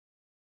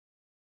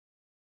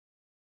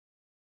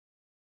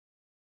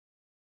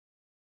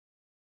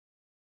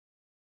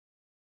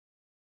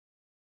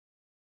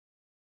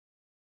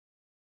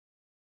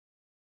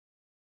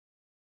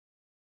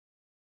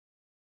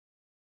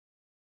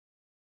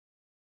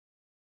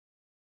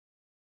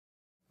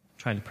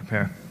try to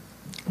prepare.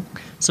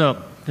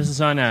 So this is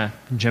on a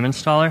Gem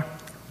Installer,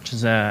 which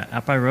is an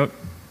app I wrote.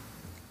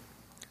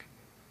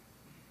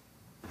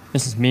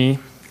 This is me.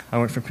 I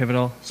work for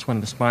Pivotal. It's one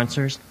of the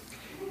sponsors.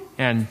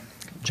 And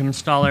Gem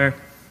Installer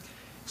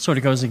sort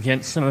of goes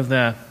against some of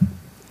the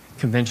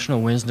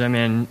conventional wisdom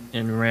in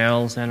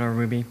Rails and or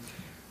Ruby.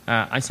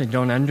 I say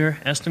don't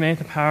underestimate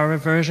the power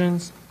of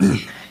versions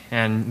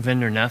and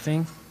vendor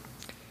nothing.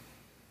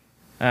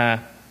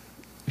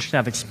 You should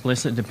have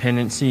explicit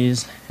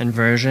dependencies and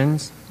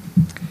versions.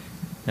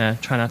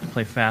 Try not to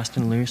play fast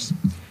and loose.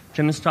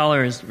 Gem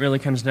Installer really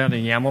comes down to a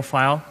YAML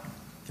file.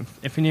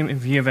 If any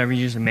of you have ever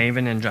used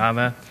Maven in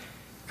Java,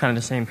 kind of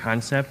the same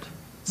concept.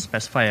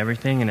 Specify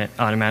everything and it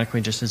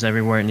automatically just is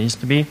everywhere it needs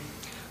to be.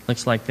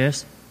 Looks like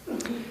this.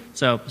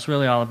 So it's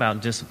really all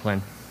about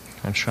discipline.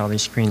 I'm sure all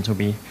these screens will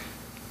be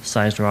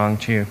sized wrong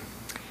too.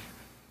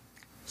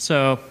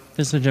 So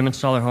this is the Gem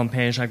Installer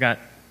homepage. I've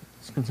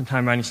spent some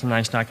time writing some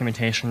nice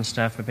documentation and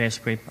stuff, but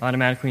basically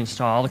automatically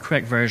install all the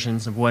correct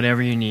versions of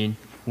whatever you need,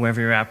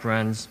 wherever your app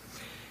runs,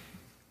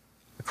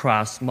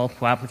 across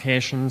multiple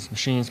applications,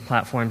 machines,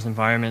 platforms,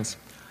 environments,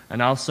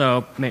 and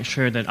also make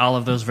sure that all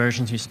of those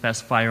versions you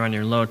specify are on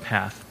your load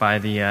path by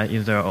the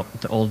either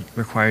the old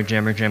required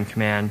gem or gem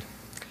command.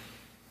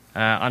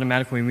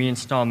 Automatically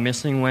reinstall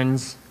missing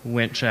ones,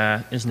 which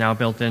is now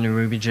built into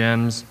Ruby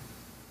gems.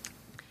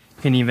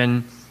 You can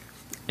even,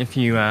 if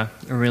you are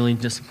really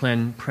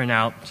disciplined, print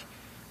out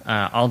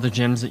all the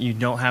gems that you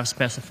don't have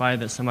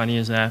specified that somebody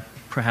has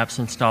perhaps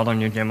installed on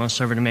your demo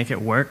server to make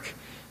it work,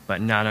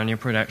 but not on your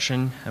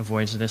production.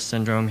 Avoids this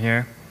syndrome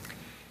here.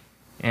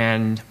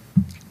 And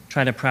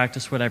try to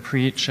practice what I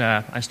preach.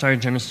 I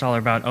started Gem Installer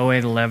about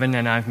 08/11,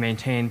 and I've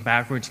maintained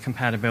backwards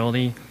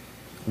compatibility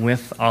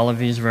with all of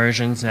these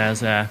versions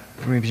as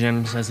Ruby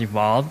gems has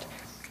evolved.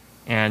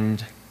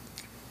 And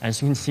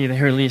as you can see,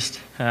 they released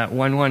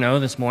 1.10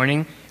 this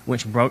morning,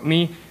 which broke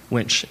me,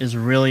 which is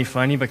really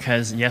funny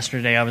because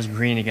yesterday I was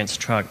green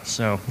against truck,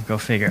 so go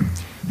figure.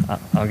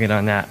 I'll get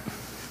on that.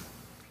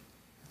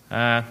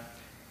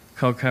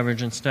 Code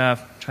coverage and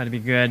stuff, try to be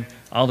good.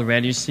 All the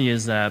red you see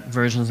is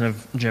versions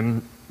of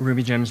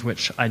Ruby gems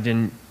which I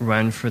didn't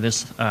run for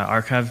this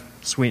archive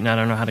suite, and I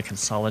don't know how to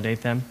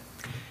consolidate them.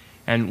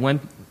 And one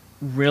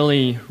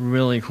really,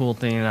 really cool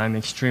thing that I'm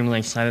extremely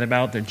excited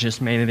about that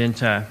just made it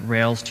into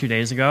Rails 2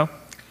 days ago.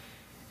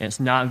 It's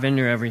not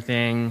vendor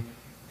everything,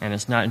 and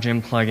it's not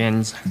gem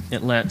plugins.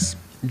 It lets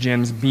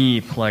gems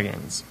be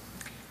plugins.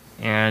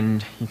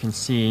 And you can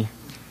see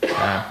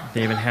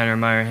David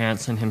Hannemeyer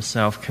Hansen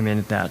himself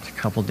committed that a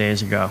couple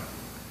days ago.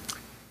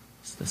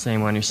 It's the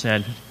same one who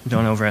said,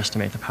 don't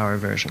overestimate the power of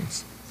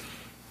versions.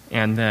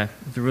 And the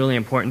really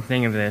important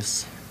thing of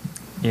this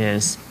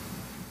is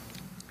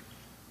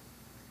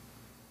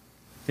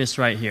this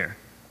right here.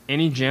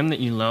 Any gem that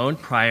you load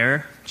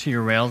prior to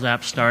your Rails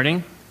app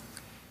starting,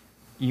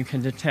 you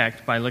can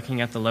detect by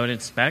looking at the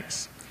loaded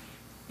specs.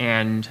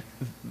 And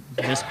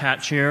this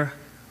patch here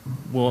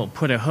will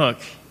put a hook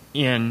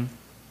in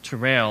to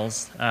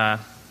Rails,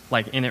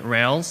 like init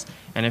Rails.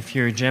 And if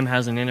your gem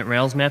has an init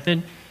Rails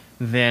method,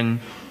 then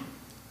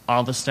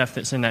all the stuff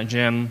that's in that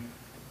gem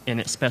in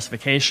its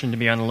specification to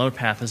be on the load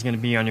path is going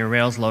to be on your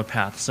Rails load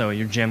path. So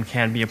your gem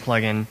can be a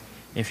plugin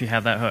if you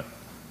have that hook.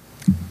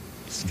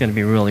 It's going to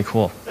be really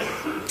cool.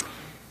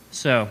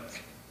 So,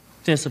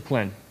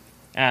 discipline.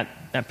 At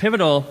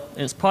Pivotal,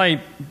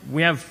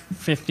 we have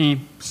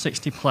 50,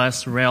 60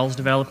 plus Rails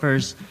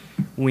developers.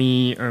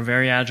 We are a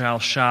very agile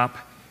shop.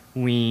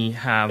 We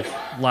have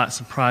lots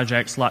of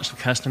projects, lots of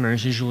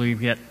customers. Usually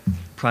we get a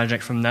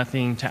project from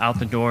nothing to out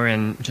the door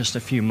in just a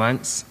few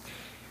months.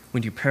 We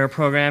do pair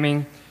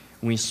programming.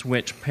 We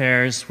switch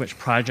pairs, switch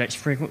projects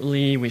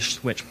frequently. We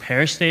switch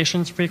pair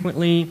stations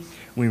frequently.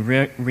 We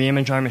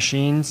re-image our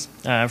machines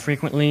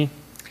frequently.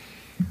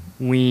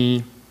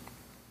 We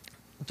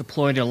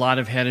deployed a lot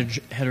of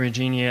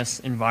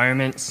heterogeneous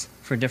environments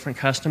for different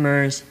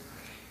customers.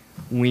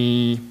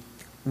 We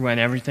run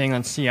everything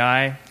on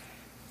CI.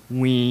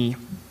 We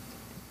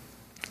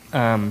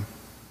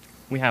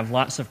have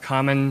lots of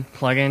common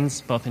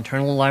plugins, both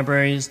internal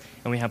libraries,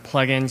 and we have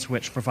plugins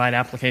which provide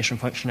application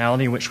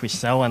functionality which we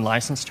sell and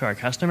license to our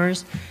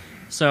customers.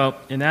 So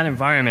in that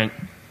environment,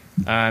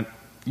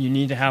 you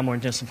need to have more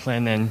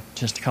discipline than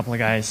just a couple of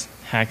guys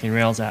hacking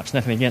Rails apps.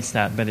 Nothing against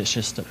that, but it's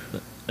just a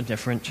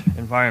different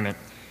environment.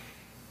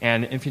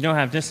 And if you don't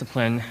have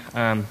discipline,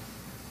 I'll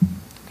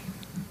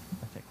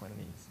take one of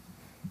these.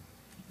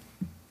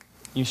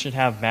 You should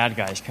have bad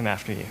guys come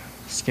after you,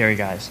 scary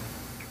guys.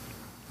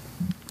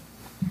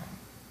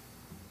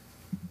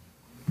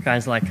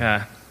 Guys like,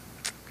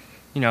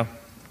 TDD,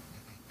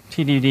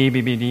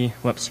 BBD.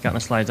 Whoops, got my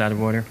slides out of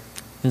order.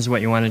 This is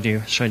what you want to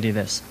do. Should I do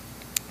this?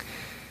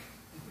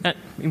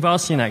 We've all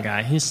seen that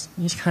guy. He's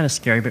kind of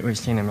scary, but we've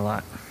seen him a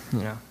lot.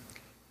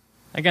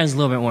 That guy's a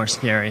little bit more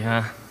scary,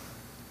 huh?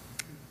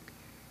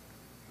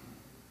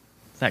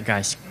 That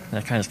guy's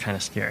kind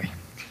of scary.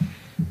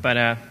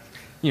 But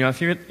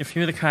if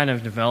you're the kind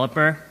of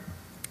developer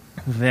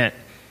that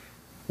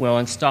will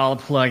install a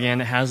plugin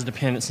that has a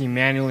dependency,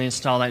 manually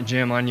install that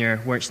gem on your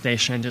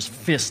workstation, and just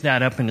fist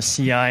that up into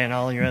CI and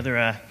all your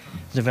other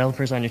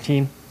developers on your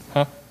team.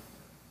 Huh?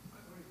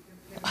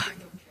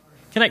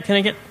 Can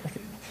I get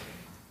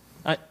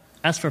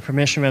ask for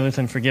permission rather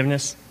than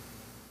forgiveness?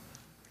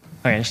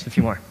 Okay, just a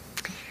few more.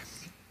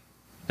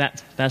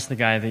 That's the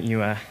guy that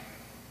you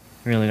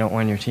really don't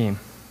want on your team.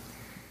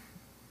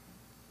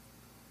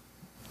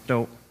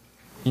 Dope.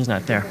 He's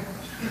not there.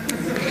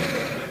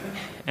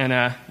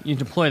 And you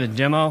deploy the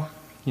demo.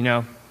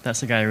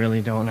 That's the guy you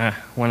really don't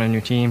want on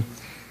your team.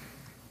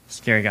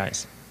 Scary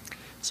guys.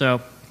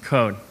 So,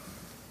 code.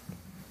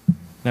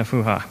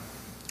 Nafuha.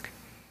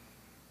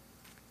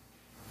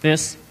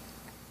 This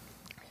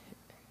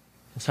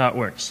is how it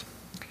works.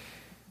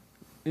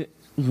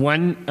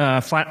 One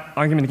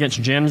argument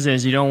against gems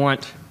is you don't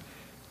want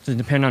to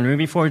depend on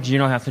RubyForge. You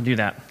don't have to do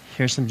that.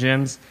 Here's some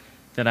gems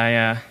that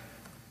I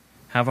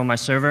have on my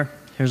server.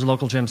 Here's a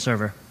local gem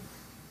server.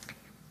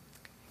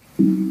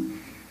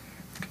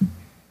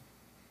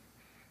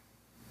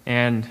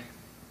 And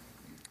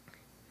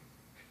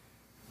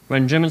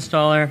run gem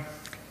installer.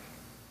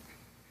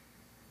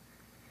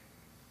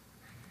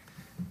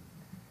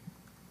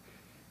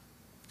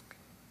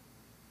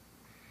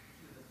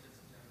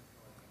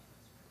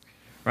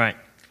 Right.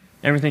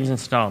 Everything's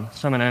installed.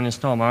 So I'm going to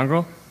uninstall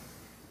Mongrel,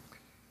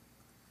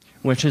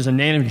 which is a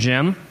native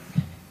gem.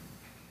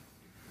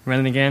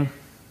 Run it again.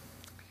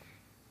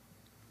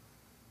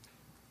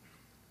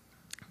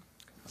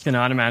 It's going to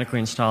automatically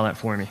install that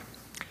for me.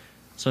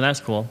 So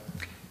that's cool.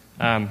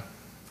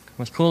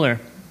 What's cooler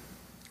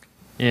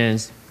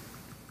is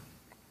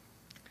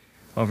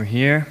over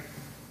here.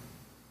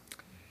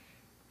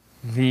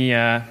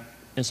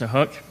 It's a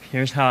hook.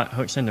 Here's how it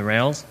hooks into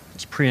Rails.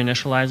 It's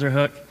pre-initializer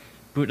hook.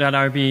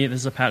 Boot.rb, this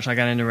is a patch I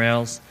got into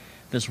Rails.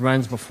 This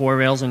runs before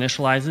Rails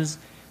initializes.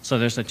 So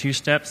there's the two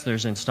steps.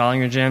 There's installing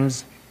your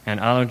gems and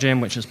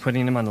AutoGem, which is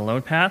putting them on the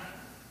load path.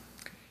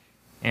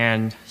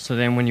 And so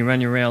then when you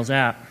run your Rails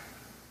app,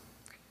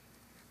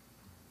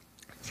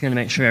 it's going to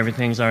make sure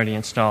everything's already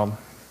installed.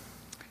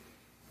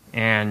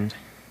 And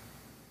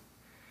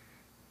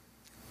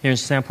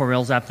here's sample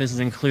Rails app. This is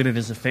included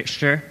as a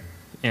fixture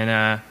in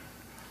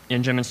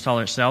gem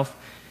installer itself.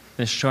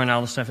 This is showing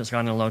all the stuff that's got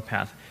on the load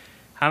path.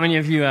 How many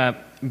of you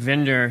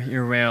vendor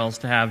your Rails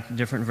to have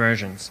different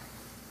versions?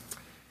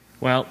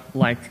 Well,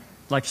 like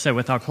I said,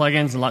 with our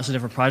plugins and lots of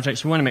different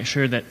projects, we want to make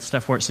sure that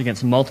stuff works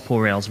against multiple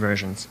Rails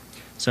versions.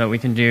 So we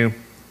can do,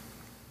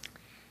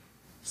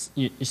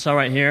 you saw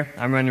right here,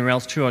 I'm running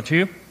Rails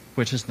 202,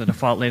 which is the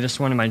default latest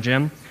one in my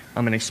gem.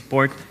 I'm going to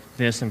export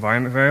this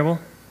environment variable.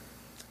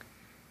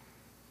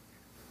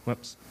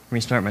 Whoops,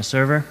 restart my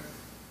server.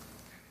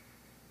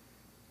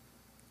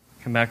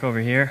 Come back over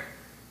here.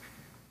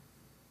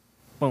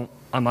 Boom,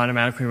 I'm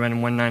automatically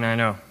running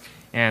 1990.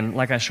 And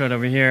like I showed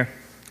over here,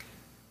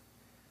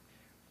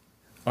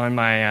 on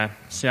my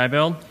CI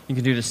build, you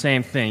can do the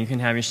same thing. You can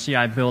have your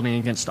CI building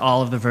against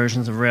all of the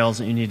versions of Rails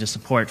that you need to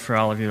support for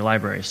all of your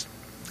libraries,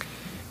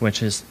 which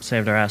has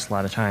saved our ass a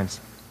lot of times.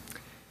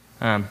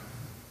 A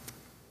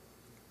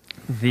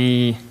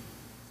little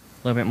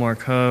bit more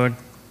code.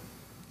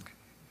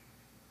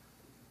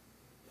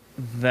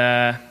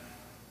 The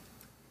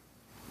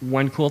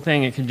one cool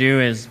thing it can do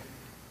is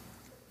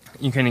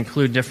you can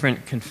include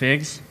different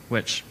configs,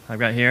 which I've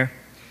got here.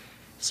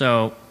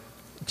 So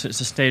to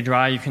stay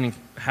dry, you can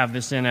have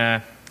this in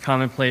a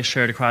common place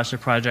shared across your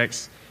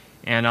projects,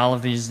 and all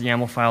of these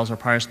YAML files are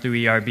parsed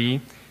through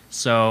ERB,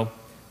 so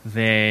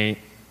you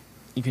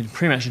can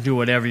pretty much do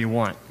whatever you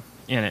want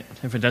in it.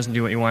 If it doesn't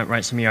do what you want,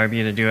 write some ERB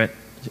to do it,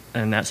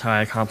 and that's how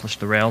I accomplished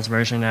the Rails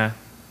version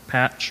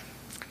patch.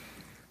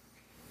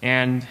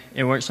 And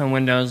it works on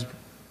Windows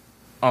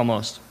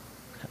almost.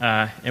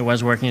 It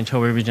was working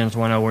until RubyGems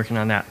 1.0, working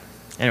on that.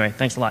 Anyway,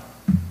 thanks a lot.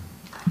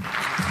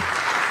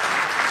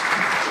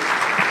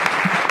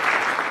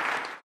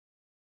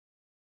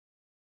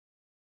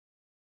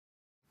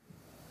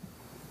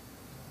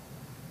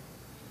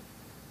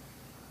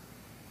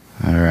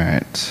 All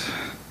right.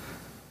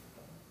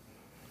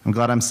 I'm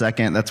glad I'm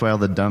second. That's why all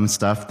the dumb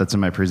stuff that's in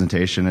my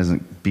presentation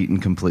isn't beaten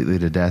completely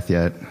to death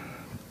yet.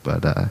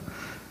 But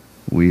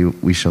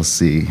we shall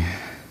see.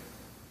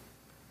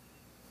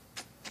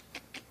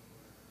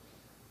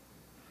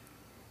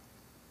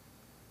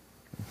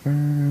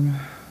 Confirm.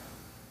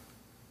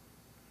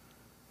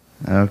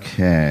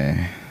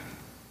 Okay.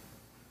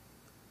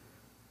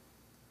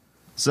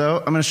 So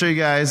I'm going to show you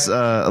guys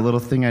a little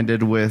thing I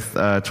did with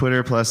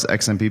Twitter plus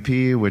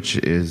XMPP, which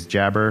is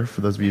Jabber,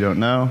 for those of you who don't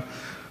know,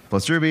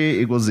 plus Ruby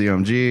equals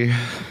ZOMG.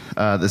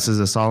 This is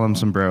a solemn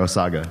sombrero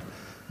saga.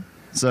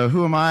 So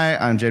who am I?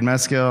 I'm Jade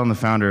Meskill. I'm the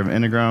founder of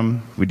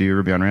Integrum. We do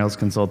Ruby on Rails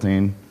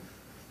consulting.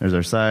 There's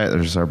our site.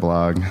 There's our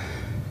blog.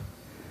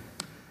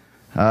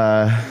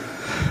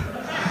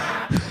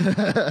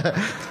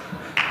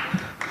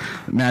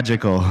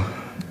 Magical.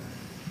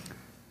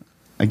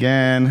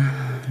 Again,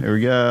 here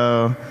we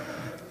go.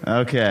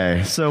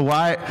 Okay, so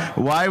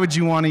why would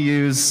you want to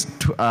use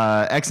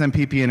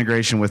XMPP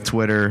integration with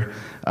Twitter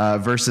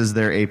versus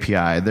their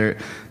API? The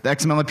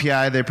XML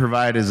API they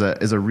provide is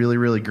a really,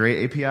 really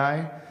great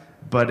API,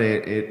 but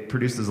it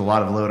produces a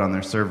lot of load on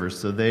their servers.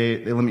 So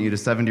they limit you to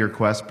 70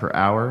 requests per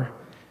hour,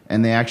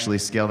 and they actually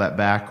scale that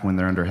back when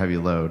they're under heavy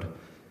load.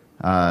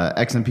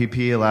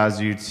 XMPP allows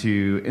you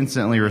to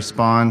instantly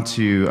respond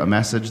to a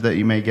message that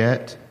you may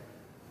get.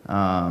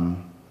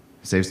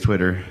 Saves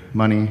Twitter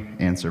money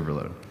and server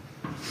load.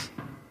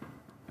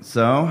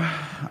 So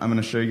I'm going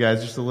to show you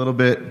guys just a little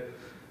bit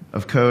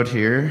of code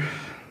here.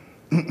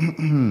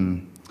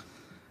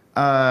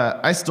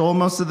 I stole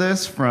most of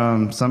this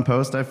from some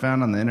post I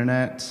found on the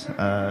internet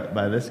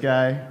by this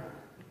guy.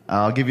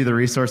 I'll give you the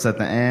resource at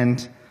the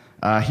end.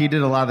 He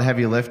did a lot of the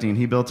heavy lifting.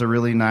 He built a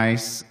really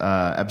nice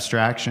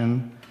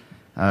abstraction,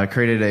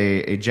 created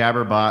a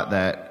Jabber bot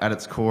that at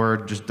its core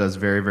just does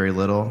very, very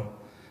little.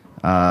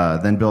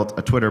 Then built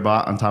a Twitter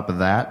bot on top of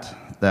that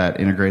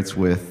integrates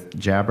with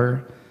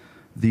Jabber.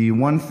 The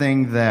one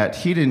thing that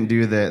he didn't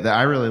do that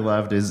I really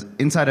loved is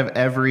inside of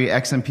every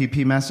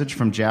XMPP message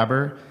from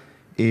Jabber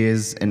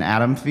is an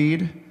Atom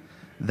feed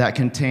that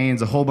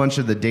contains a whole bunch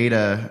of the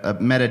data,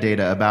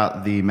 metadata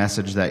about the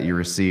message that you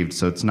received.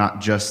 So it's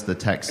not just the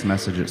text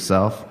message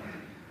itself.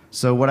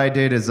 So what I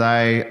did is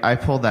I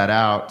pulled that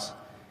out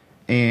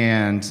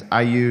and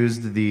I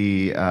used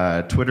the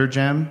Twitter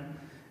gem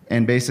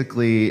and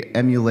basically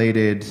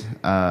emulated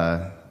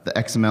the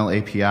XML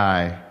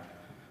API.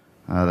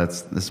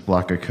 That's this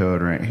block of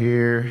code right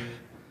here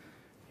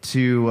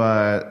to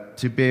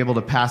be able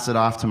to pass it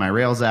off to my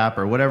Rails app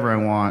or whatever I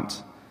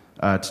want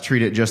to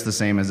treat it just the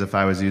same as if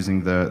I was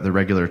using the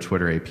regular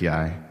Twitter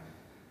API.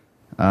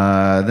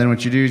 Then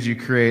what you do is you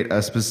create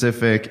a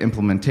specific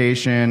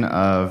implementation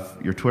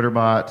of your Twitter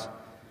bot,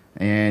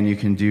 and you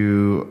can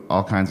do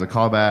all kinds of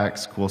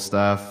callbacks, cool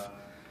stuff.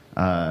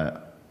 I'll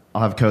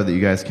have code that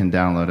you guys can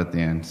download at the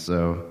end.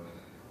 So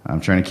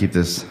I'm trying to keep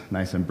this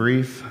nice and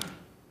brief.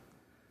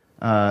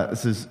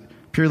 This is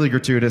purely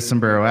gratuitous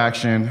sombrero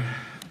action.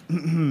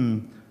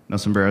 No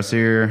sombreros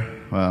here.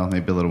 Well,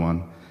 maybe a little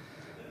one.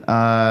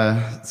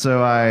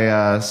 So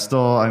I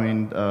stole,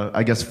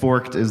 I guess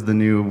forked is the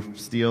new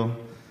steal.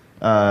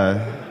 I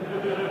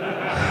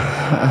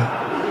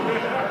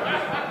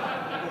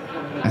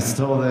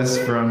stole this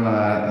from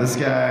this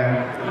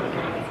guy.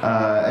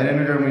 At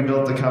Integrum, we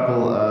built a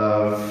couple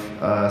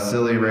of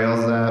silly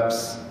Rails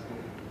apps.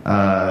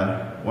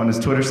 One is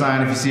Twitter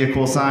sign. If you see a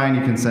cool sign,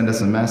 you can send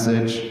us a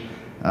message,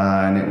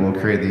 and it will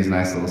create these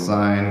nice little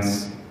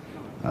signs.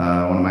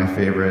 One of my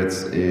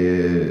favorites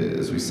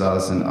is, we saw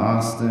this in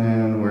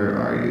Austin. Where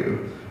are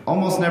you?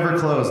 Almost never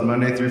closed,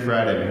 Monday through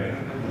Friday.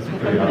 That's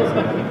pretty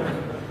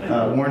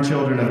awesome. Warn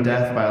children of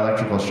death by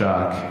electrical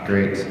shock.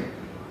 Great.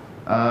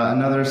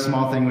 Another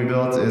small thing we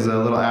built is a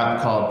little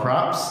app called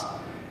Props.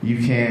 You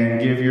can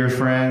give your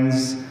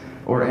friends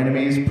or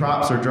enemies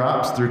props or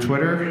drops through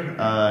Twitter,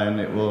 and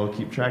it will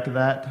keep track of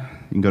that.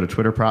 You can go to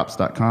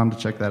twitterprops.com to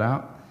check that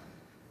out.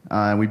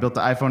 We built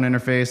the iPhone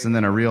interface, and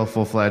then a real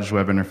full-fledged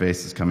web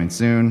interface is coming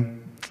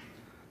soon.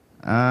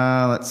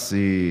 Let's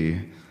see.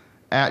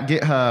 At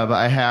GitHub,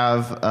 I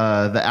have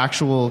the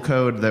actual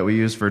code that we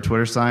use for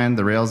Twitter sign,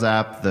 the Rails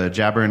app, the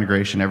Jabber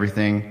integration,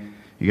 everything.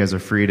 You guys are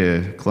free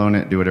to clone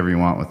it, do whatever you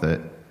want with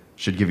it.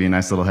 Should give you a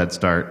nice little head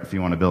start if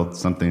you want to build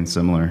something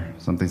similar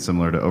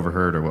to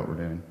Overheard or what we're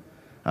doing.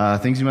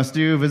 Things you must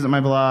do: visit my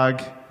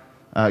blog,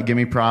 give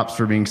me props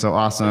for being so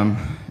awesome,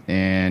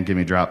 and give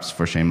me drops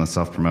for shameless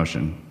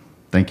self-promotion.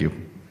 Thank you.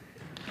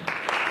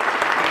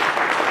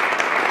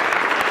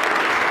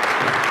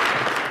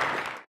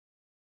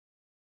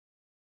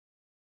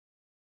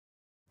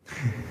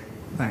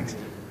 Thanks.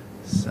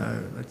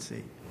 So let's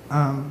see.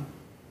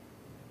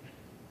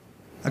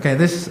 Okay,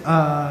 this.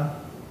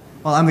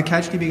 Well, I'm the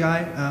CouchDB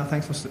guy.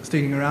 Thanks for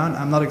sticking around.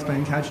 I'm not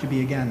explaining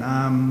CouchDB again.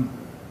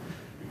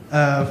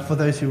 For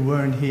those who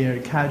weren't here,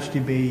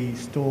 CouchDB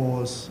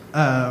stores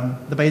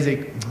the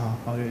basic.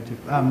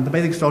 The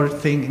basic storage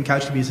thing in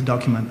CouchDB is a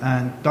document,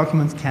 and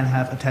documents can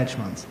have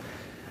attachments.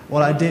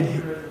 What I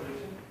did.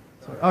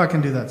 Oh, I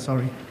can do that.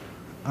 Sorry.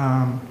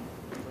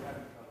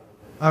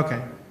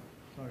 Okay.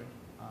 Sorry.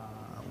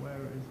 Where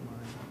is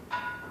my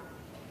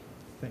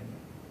thing?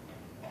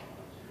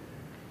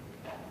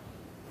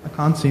 I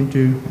can't seem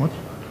to. What?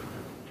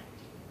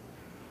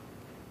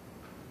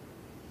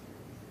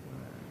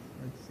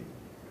 Let's see.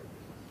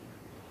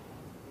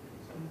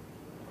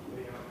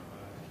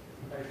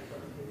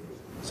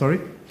 Sorry?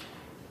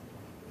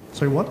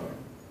 Sorry, what?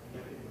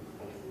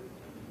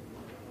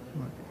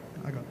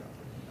 I got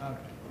that. Okay.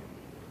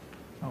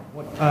 Oh,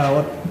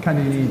 what kind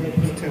do you need?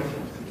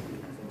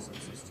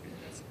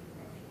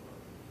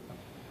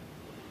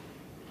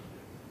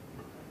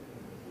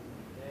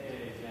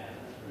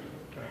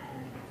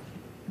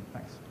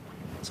 Thanks.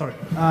 Sorry.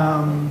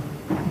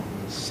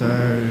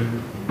 Sorry.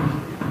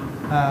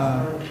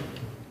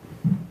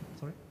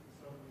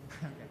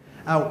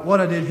 What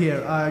I did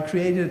here, I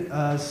created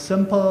a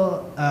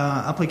simple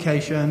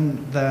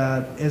application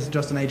that is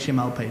just an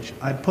HTML page.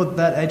 I put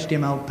that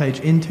HTML page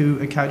into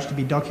a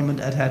CouchDB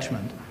document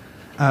attachment.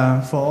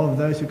 For all of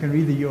those who can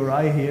read the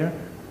URI here,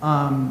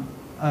 I'm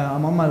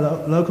on my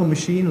local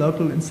machine,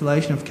 local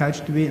installation of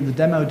CouchDB in the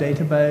demo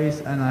database,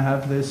 and I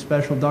have this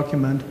special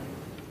document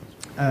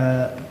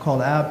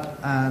called app,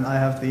 and I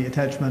have the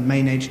attachment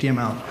main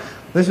HTML.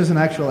 This is an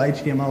actual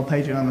HTML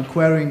page, and I'm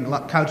querying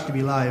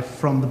CouchDB live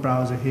from the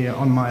browser here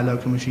on my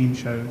local machine,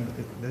 showing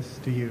this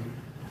to you.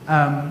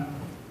 Now,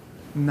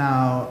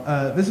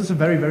 this is a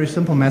very, very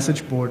simple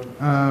message board.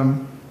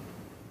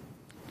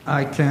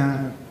 I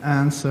can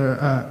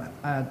answer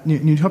add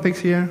new topics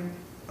here.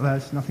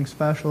 There's nothing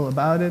special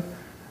about it.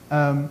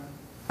 And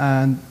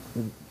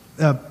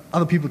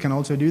other people can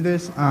also do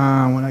this.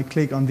 When I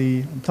click on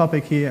the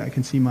topic here, I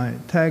can see my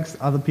text.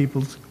 Other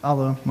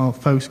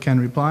folks can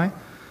reply.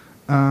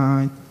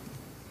 Might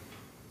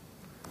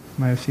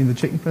have seen the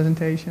chicken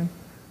presentation.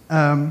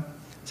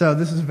 So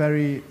this is a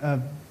very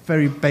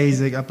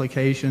basic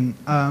application.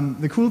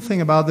 The cool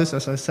thing about this,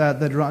 as I said,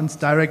 that runs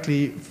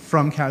directly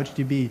from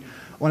CouchDB.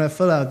 When I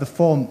fill out the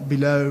form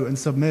below and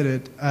submit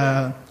it,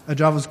 a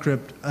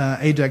JavaScript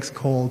AJAX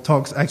call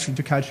talks actually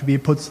to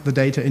CouchDB, puts the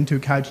data into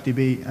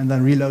CouchDB, and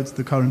then reloads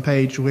the current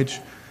page, which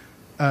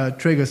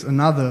triggers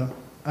another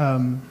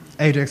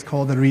AJAX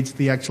call that reads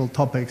the actual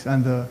topics,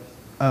 and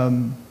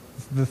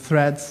the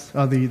threads,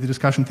 or the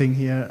discussion thing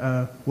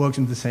here, works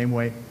in the same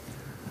way.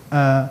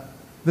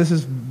 This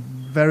is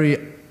very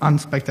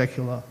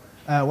unspectacular.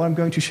 What I'm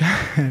going to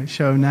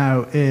show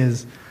now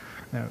is,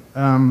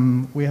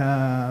 we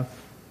have,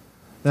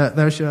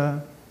 there's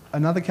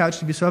another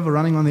CouchDB server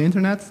running on the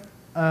internet,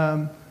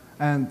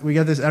 and we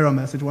get this error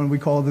message when we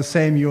call the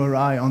same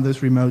URI on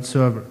this remote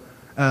server.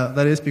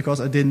 That is because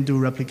I didn't do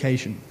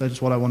replication. That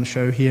is what I want to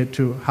show here,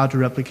 to how to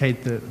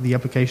replicate the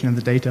application and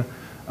the data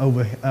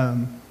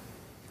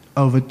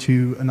over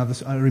to another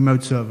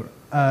remote server.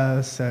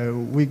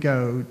 So we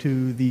go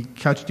to the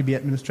CouchDB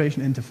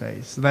administration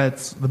interface.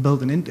 That's the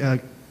built-in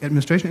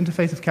administration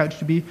interface of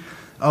CouchDB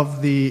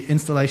of the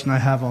installation I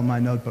have on my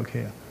notebook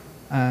here.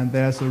 And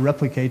there's a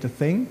replicator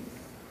thing.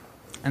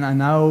 And I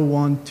now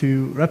want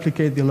to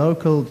replicate the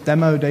local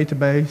demo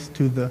database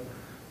to the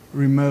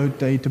remote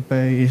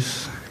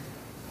database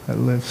that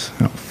lives...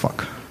 Oh,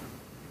 fuck.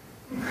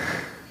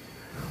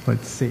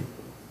 Let's see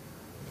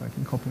if I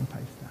can copy and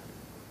paste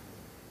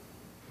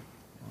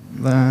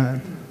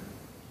that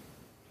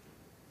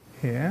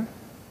here.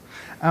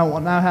 And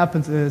what now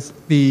happens is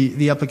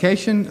the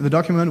application, the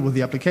document with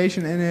the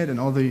application in it,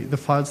 and all the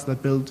files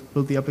that build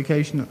the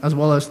application, as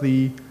well as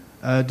the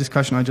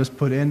discussion I just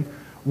put in,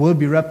 will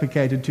be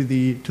replicated to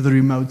the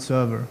remote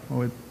server.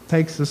 Or it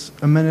takes us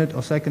a minute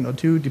or second or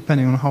two,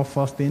 depending on how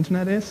fast the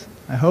internet is.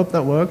 I hope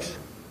that works.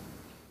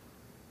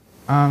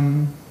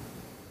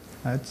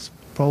 That's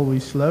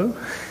probably slow.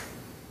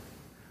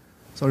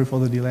 Sorry for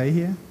the delay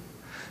here.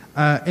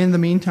 In the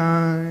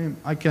meantime,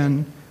 I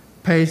can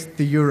paste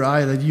the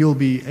URI that you'll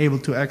be able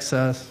to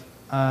access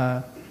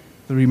the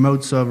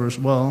remote server as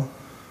well.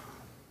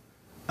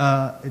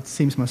 It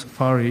seems my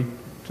Safari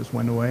just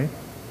went away.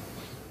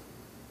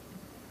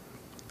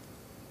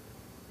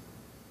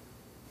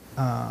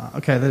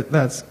 Okay,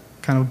 that's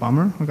kind of a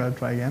bummer. I've got to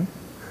try again.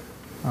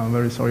 I'm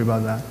very sorry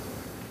about that.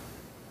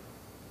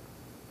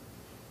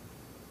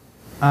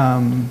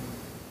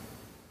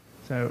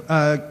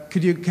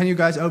 Can you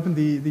guys open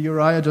the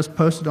URI I just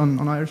posted on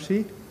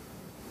IRC?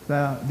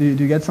 Do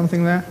you get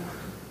something there?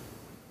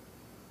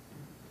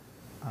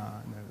 No,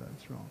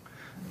 that's wrong.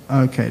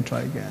 Okay,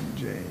 try again.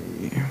 J.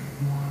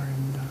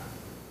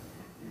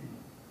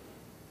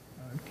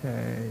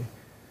 Okay.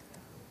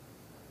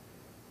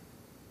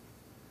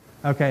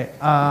 Okay.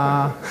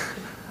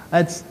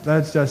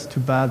 That's just too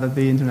bad that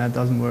the internet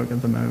doesn't work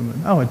at the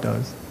moment. Oh, it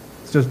does.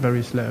 It's just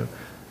very slow.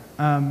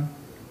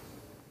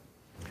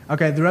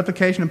 Okay, the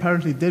replication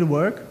apparently did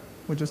work.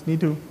 We just need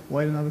to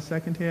wait another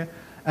second here.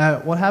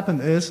 What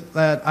happened is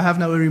that I have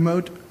now a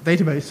remote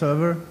database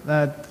server,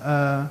 that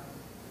the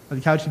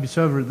CouchDB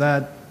server,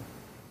 that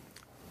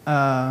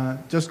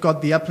just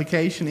got the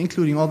application,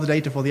 including all the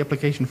data for the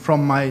application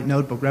from my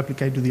notebook,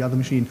 replicated to the other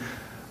machine.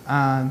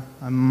 And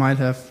I might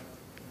have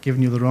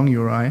given you the wrong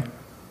URI.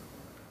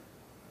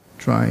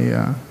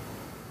 Try,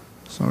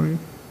 sorry.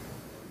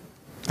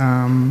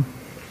 How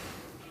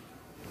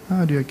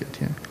do I get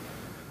here?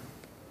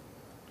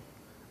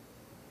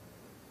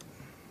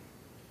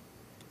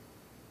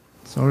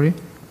 Sorry.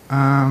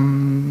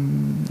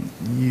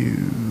 You.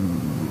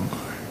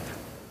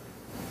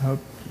 Hope.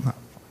 No,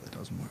 that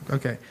doesn't work.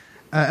 Okay.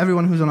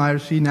 Everyone who's on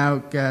IRC now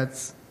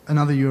gets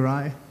another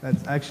URI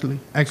that's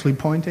actually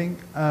pointing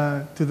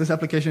to this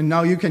application.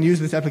 Now you can use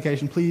this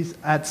application. Please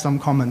add some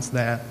comments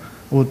there.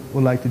 Would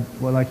like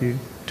you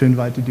to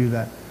invite to do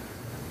that.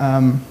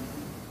 You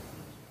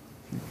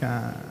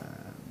can.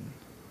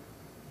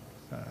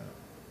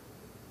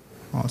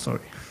 Oh, sorry.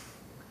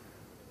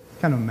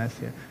 Kind of a mess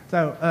here.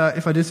 So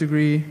if I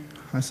disagree,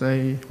 I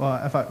say, well,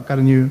 if I've got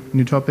a new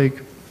topic,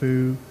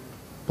 foo,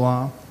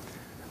 blah.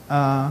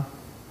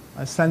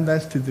 I send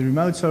this to the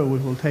remote server,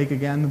 which will take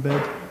again a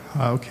bit.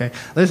 Okay,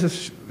 this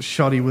is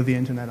shoddy with the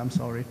internet. I'm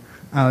sorry.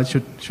 It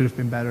should have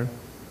been better.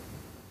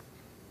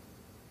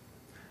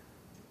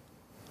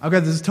 Okay,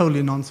 this is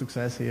totally a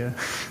non-success here.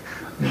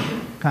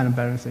 Kind of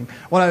embarrassing.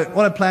 What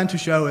I plan to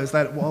show is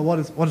that what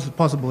is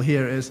possible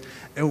here is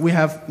we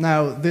have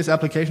now this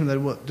application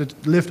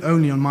that lived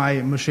only on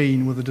my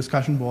machine with a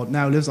discussion board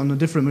now lives on a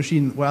different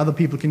machine where other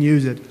people can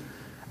use it,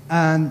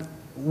 and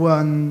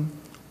when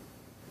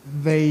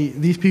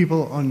these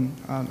people on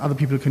other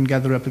people can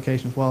get the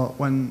replication as well.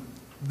 When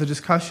the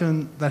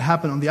discussion that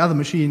happened on the other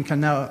machine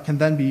can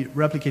then be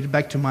replicated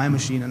back to my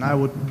machine, and I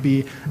would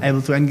be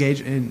able to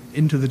engage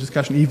into the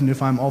discussion even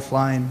if I'm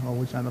offline, or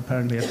which I'm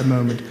apparently at the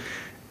moment.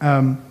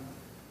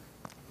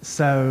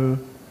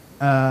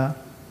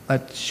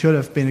 That should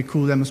have been a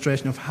cool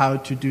demonstration of how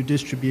to do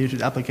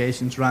distributed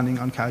applications running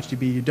on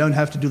CouchDB. You don't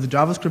have to do the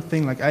JavaScript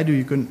thing like I do.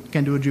 You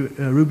can do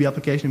a Ruby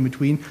application in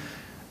between,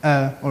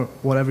 or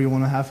whatever you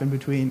want to have in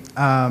between.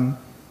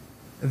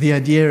 The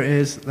idea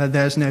is that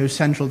there's no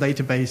central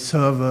database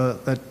server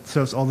that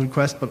serves all the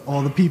requests, but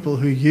all the people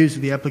who use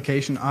the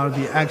application are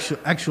the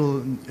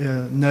actual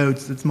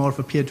nodes. It's more of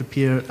a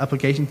peer-to-peer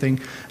application thing,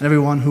 and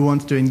everyone who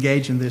wants to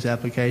engage in this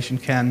application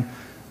can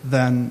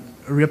then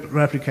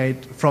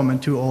replicate from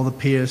and to all the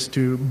peers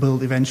to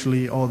build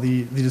eventually all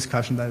the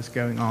discussion that is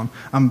going on.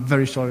 I'm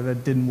very sorry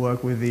that didn't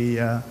work with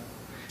the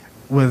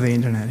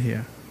internet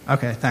here.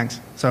 Okay, thanks.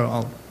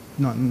 So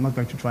I'm not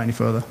going to try any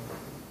further.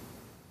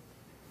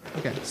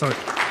 Okay, sorry.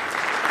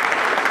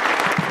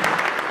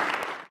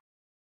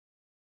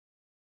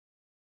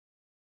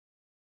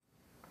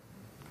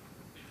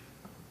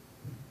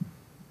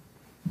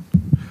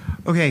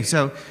 Okay,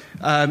 so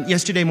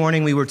yesterday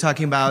morning we were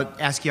talking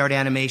about ASCII art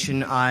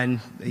animation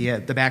on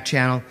the back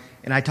channel,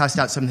 and I tossed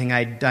out something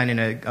I'd done in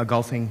a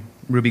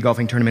Ruby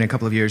golfing tournament a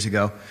couple of years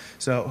ago.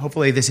 So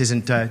hopefully this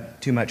isn't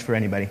too much for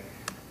anybody.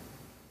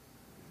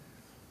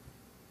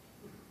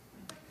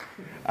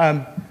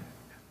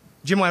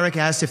 Jim Wyrick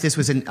asked if this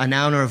was a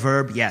noun or a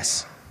verb.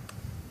 Yes.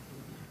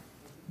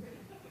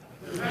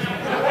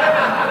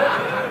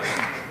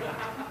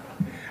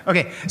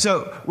 Okay,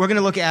 so we're going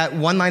to look at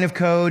one line of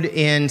code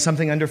in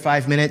something under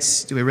 5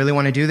 minutes. Do we really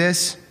want to do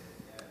this?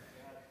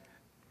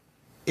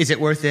 Is it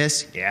worth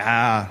this?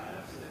 Yeah.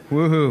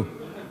 Woohoo.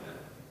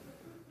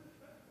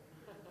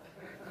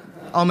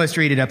 Almost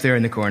read it up there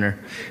in the corner.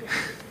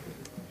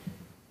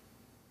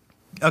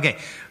 Okay,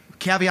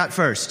 caveat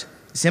first.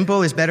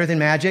 Simple is better than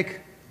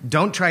magic.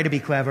 Don't try to be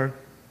clever.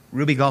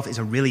 Ruby Golf is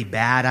a really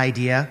bad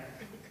idea.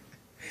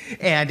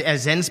 And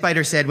as Zen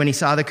Spider said when he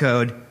saw the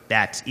code,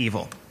 that's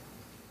evil.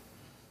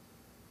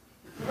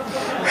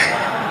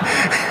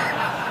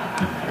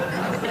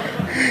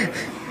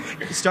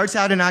 It starts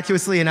out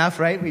innocuously enough,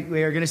 right?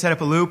 We are going to set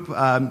up a loop.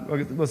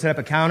 We'll set up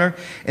a counter,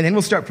 and then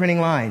we'll start printing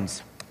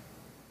lines.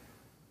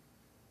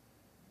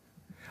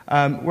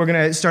 We're going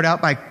to start out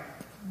by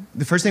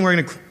the first thing we're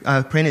going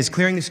to print is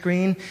clearing the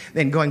screen,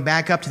 then going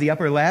back up to the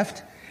upper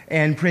left,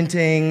 and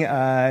printing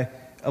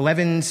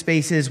 11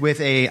 spaces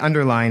with an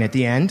underline at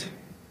the end.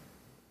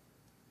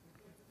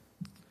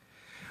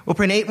 We'll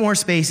print 8 more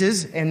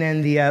spaces, and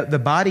then the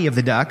body of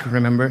the duck,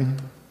 remember?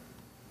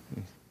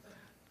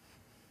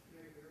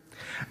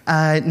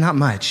 Not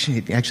much.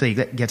 It actually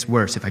gets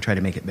worse if I try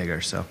to make it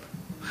bigger. So,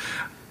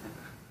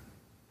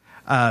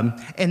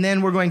 and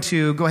then we're going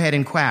to go ahead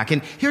and quack.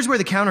 And here's where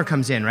the counter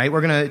comes in, right?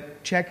 We're going to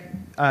check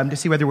to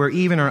see whether we're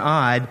even or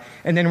odd,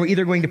 and then we're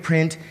either going to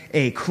print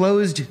a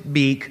closed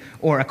beak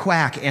or a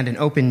quack and an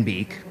open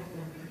beak.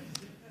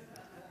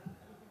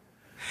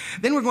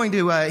 Then we're going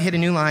to hit a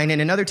new line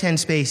in another 10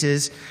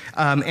 spaces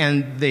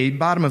and the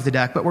bottom of the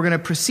duck, but we're going to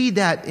proceed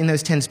that in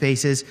those 10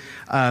 spaces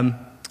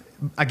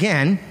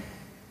again,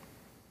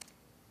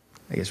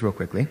 I guess real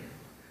quickly,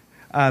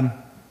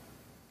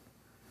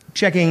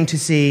 checking to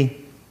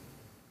see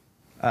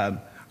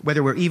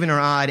whether we're even or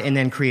odd, and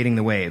then creating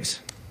the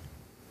waves.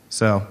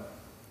 So,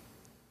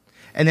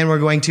 and then we're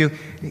going to,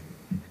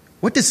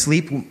 what does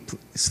sleep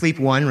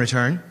 1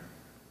 return?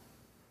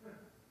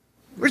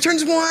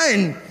 Returns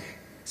 1!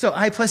 So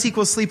I plus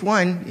equals sleep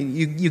 1,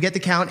 you get the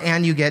count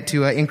and you get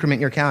to increment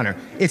your counter.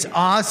 It's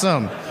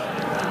awesome.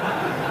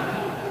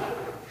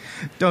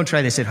 Don't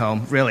try this at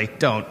home, really,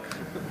 don't.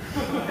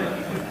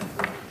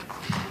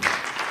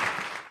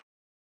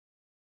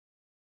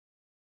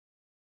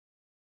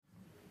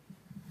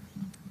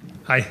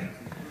 Hi.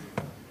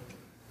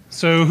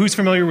 So who's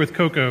familiar with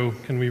Cocoa?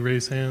 Can we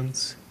raise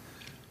hands?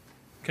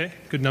 Okay,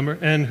 good number.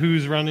 And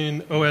who's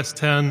running OS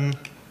 10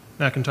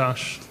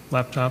 Macintosh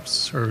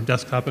laptops or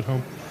desktop at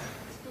home?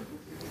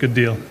 Good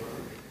deal.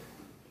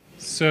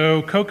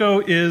 So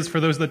Cocoa is, for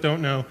those that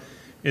don't know,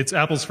 it's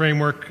Apple's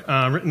framework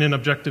written in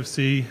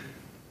Objective-C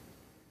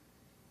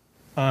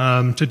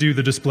to do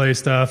the display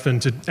stuff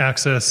and to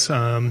access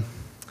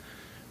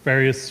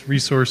various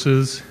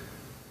resources.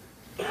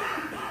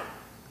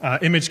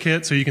 Image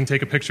kit, so you can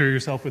take a picture of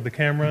yourself with the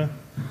camera.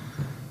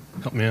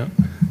 Help me out.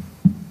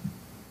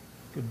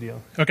 Good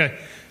deal. Okay.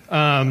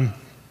 And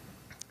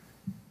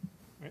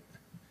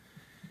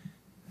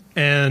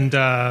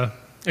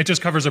it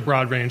just covers a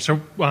broad range. So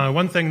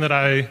one thing that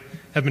I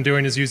have been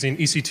doing is using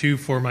EC2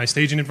 for my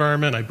staging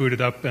environment. I boot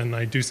it up and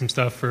I do some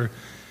stuff for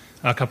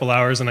a couple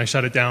hours, and I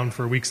shut it down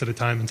for weeks at a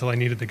time until I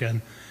need it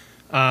again.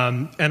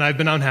 And I've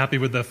been unhappy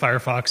with the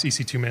Firefox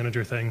EC2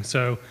 manager thing.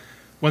 So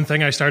one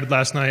thing I started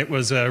last night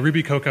was a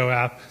RubyCocoa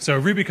app.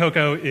 So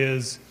RubyCocoa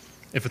is,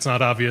 if it's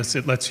not obvious,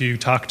 it lets you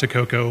talk to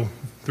Cocoa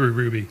through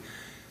Ruby.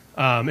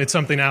 It's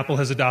something Apple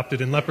has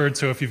adopted in Leopard,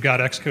 so if you've got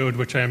Xcode,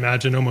 which I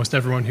imagine almost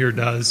everyone here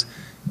does,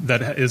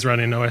 that is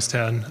running OS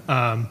 10,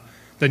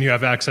 then you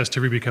have access to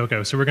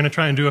RubyCocoa. So we're going to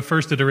try and do a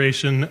first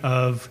iteration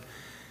of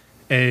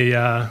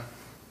a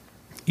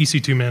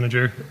EC2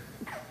 manager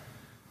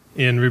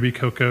in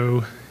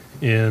RubyCocoa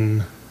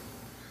in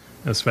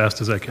as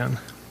fast as I can.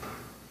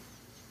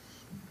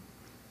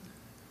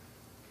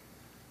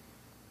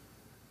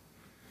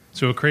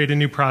 So we'll create a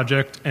new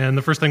project, and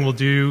the first thing we'll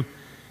do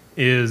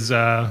is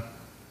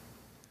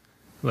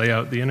lay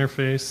out the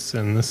interface,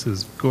 and this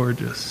is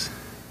gorgeous.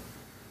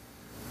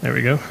 There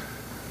we go.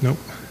 Nope.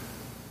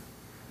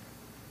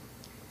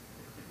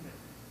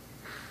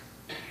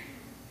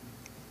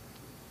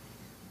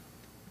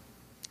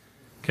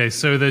 Okay,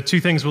 so the two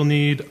things we'll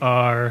need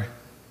are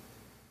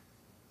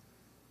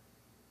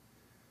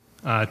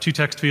two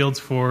text fields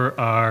for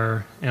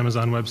our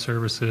Amazon Web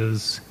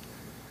Services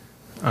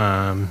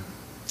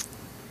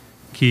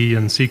key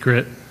and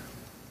secret,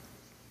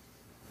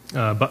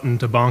 button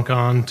to bonk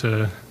on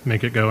to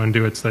make it go and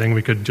do its thing.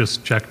 We could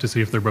just check to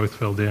see if they're both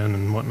filled in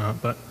and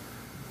whatnot, but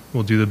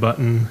we'll do the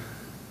button.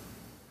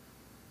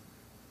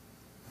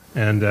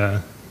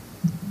 And,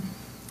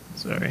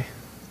 sorry,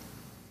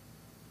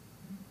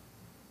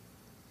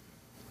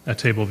 a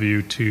table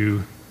view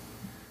to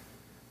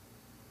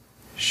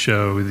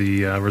show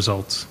the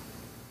results.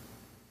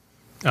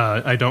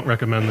 I don't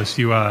recommend this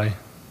UI,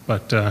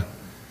 but,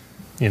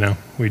 you know,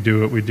 we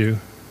do what we do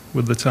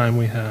with the time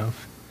we have.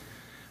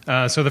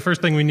 So the first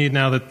thing we need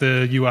now that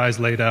the UI is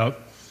laid out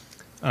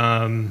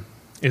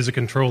is a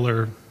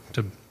controller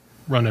to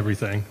run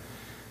everything.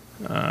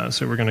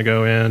 So we're going to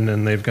go in,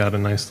 and they've got a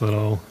nice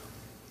little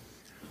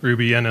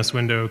Ruby NS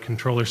window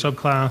controller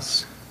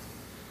subclass.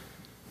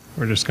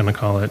 We're just going to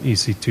call it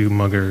EC2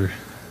 Mugger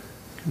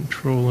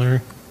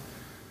controller.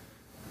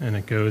 And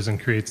it goes and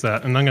creates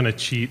that. And I'm going to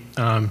cheat.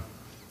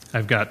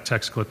 I've got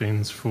text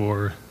clippings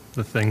for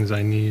the things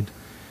I need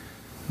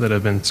that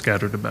have been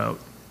scattered about.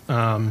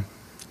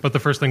 But the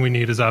first thing we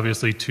need is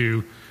obviously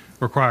to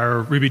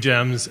require Ruby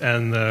gems,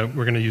 and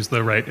we're going to use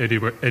the right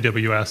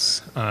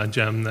AWS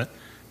gem that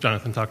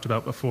Jonathan talked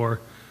about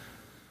before.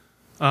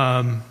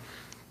 And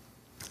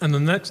the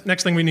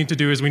next thing we need to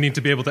do is we need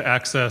to be able to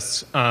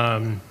access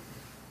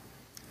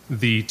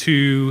the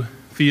two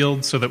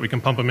fields so that we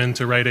can pump them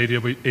into right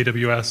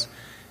AWS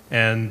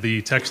and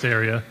the text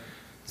area.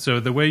 So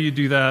the way you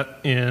do that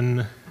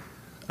in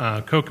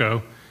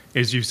Cocoa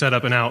is you set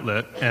up an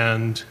outlet,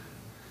 and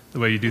the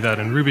way you do that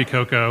in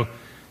RubyCocoa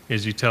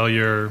is you tell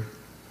your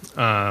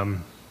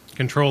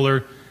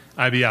controller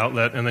IB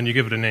outlet, and then you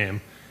give it a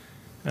name.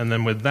 And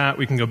then with that,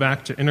 we can go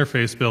back to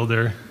Interface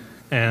Builder,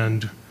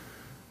 and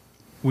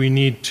we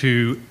need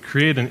to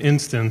create an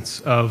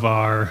instance of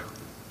our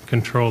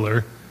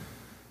controller.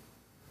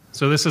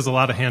 So this is a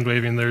lot of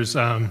hand-waving. There's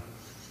a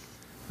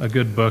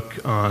good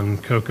book on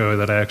Cocoa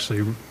that I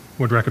actually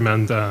would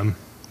recommend by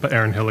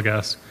Aaron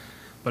Hillegas.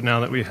 But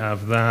now that we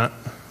have that,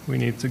 we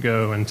need to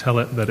go and tell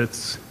it that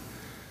it's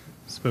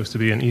supposed to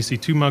be an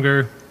EC2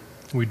 mugger.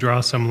 We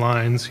draw some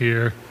lines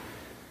here.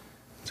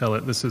 Tell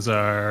it this is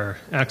our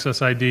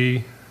access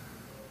ID.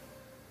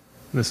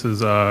 This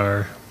is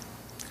our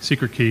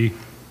secret key.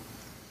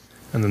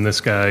 And then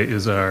this guy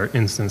is our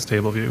instance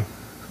table view.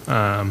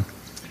 And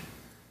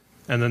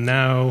then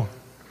now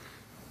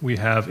we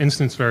have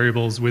instance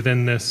variables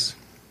within this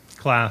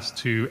class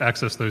to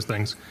access those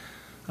things.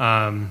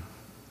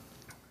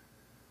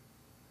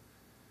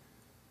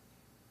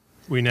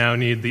 We now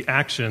need the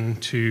action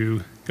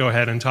to go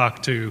ahead and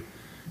talk to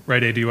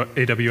right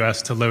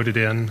AWS to load it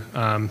in.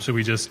 So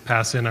we just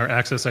pass in our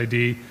access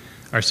ID,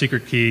 our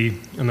secret key,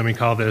 and then we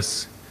call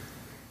this,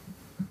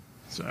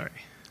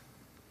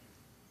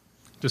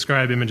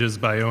 describe images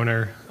by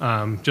owner,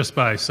 just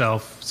by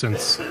self,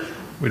 since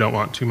we don't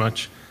want too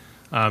much.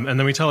 And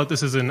then we tell it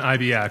this is an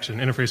IB action,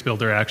 Interface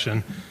Builder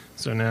action.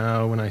 So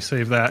now when I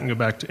save that and go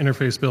back to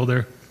Interface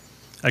Builder,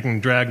 I can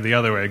drag the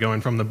other way,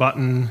 going from the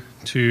button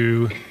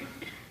to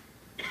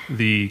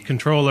the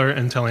controller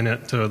and telling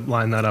it to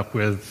line that up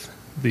with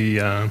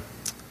the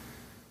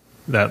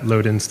that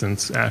load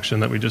instance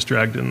action that we just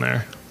dragged in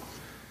there.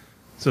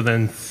 So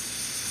then,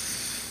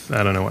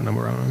 I don't know what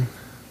number we're on,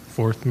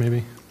 4th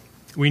maybe.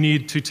 We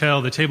need to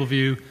tell the table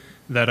view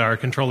that our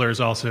controller is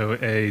also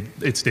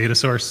its data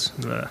source,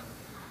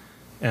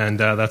 and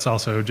that's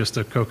also just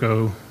a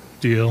Cocoa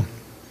deal.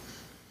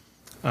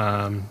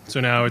 So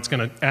now it's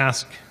going to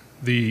ask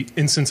the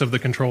instance of the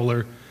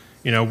controller,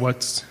 you know,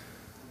 what's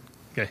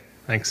okay.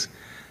 Thanks.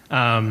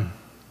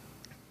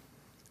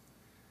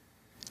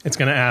 It's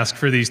going to ask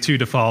for these two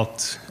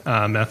default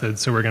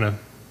methods. So we're going to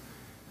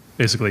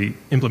basically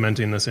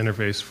implementing this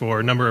interface for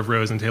a number of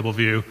rows in table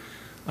view.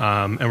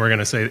 And we're going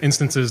to say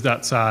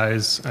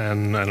instances.size,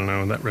 and I don't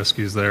know, that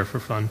rescue's there for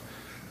fun.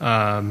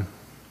 And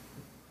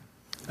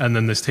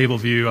then this table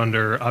view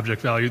under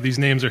object value. These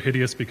names are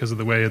hideous because of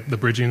the way the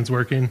bridging is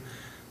working.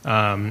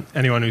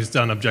 Anyone who's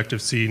done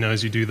Objective-C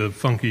knows you do the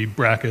funky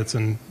brackets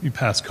and you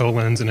pass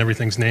colons and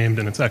everything's named,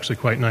 and it's actually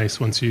quite nice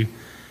once you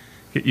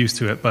get used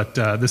to it. But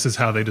this is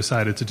how they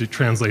decided to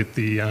translate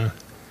the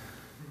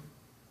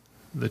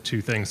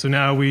two things. So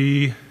now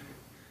we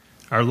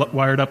are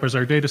wired up as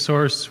our data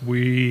source.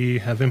 We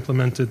have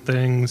implemented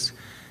things.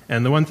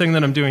 And the one thing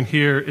that I'm doing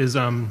here is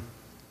in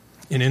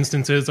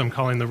instances, I'm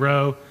calling the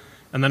row,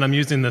 and then I'm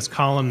using this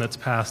column that's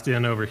passed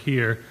in over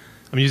here.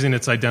 I'm using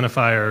its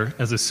identifier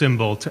as a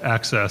symbol to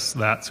access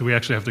that, so we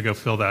actually have to go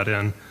fill that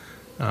in.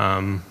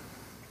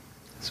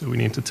 So we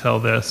need to tell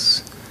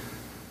this,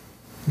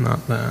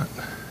 not that.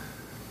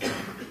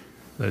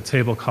 The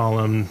table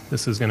column,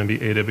 this is going to be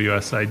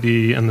AWS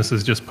ID, and this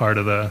is just part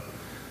of the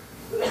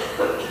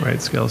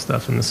right scale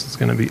stuff, and this is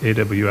going to be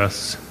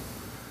AWS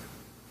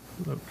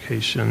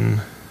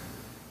location.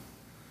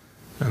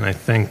 And I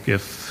think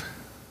if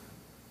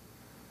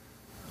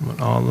I'm at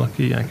all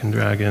lucky, I can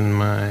drag in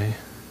my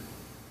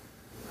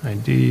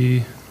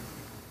ID,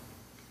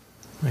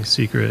 my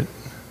secret.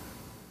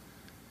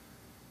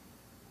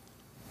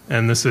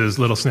 And this is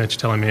Little Snitch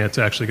telling me it's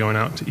actually going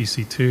out to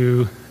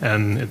EC2,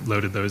 and it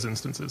loaded those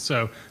instances.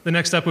 So the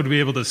next step would be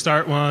able to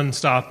start one,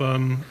 stop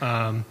them,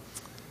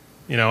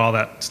 all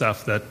that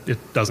stuff that it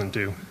doesn't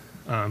do.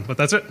 But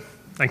that's it.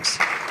 Thanks.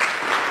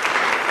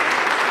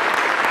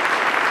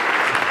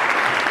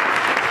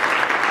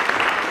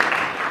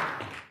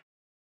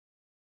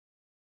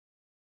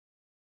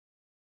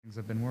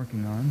 I've been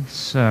working on,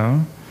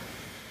 so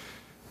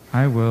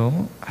I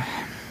will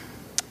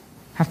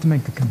have to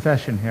make a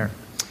confession here.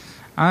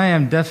 I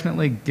am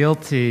definitely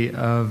guilty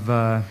of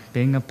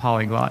being a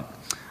polyglot.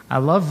 I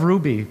love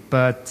Ruby,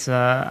 but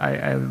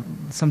I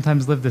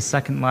sometimes live the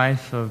second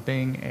life of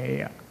being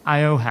a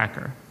I/O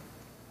hacker.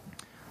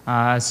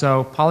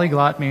 So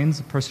polyglot means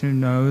a person who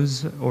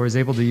knows or is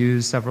able to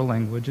use several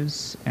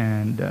languages.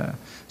 And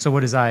so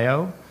what is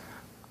I/O?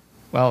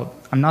 Well,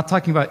 I'm not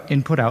talking about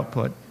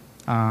input-output.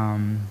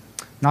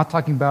 Not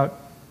talking about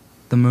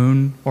the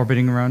moon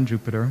orbiting around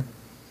Jupiter,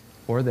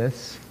 or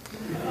this.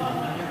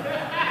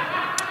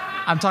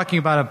 I'm talking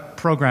about a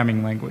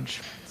programming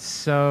language.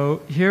 So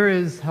here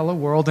is Hello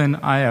World in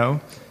I/O.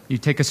 You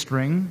take a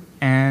string,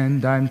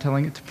 and I'm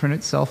telling it to print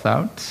itself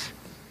out.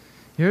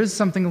 Here's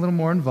something a little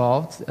more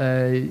involved.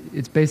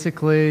 It's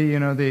basically,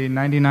 the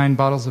 99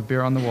 bottles of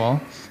beer on the wall.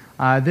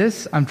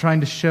 This, I'm trying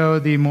to show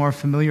the more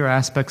familiar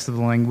aspects of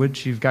the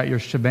language. You've got your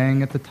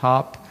shebang at the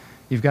top.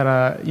 You've got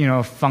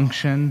a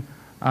function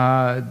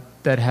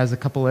that has a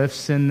couple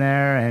ifs in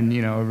there and,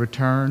 a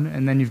return.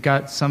 And then you've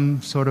got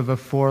some sort of a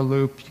for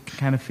loop. You can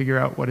kind of figure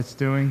out what it's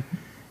doing.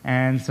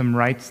 And some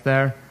writes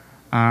there.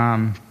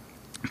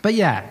 But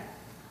yeah,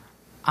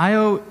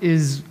 I/O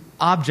is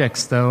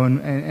objects, though.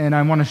 And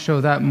I want to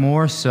show that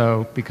more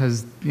so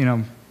because,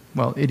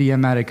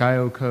 idiomatic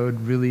I/O code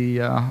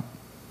really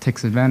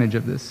takes advantage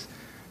of this.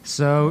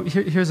 So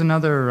here's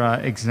another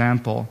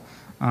example.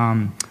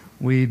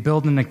 We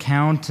build an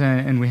account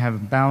and we have a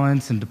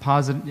balance and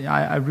deposit.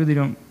 I really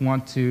don't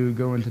want to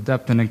go into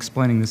depth in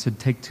explaining this. It'd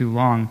take too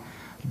long.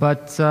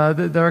 But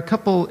there are a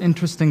couple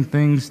interesting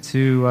things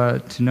to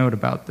note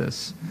about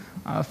this.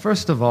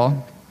 First of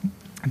all,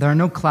 there are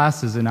no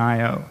classes in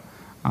I/O.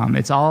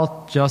 It's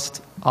all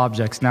just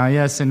objects. Now,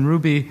 yes, in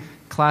Ruby,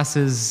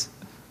 classes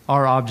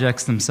are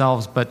objects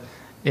themselves, but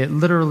it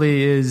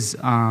literally is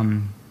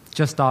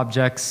just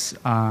objects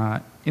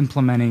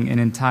implementing an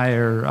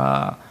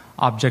entire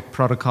object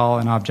protocol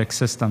and object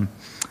system.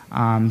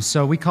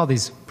 So we call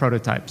these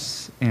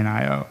prototypes in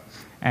I/O.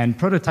 And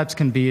prototypes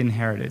can be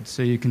inherited.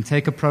 So you can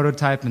take a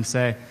prototype and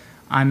say,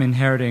 I'm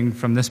inheriting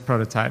from this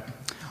prototype.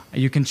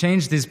 You can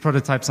change these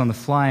prototypes on the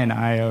fly in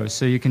I/O.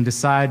 So you can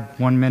decide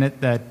 1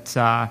 minute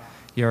that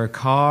you're a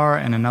car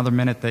and another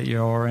minute that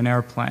you're an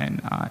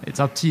airplane. It's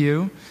up to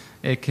you.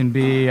 It can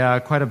be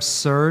quite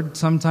absurd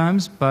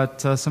sometimes,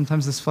 but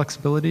sometimes this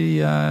flexibility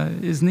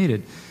is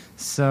needed.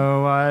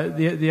 So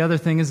the other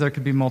thing is there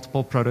could be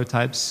multiple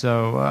prototypes,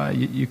 so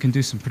you can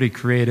do some pretty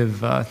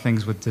creative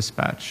things with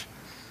dispatch.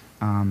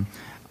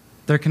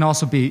 There can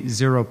also be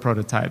 0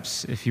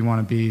 prototypes if you want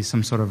to be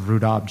some sort of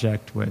root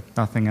object with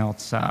nothing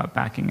else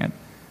backing it.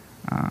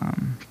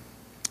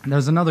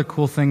 There's another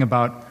cool thing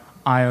about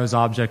I/O's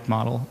object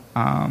model.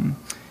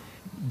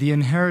 The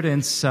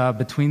inheritance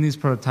between these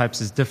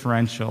prototypes is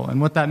differential,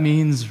 and what that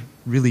means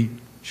really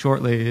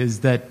shortly is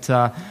that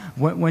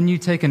when you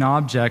take an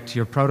object,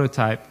 your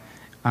prototype,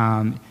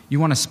 you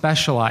want to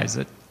specialize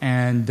it,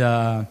 and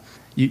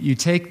you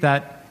take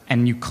that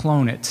and you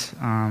clone it.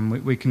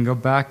 We can go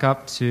back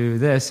up to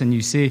this, and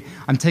you see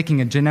I'm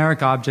taking a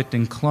generic object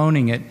and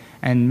cloning it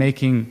and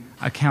making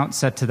a count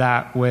set to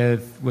that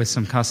with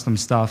some custom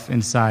stuff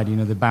inside,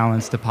 the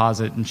balance,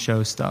 deposit, and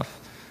show stuff.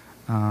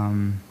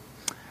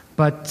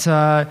 But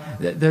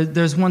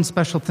there's one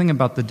special thing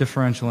about the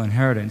differential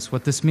inheritance.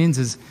 What this means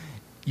is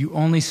you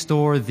only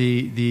store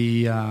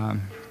the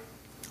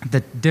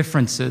the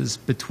differences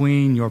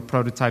between your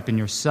prototype and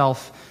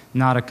yourself,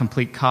 not a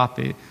complete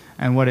copy.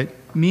 And what it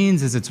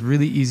means is it's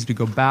really easy to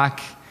go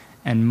back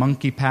and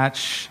monkey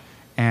patch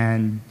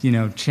and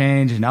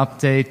change and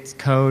update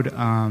code.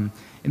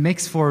 It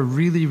makes for a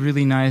really,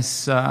 really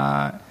nice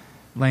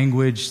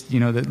language,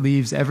 that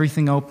leaves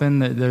everything open.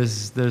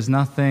 There's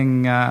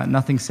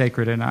nothing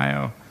sacred in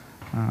I/O.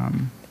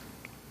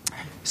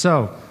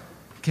 So,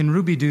 can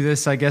Ruby do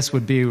this? I guess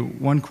would be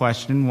one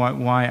question.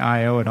 Why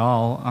I/O at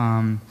all?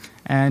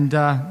 And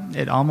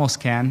it almost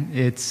can.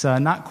 It's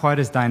not quite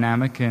as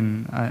dynamic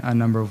in a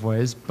number of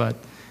ways, but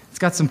it's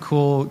got some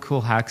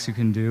cool hacks you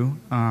can do.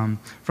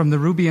 From the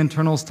Ruby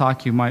internals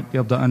talk, you might be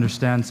able to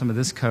understand some of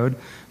this code.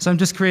 So I'm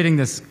just creating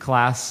this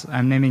class.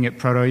 I'm naming it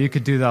Proto. You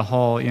could do the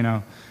whole,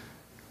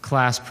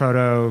 class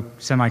Proto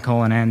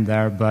semicolon end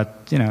there,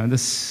 but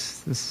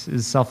this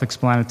is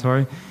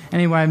self-explanatory.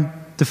 Anyway,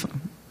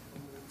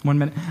 1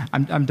 minute.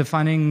 I'm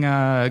defining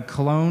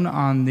clone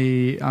on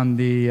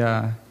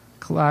the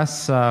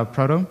class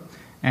Proto,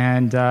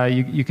 and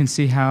you can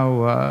see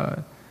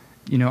how.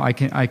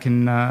 I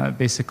can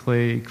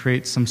basically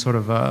create some sort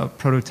of a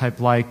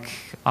prototype-like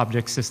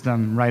object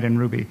system right in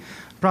Ruby.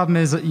 Problem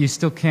is that you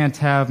still can't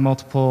have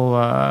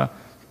multiple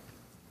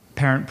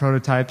parent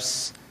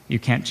prototypes. You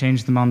can't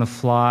change them on the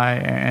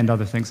fly and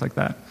other things like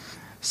that.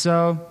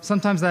 So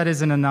sometimes that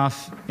isn't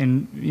enough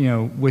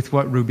with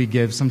what Ruby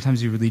gives.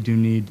 Sometimes you really do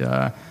need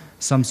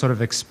some sort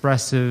of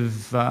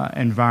expressive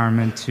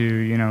environment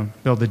to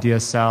build a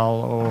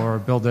DSL or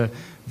build a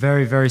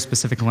very, very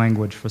specific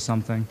language for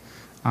something.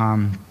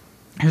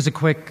 Here's a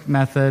quick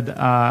method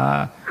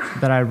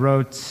that I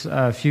wrote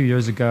a few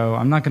years ago.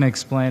 I'm not going to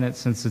explain it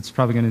since it's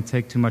probably going to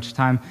take too much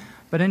time.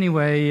 But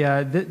anyway,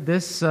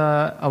 this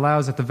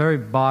allows at the very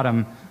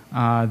bottom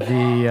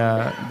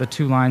the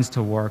two lines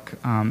to work.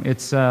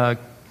 It's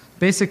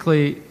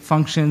basically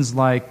functions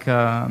like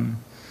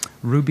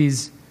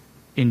Ruby's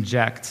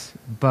inject,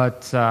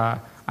 but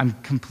I'm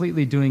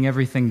completely doing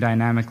everything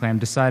dynamically. I'm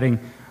deciding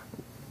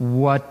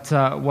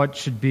what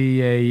should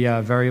be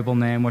a variable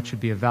name, what should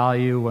be a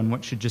value, and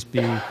what should just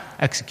be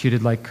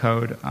executed like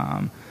code.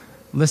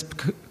 Lisp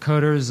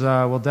coders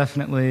will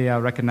definitely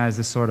recognize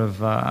this sort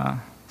of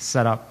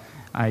setup.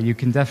 You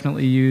can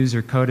definitely use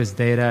your code as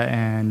data,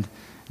 and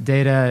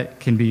data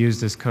can be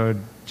used as code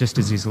just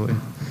as easily.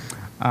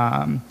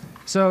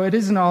 So it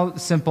isn't all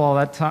simple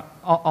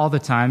all the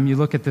time. You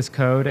look at this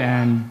code,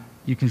 and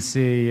you can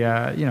see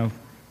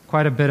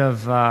quite a bit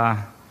of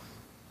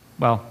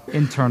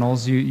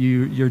internals.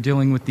 You're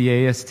dealing with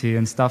the AST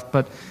and stuff,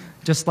 but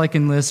just like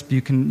in Lisp,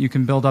 you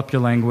can build up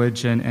your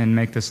language and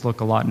make this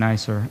look a lot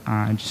nicer.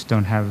 I just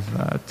don't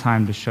have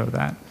time to show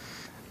that.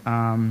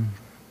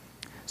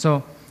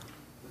 So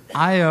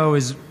I/O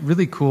is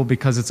really cool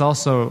because it's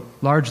also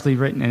largely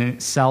written in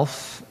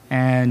itself,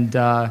 and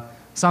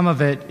some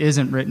of it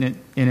isn't written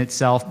in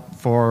itself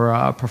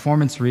for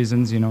performance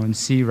reasons, in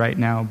C right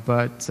now,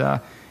 but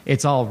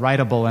it's all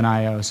writable in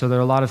I/O. So there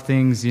are a lot of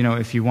things,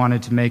 if you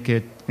wanted to make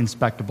it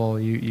inspectable,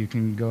 you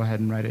can go ahead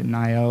and write it in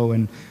I/O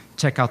and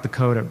check out the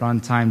code at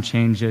runtime,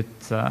 change it,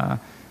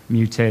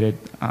 mutate it,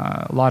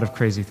 a lot of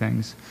crazy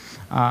things.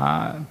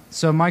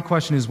 So my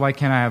question is, why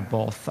can't I have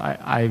both?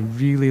 I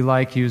really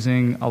like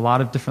using a lot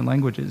of different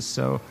languages.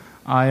 So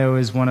I/O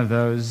is one of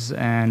those,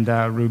 and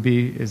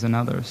Ruby is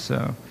another.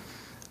 So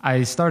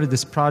I started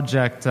this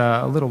project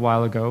a little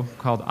while ago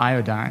called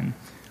Iodine,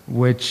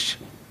 which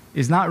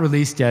is not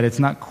released yet. It's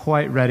not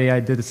quite ready. I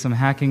did some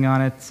hacking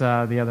on it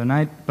the other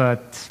night,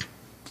 but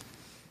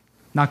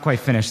not quite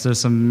finished. There's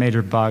some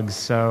major bugs.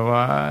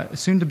 So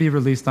soon to be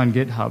released on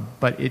GitHub,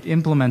 but it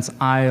implements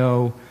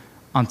I/O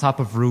on top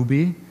of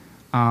Ruby,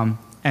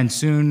 and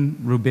soon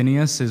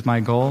Rubinius is my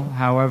goal.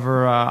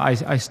 However,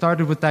 I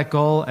started with that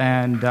goal,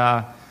 and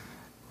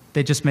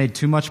they just made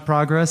too much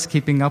progress.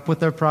 Keeping up with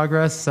their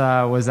progress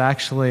was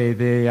actually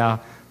the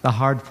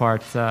hard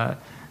part.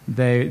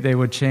 They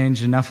would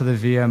change enough of the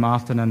VM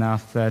often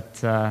enough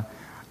that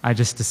I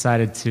just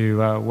decided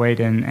to wait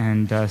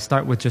and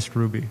start with just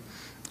Ruby.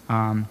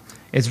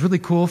 It's really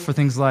cool for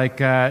things like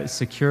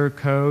secure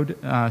code,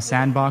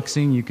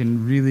 sandboxing. You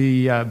can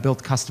really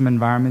build custom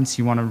environments.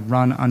 You want to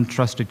run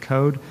untrusted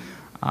code.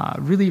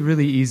 Really,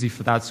 really easy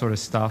for that sort of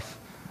stuff.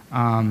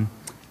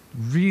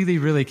 Really,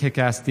 really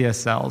kick-ass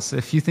DSLs.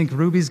 If you think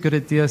Ruby's good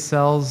at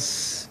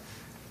DSLs,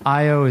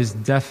 I/O is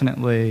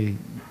definitely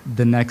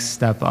the next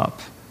step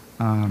up.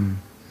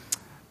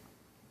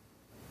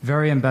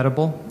 Very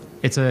embeddable.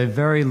 It's a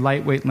very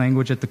lightweight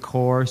language at the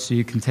core, so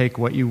you can take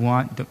what you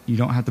want. You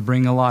don't have to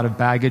bring a lot of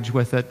baggage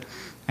with it.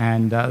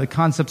 And the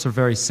concepts are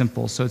very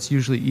simple, so it's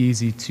usually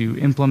easy to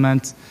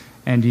implement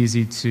and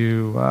easy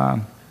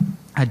to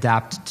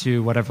adapt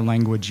to whatever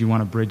language you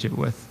want to bridge it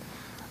with.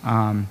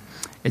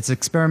 It's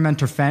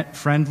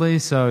experimenter-friendly,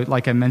 so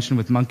like I mentioned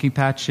with monkey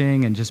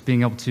patching and just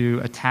being able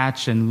to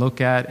attach and look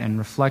at and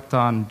reflect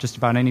on just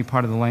about any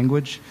part of the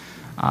language,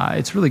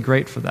 it's really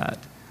great for that.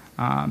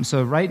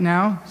 So right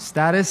now,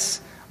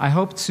 status, I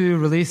hope to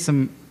release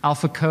some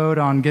alpha code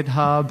on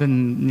GitHub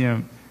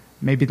and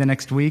maybe the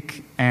next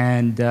week,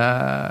 and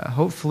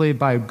hopefully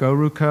by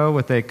GoRuCo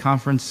with a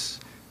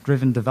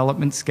conference-driven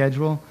development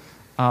schedule,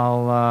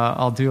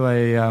 I'll do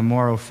a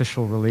more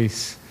official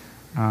release.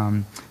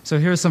 So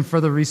here are some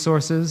further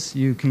resources.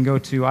 You can go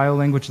to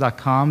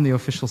iolanguage.com, the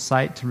official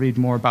site, to read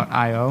more about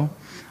I.O.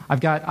 I've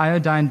got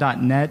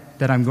iodine.net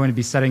that I'm going to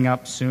be setting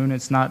up soon.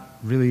 It's not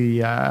really,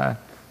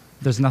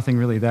 there's nothing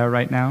really there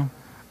right now.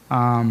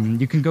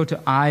 You can go to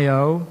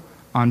I.O.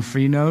 on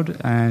Freenode,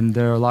 and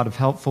there are a lot of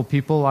helpful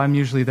people. I'm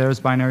usually there as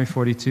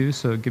Binary42,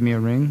 so give me a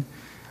ring.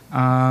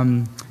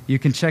 You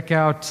can check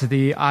out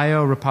the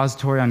I.O.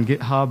 repository on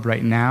GitHub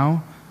right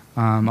now.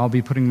 I'll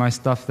be putting my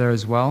stuff there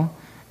as well.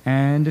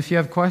 And if you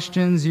have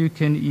questions, you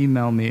can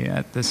email me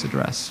at this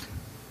address.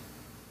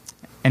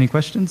 Any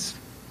questions?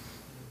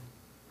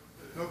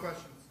 No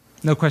questions.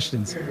 No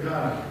questions. Okay, we're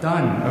done.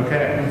 Done.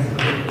 Okay.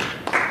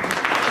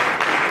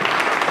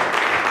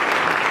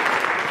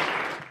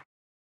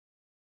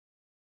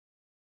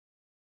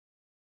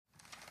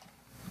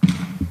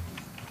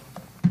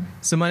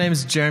 So my name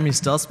is Jeremy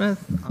Stelsmith.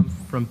 I'm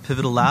from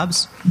Pivotal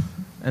Labs,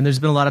 and there's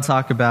been a lot of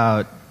talk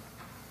about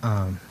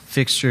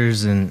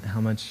fixtures and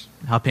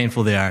how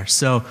painful they are.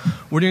 So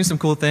we're doing some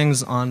cool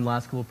things on the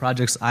last couple of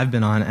projects I've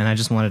been on, and I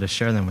just wanted to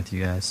share them with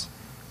you guys.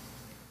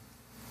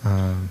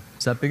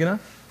 Is that big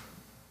enough?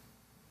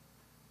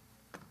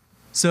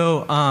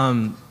 So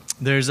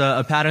there's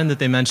a pattern that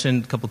they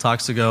mentioned a couple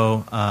talks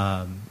ago,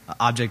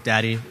 Object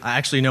Daddy. I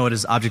actually know it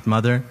as Object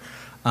Mother.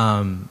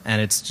 And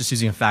it's just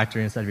using a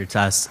factory instead of your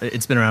test.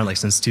 It's been around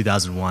since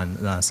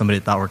 2001. Somebody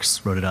at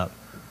ThoughtWorks wrote it up.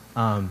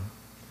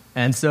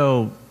 And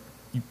so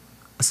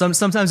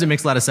sometimes it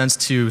makes a lot of sense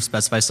to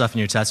specify stuff in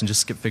your test and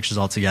just skip fixtures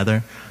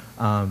altogether.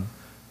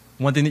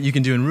 One thing that you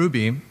can do in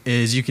Ruby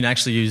is you can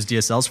actually use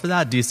DSLs for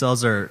that.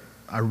 DSLs are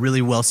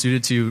really well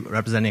suited to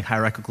representing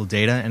hierarchical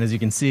data. And as you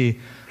can see,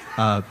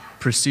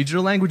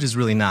 procedural language is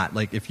really not.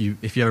 If you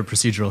have a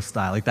procedural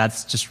style,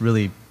 that's just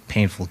really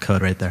painful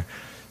code right there.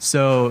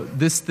 So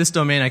this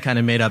domain I kind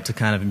of made up to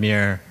kind of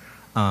mirror,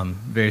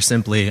 very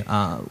simply,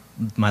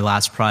 my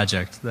last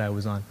project that I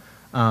was on.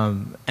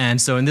 And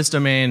so in this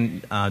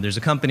domain, there's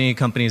a company.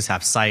 Companies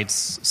have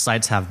sites.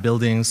 Sites have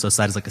buildings. So a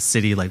site is like a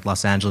city, like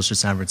Los Angeles or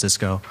San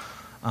Francisco.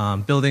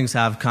 Buildings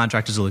have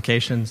contractors or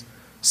locations.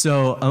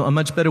 So a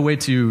much better way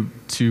to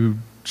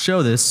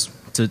show this,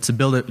 to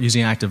build it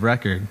using Active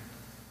Record,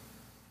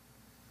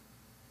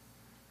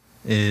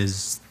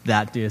 is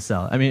that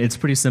DSL. I mean, it's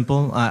pretty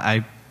simple.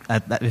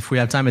 If we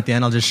have time at the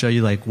end, I'll just show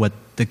you what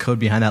the code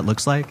behind that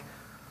looks like.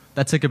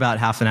 That took about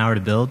half an hour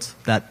to build,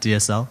 that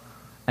DSL,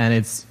 and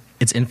it's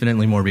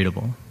infinitely more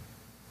readable.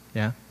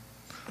 Yeah.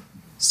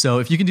 So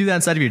if you can do that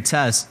inside of your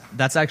test,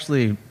 that's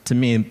actually, to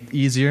me,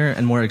 easier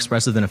and more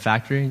expressive than a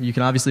factory. You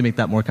can obviously make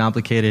that more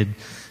complicated,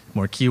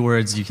 more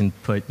keywords. You can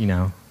put, you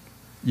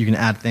can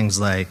add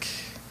things like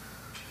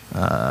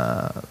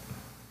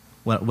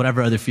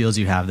whatever other fields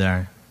you have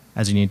there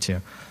as you need to.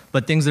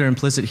 But things that are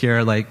implicit here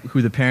are like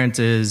who the parent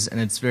is, and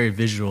it's very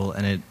visual,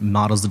 and it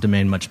models the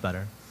domain much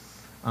better.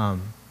 So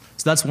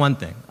that's one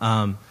thing.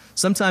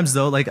 Sometimes,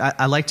 though,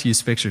 I like to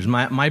use fixtures.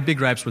 My big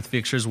gripes with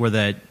fixtures were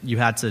that you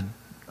had to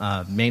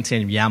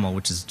maintain YAML,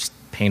 which is just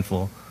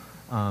painful,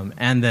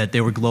 and that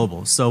they were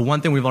global. So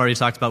one thing we've already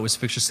talked about was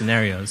fixture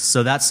scenarios.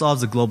 So that solves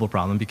the global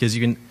problem because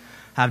you can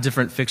have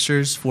different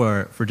fixtures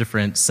for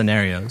different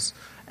scenarios.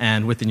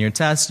 And within your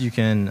test, you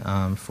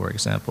can, for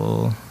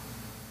example...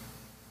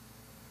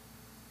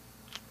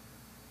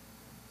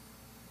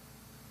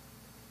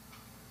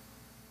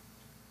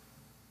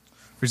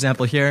 For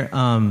example, here,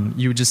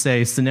 you would just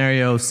say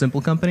scenario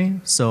simple company.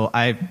 So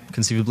I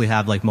conceivably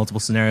have multiple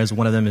scenarios.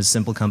 One of them is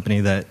simple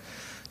company that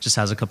just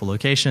has a couple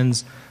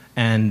locations.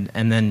 And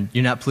then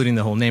you're not polluting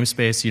the whole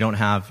namespace.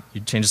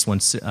 You change this one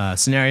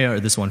scenario or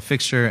this one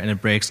fixture, and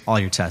it breaks all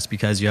your tests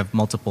because you have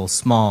multiple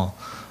small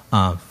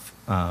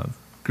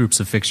groups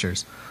of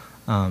fixtures.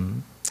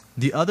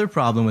 The other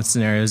problem with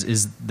scenarios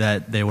is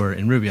that they were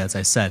in Ruby, as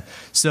I said.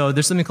 So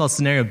there's something called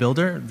Scenario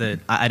Builder that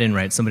I didn't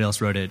write. Somebody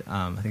else wrote it.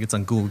 I think it's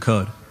on Google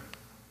Code.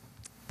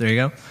 There you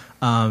go.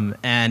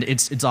 And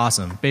it's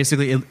awesome.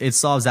 Basically, it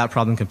solves that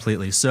problem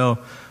completely. So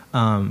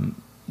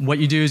what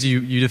you do is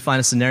you define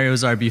a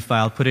scenarios RB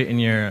file, put it in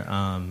your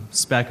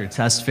spec or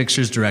test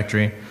fixtures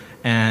directory,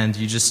 and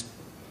you just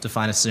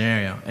define a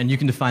scenario. And you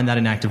can define that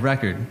in Active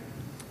Record.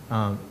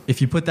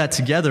 If you put that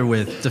together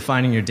with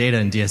defining your data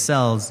in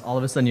DSLs, all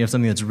of a sudden you have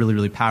something that's really,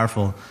 really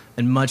powerful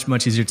and much,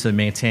 much easier to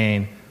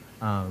maintain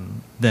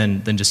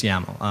than just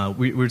YAML.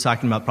 We were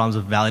talking about problems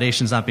with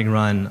validations not being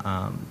run.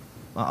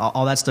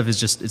 All that stuff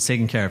is it's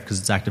taken care of because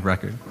it's Active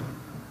Record.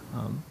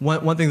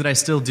 One thing that I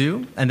still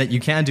do, and that you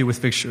can do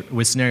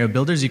with scenario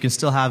builders, you can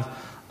still have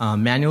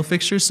manual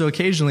fixtures. So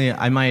occasionally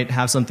I might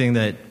have something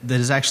that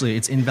is actually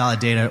it's invalid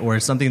data, or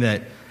it's something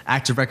that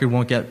Active Record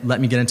won't let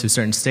me get into a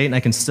certain state, and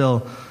I can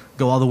still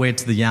go all the way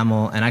to the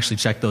YAML and actually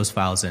check those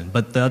files in.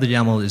 But the other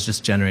YAML is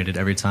just generated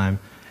every time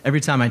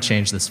I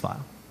change this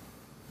file.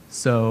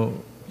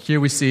 So here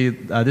we see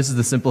this is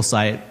the simple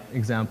site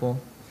example,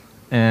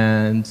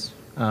 and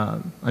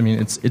I mean,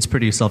 it's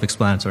pretty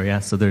self-explanatory, yeah.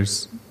 So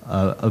there's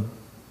a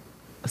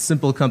a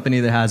simple company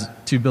that has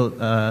two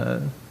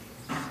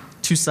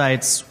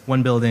sites,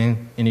 one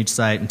building in each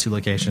site, and 2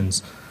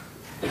 locations.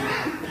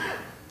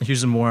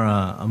 Here's a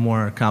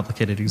more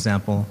complicated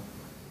example.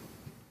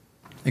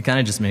 It kind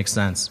of just makes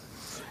sense.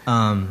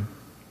 And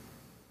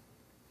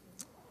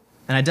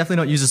I definitely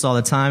don't use this all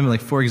the time.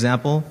 Like, for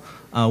example,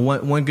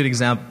 one good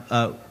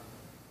example,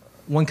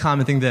 one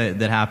common thing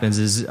that happens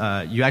is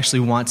you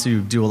actually want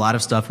to do a lot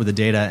of stuff with the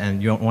data,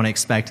 and you don't want to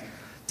expect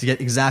to get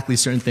exactly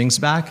certain things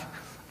back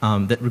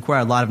that require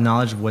a lot of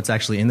knowledge of what's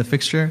actually in the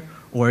fixture,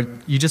 or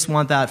you just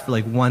want that for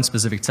like one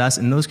specific test.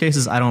 In those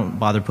cases, I don't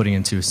bother putting it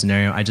into a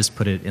scenario. I just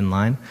put it in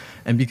line.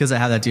 And because I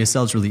have that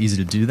DSL, it's really easy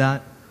to do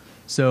that.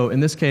 So in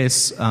this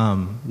case,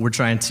 we're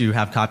trying to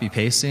have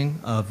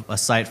copy-pasting of a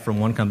site from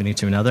one company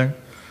to another.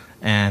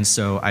 And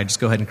so I just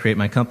go ahead and create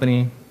my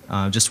company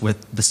just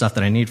with the stuff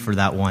that I need for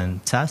that one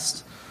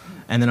test.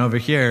 And then over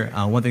here,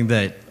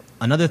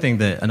 another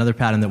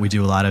pattern that we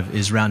do a lot of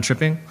is round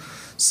tripping.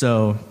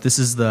 So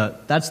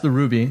that's the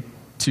Ruby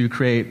to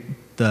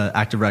create the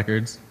active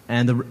records.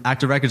 And the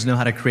active records know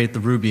how to create the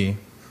Ruby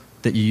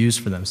that you use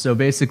for them. So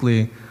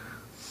basically,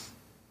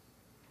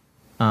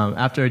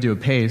 after I do a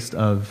paste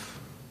of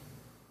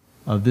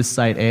this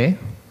site A,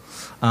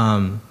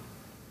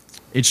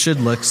 it should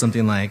look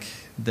something like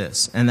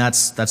this. And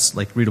that's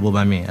like readable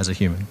by me as a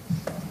human.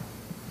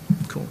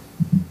 Cool.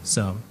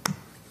 So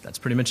that's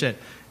pretty much it.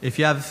 If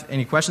you have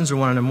any questions or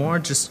want to know more,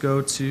 just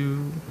go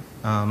to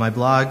my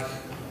blog.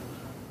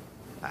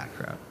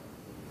 Crap.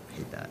 I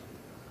hate that.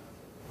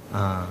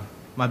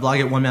 My blog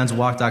at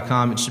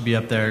onemanswalk.com. It should be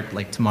up there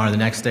like tomorrow, the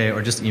next day,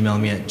 or just email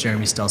me at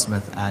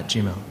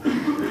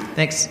jeremystelsmith@gmail.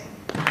 Thanks.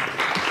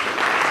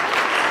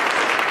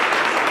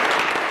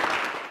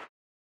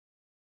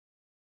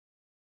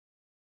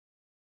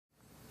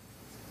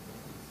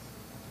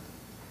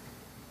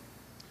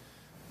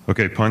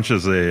 Okay, Punch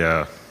is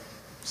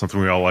something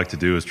we all like to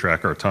do is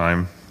track our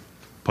time.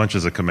 Punch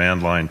is a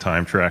command line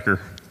time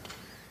tracker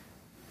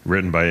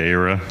written by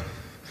Ara.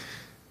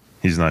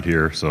 He's not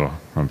here, so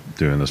I'm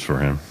doing this for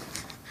him.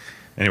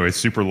 Anyway, it's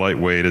super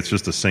lightweight. It's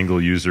just a single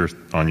user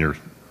on your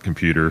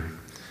computer.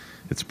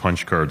 It's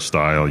punch card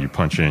style. You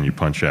punch in, you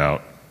punch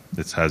out.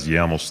 It has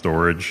YAML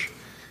storage.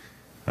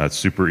 It's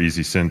super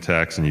easy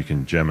syntax, and you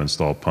can gem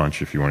install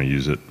Punch if you want to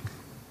use it.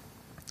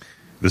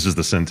 This is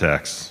the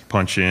syntax.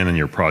 Punch in and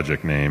your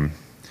project name.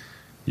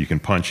 You can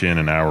punch in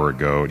an hour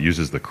ago. It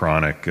uses the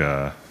chronic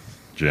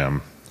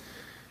gem.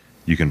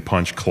 You can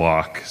punch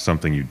clock,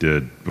 something you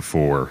did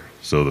before.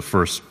 So the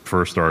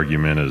first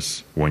argument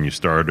is when you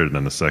started,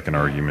 and the second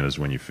argument is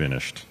when you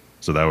finished.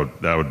 So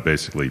that would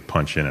basically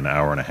punch in an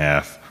hour and a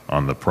half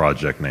on the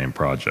project name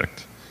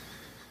project.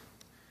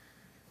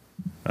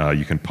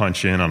 You can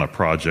punch in on a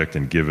project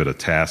and give it a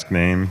task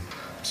name.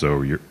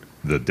 So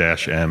the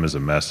 -M is a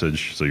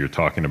message, so you're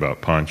talking about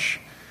Punch.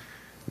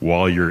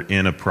 While you're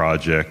in a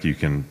project, you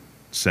can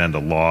send a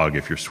log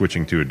if you're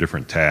switching to a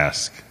different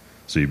task.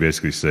 So you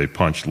basically say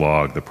Punch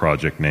log, the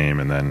project name,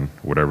 and then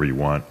whatever you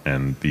want,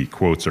 and the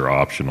quotes are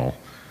optional.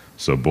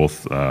 So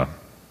both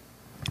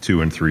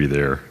 2 and 3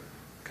 there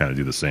kind of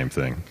do the same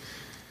thing.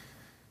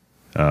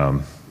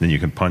 Then you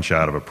can punch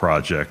out of a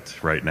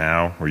project right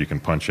now, or you can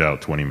punch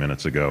out 20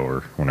 minutes ago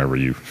or whenever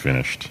you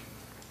finished.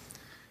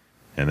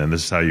 And then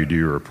this is how you do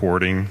your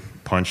reporting.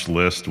 Punch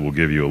list will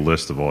give you a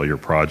list of all your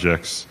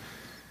projects.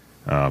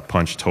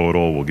 Punch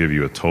total will give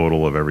you a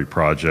total of every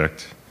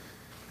project.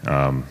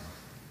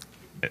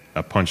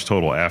 A punch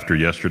total after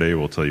yesterday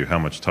will tell you how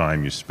much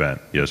time you spent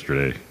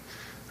yesterday,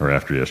 or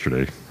after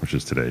yesterday, which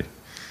is today.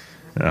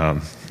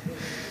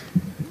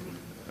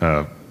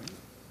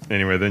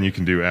 Anyway, then you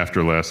can do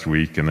after last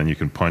week, and then you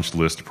can punch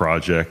list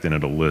project, and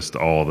it'll list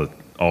all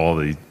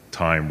the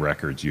time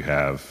records you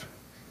have.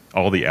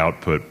 All the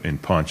output in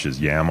Punch is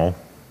YAML,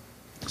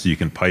 so you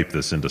can pipe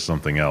this into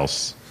something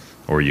else,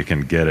 or you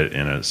can get it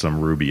in some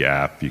Ruby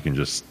app. You can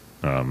just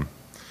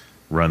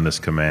run this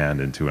command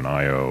into an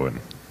I/O and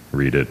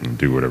read it and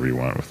do whatever you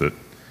want with it.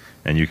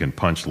 And you can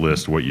punch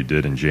list what you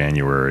did in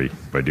January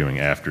by doing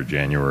after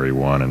January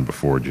 1 and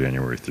before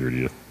January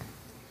 30th.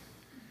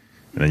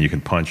 And then you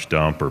can punch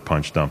dump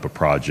a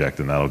project,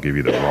 and that'll give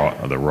you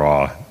the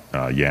raw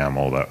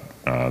YAML that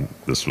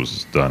this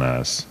was done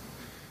as.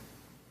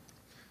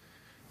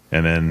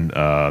 And then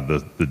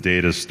the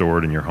data is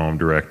stored in your home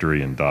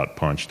directory in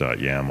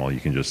 .punch.yaml.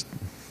 You can just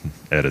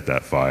edit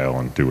that file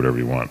and do whatever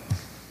you want.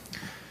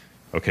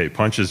 Okay,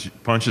 Punch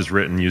is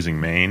written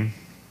using main.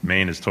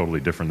 Main is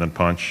totally different than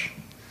Punch.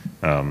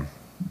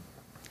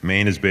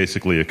 Main is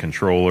basically a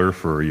controller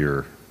for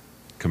your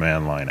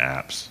command line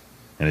apps,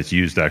 and it's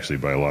used actually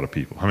by a lot of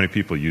people. How many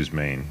people use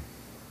main?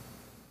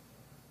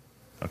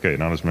 Okay,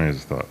 not as many as I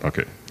thought.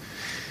 Okay.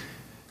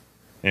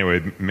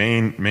 Anyway,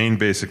 main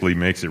basically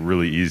makes it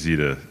really easy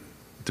to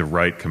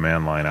write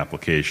command line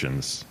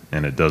applications,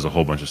 and it does a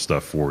whole bunch of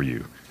stuff for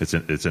you.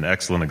 It's an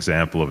excellent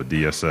example of a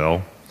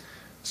DSL.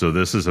 So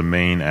this is a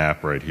main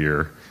app right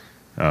here.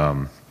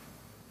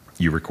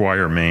 You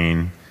require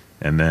main,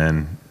 and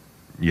then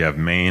you have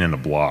main and a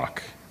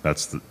block.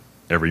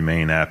 Every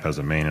main app has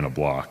a main and a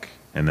block.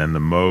 And then the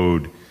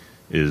mode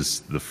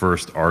is the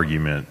first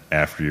argument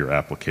after your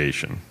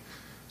application.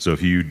 So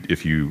if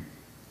you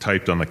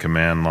typed on the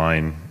command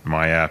line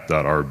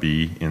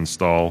myapp.rb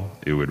install,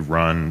 it would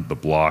run the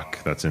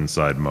block that's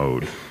inside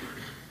mode.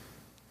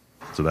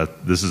 So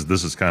this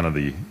is kind of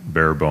the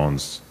bare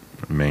bones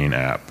main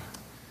app.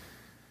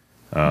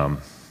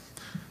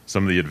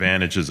 Some of the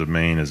advantages of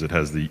main is it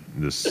has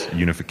this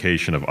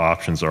unification of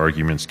options,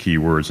 arguments,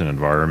 keywords, and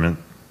environment.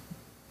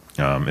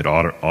 It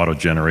auto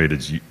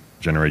generates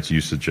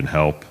usage and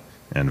help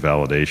and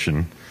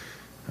validation.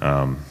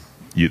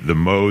 The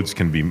modes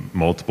can be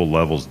multiple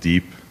levels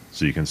deep,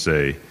 so you can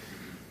say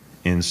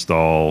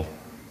install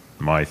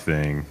my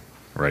thing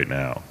right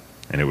now,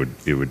 and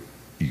you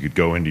could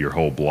go into your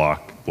whole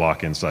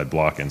block inside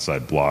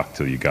block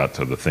till you got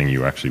to the thing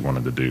you actually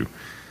wanted to do.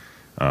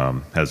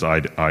 Has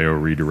IO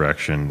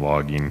redirection,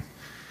 logging,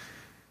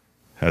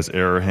 has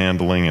error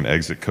handling and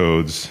exit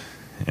codes,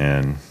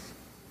 and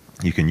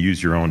you can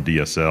use your own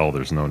DSL.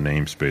 There's no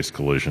namespace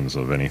collisions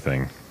of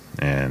anything,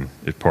 and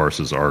it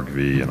parses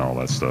argv and all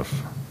that stuff.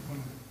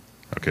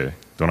 Okay,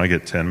 don't I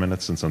get 10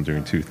 minutes since I'm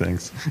doing two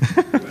things?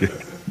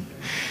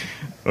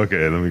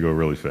 Okay, let me go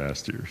really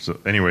fast here. So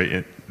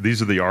anyway,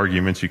 these are the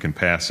arguments you can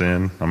pass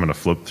in. I'm going to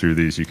flip through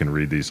these. You can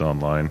read these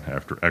online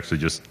after. Actually,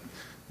 just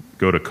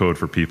go to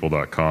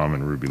codeforpeople.com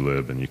and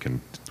RubyLib, and you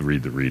can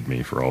read the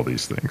README for all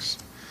these things.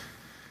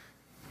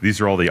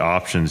 These are all the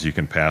options you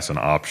can pass an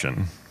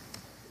option.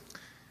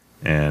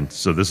 And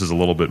so this is a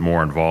little bit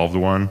more involved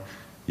one.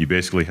 You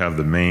basically have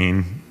the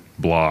main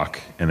block,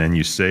 and then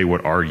you say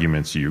what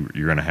arguments you're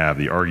going to have.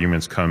 The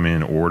arguments come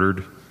in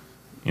ordered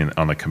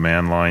on the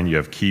command line. You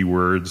have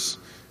keywords,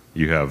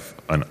 you have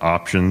an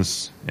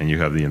options, and you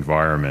have the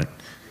environment.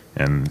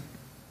 And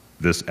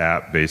this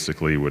app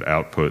basically would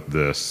output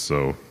this.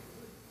 So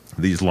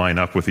these line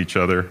up with each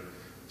other.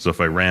 So if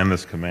I ran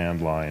this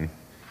command line,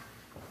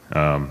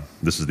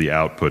 this is the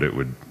output it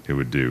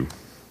would do.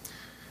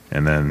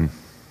 And then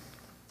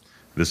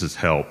this is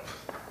help.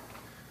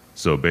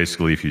 So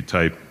basically, if you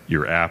type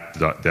your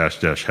app-help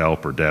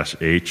or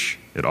 -h,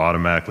 it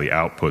automatically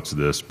outputs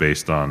this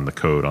based on the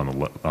code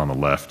on the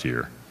left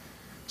here.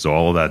 So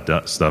all of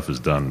that stuff is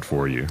done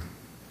for you.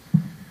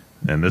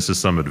 And this is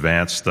some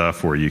advanced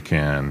stuff where you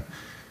can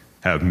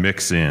have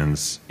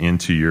mix-ins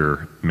into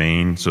your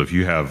main. So if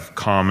you have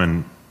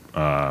common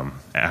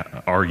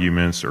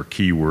arguments or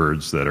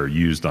keywords that are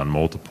used on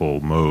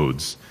multiple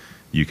modes,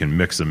 you can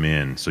mix them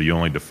in. So you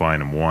only define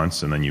them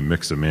once, and then you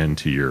mix them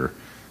into your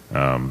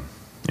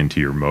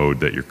mode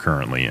that you're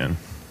currently in.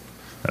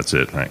 That's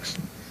it. Thanks.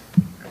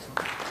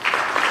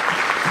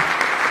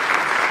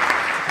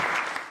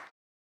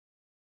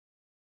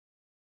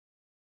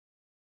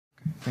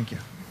 Thank you.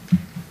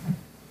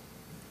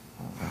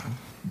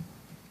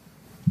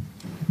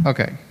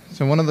 Okay,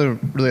 so one of the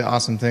really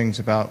awesome things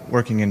about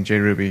working in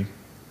JRuby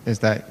is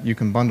that you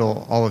can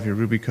bundle all of your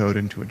Ruby code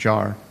into a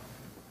jar.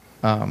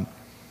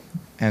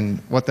 And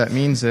what that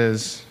means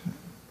is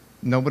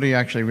nobody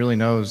actually really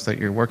knows that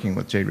you're working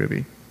with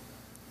JRuby.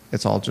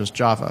 It's all just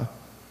Java.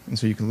 And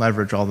so you can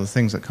leverage all the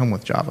things that come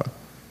with Java.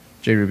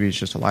 JRuby is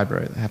just a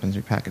library that happens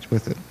to be packaged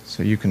with it.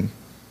 So you can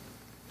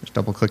just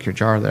double-click your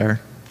jar there.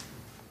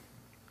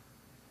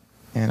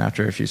 And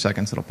after a few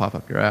seconds, it'll pop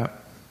up your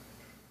app.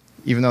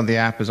 Even though the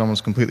app is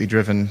almost completely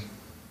driven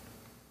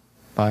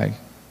by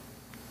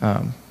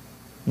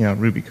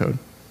Ruby code.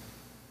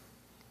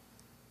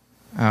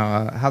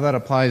 How that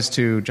applies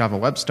to Java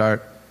Web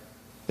Start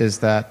is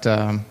that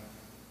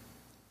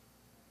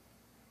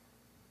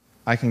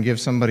I can give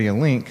somebody a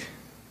link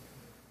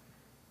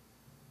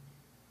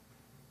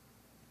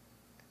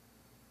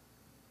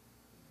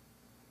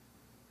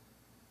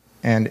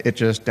and it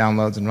just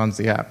downloads and runs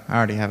the app. I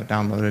already have it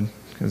downloaded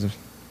because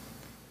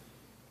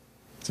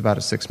it's about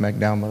a 6 meg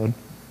download.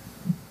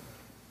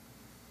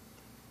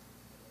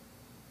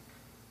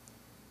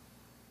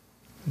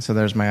 And so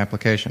there's my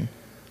application.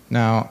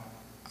 Now,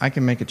 I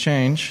can make a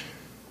change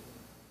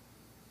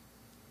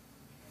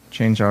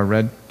our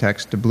red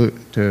text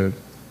to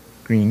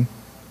green.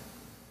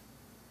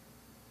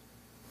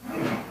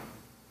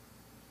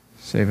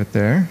 Save it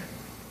there.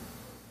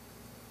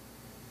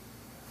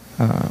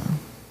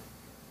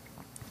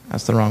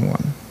 That's the wrong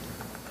one.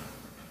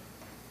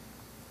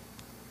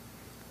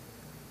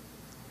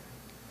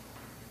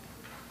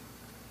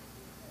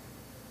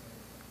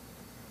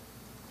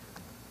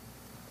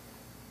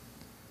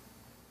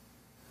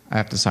 I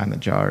have to sign the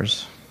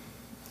jars,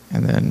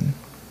 and then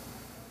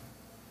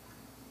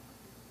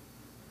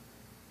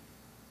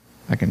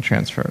I can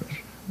transfer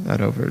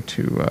that over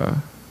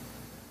to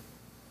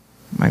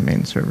my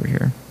main server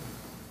here.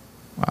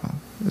 Wow,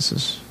 this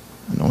is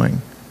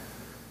annoying.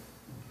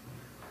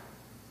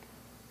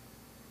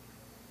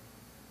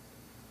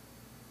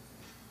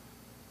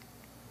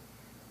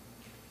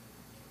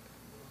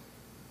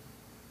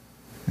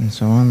 And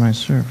so on my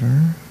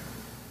server,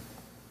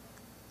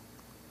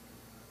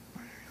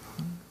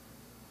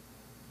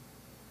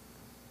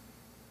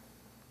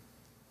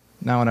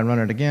 now when I run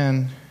it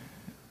again,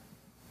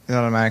 it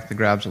automatically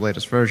grabs the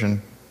latest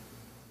version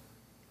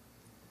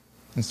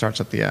and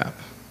starts up the app.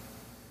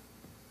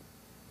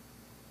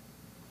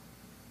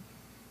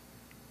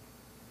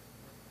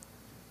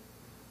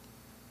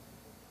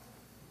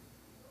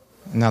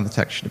 Now the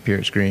text should appear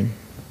as green.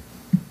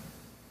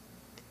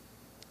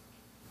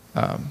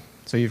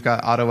 So you've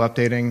got auto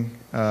updating.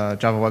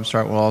 Java Web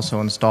Start will also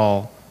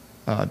install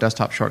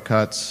desktop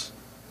shortcuts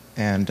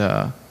and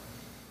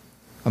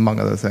among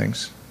other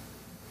things.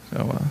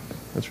 So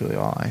that's really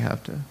all I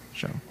have to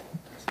show.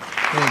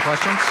 Any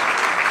questions?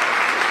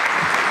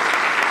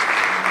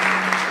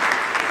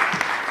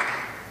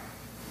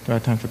 Do I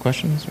have time for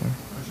questions? Or?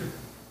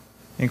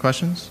 Any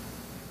questions?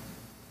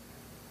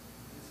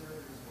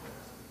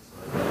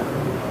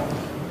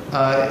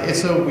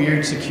 It's a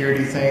weird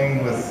security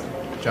thing with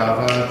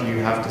Java. You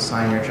have to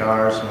sign your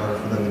jars in order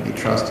for them to be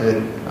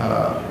trusted.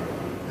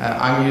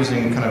 I'm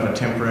using kind of a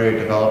temporary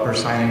developer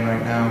signing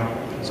right now,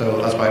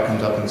 so that's why it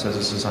comes up and says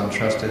this is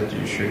untrusted. Are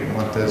you sure you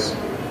want this?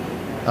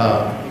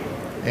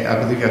 I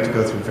believe you have to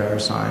go through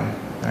VeriSign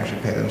and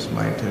actually pay them some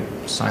money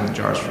to sign the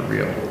jars for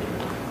real.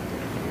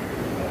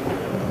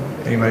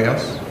 Anybody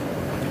else?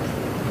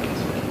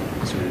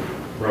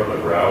 From the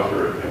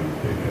browser, it can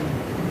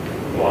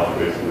block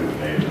basically the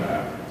name of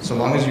that. So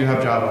long as you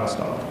have Java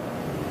installed.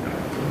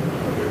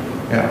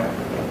 Yeah.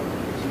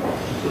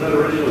 So that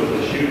originally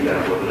was a shoot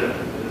down, wasn't it?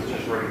 It's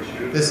just running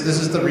shoot? This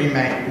is the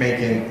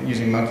remake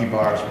using monkey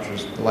bars, which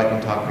was the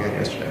lightning talk we had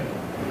yesterday.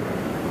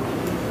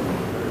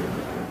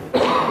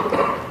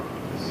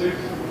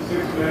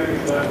 6 meg,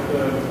 is that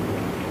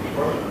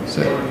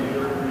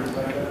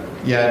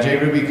Yeah,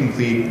 JRuby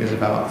Complete is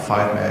about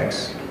 5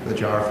 megs, the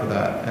jar for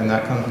that, and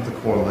that comes with the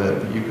core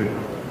lib. You could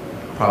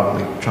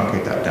probably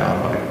truncate that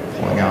down by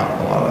pulling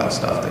out a lot of that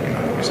stuff that you're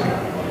not using.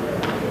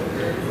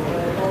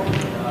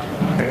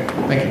 Okay,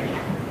 thank you.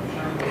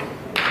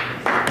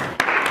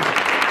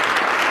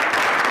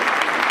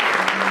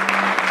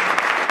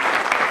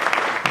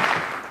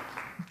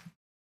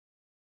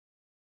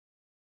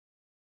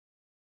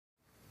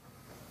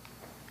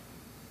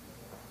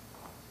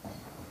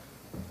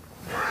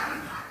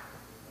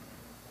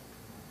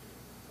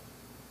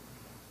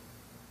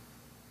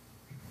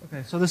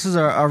 Okay, so this is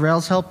a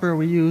Rails helper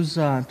we use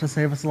to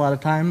save us a lot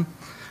of time.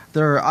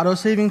 They're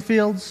auto-saving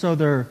fields, so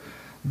they're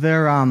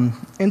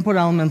input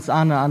elements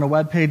on a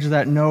web page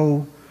that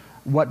know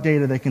what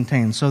data they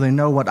contain. So they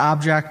know what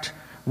object,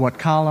 what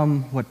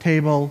column, what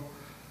table.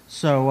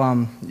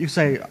 So you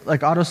say,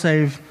 like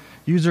autosave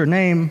user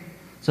name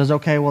says,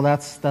 okay, well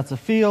that's a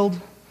field,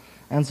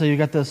 and so you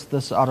get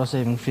this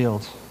auto-saving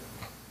field.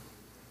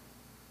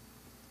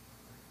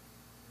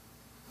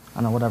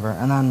 I don't know, whatever,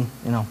 and then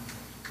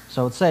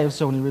so it saves.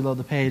 So when you reload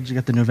the page, you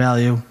get the new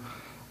value.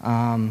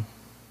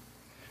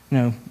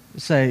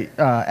 Say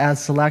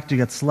as select, you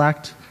get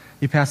select.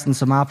 You pass in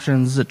some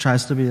options. It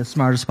tries to be as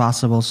smart as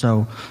possible.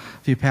 So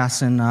if you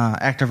pass in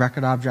active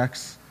record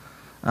objects,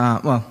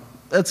 well,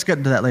 let's get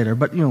into that later.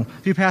 But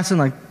if you pass in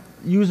like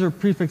user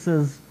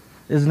prefixes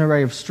is an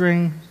array of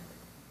string,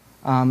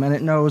 and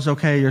it knows,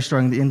 okay, you're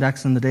storing the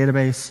index in the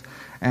database,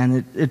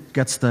 and it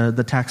gets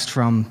the text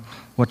from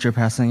what you're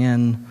passing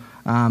in.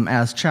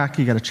 As check,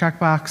 you get a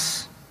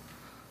checkbox.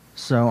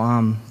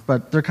 So,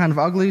 but they're kind of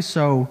ugly,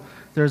 so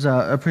there's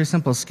a pretty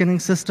simple skinning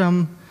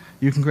system.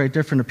 You can create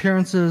different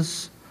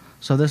appearances.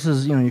 So this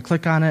is, you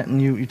click on it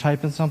and you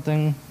type in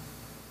something.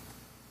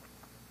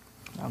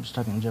 I'm just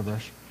typing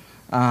gibberish.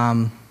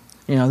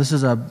 This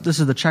is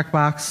the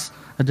checkbox,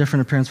 a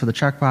different appearance for the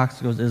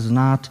checkbox. It goes is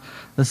not.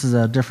 This is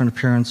a different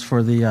appearance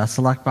for the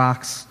select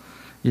box.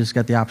 You just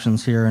get the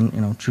options here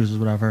and, chooses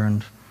whatever.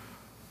 And,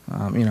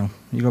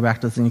 you go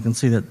back to the thing, you can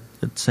see that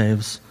it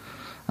saves.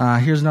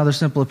 Here's another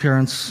simple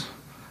appearance.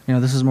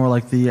 This is more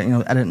like the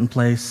edit in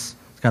place.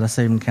 It's got a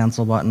save and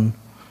cancel button.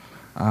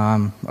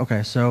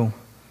 Okay, so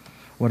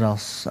what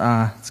else?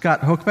 It's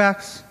got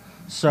hookbacks.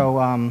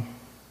 So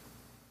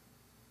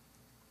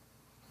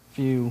if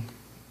you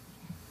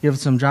give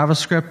some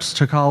JavaScript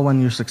to call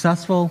when you're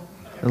successful,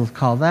 it'll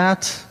call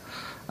that.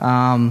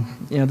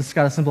 This has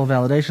got a simple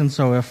validation.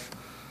 So if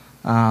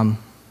the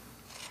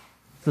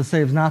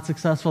save's not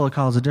successful, it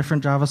calls a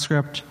different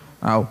JavaScript.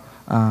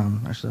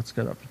 Actually, that's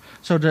good.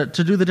 So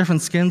to do the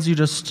different skins, you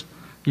just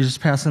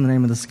pass in the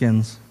name of the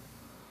skins,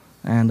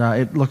 and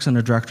it looks in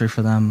a directory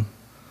for them.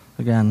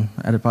 Again,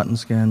 edit button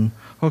skin.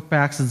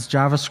 Hookbacks is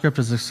JavaScript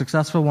is a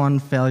successful one.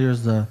 Failure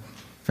is the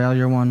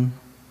failure one.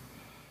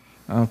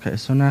 Okay,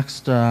 so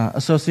next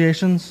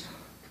associations.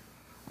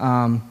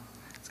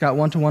 It's got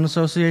one-to-one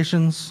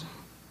associations.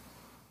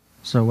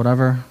 So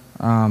whatever.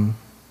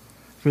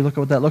 If we look at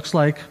what that looks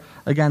like,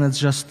 again, it's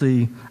just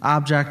the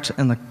object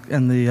and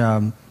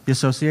the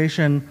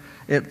association.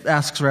 It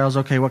asks Rails,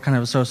 okay, what kind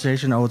of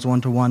association? Oh, it's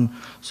one-to-one,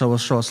 so we'll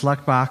show a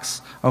select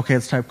box. Okay,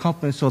 it's type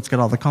company, so let's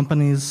get all the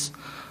companies.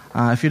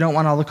 If you don't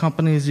want all the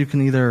companies, you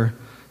can either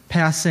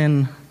pass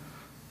in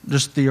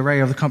just the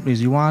array of the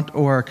companies you want,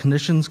 or a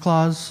conditions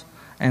clause,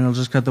 and it'll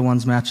just get the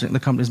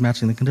companies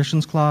matching the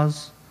conditions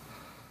clause.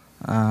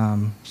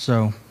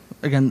 So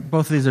again,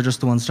 both of these are just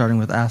the ones starting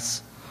with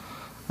S.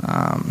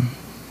 Trying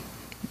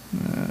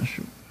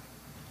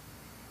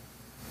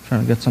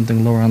to get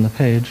something lower on the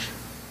page.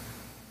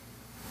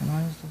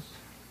 Why is this?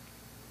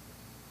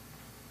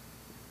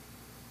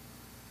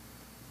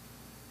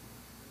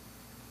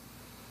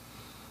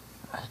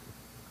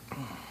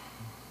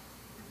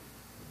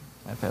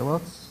 Okay,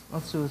 well,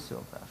 let's do this the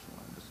old-fashioned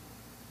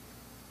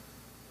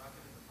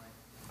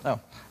one.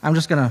 I'm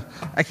just going to,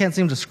 I can't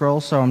seem to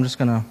scroll, so I'm just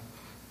going to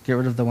get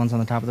rid of the ones on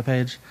the top of the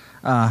page.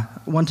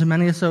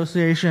 One-to-many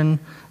association,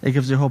 it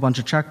gives you a whole bunch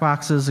of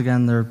checkboxes.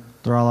 Again,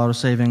 they're all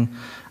auto-saving.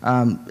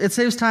 It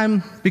saves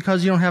time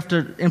because you don't have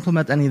to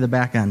implement any of the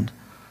back end.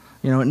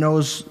 You know, it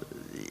knows,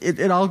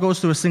 it all goes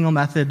through a single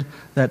method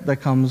that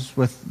comes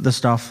with the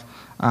stuff.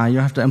 You don't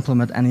have to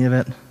implement any of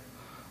it.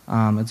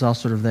 It's all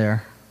sort of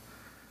there.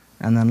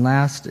 And then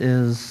last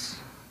is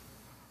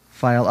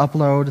file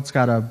upload. It's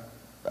got a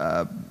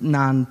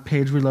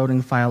non-page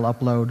reloading file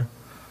upload.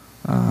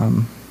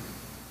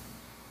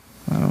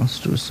 Let's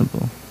do a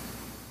simple.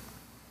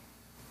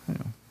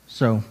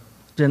 So,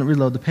 didn't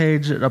reload the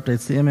page, it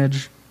updates the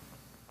image.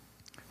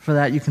 For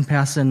that, you can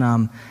pass in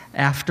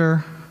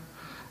after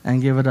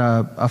and give it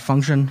a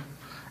function,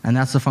 and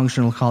that's the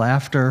function we'll call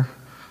after.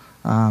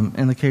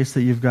 In the case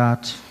that you've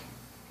got,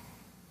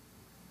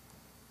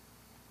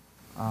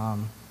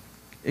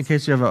 in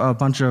case you have a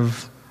bunch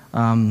of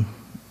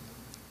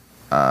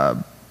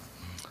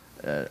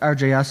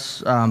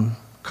RJS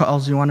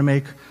calls you want to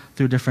make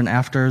through different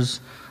afters,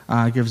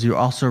 it gives you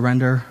also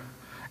render,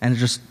 and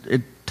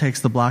it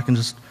takes the block and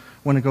just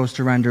when it goes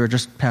to render, it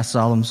just passes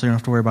all of them, so you don't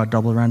have to worry about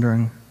double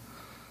rendering.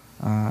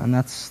 And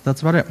that's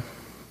about it.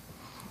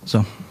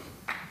 So.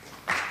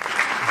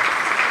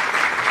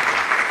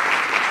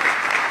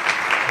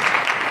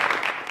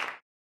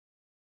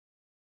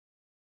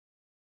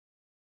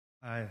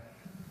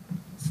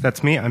 So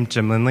that's me. I'm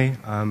Jim Lindley.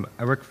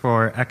 I work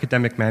for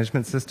Academic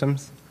Management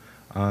Systems.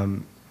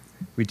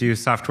 We do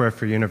software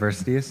for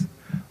universities.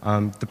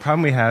 The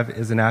problem we have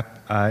is an app.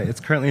 It's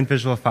currently in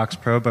Visual Fox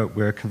Pro, but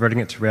we're converting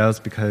it to Rails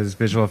because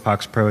Visual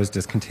Fox Pro is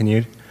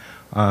discontinued.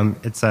 Some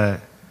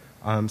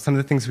of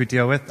the things we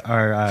deal with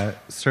are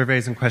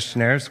surveys and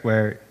questionnaires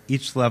where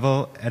each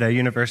level at a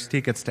university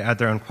gets to add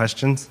their own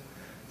questions.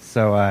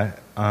 So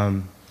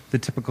the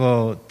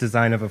typical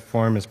design of a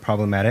form is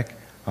problematic.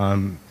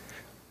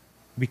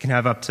 We can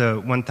have up to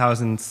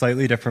 1,000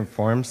 slightly different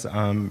forms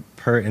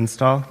per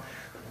install,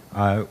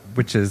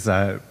 which is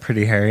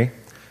pretty hairy.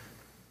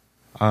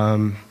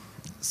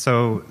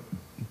 So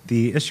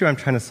the issue I'm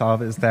trying to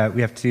solve is that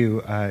we have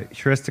to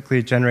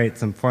heuristically generate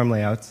some form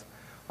layouts.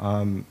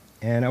 And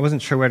I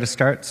wasn't sure where to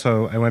start,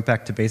 so I went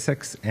back to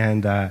basics.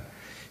 And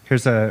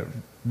here's a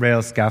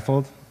Rails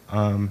scaffold.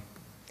 And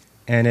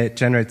it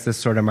generates this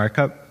sort of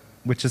markup,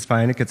 which is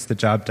fine. It gets the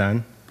job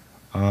done.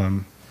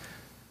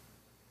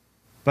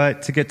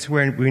 But to get to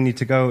where we need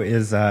to go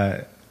is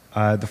the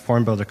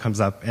form builder comes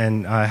up.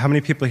 And how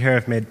many people here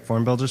have made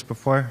form builders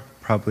before?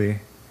 Probably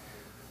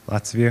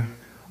lots of you.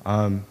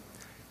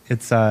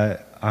 It's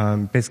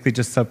basically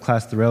just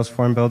subclass the Rails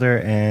form builder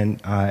and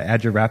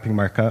add your wrapping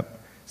markup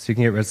so you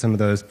can get rid of some of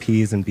those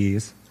P's and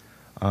B's.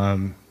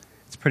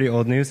 It's pretty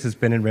old news. It's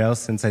been in Rails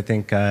since, I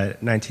think,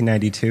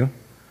 1992.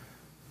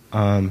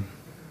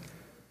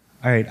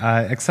 All right,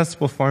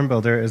 Accessible Form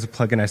Builder is a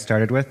plugin I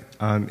started with.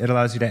 It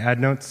allows you to add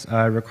notes,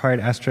 required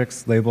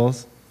asterisks,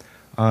 labels.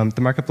 The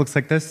markup looks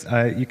like this.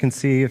 You can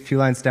see a few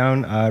lines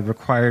down,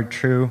 required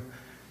true.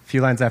 A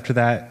few lines after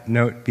that,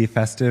 note, be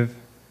festive.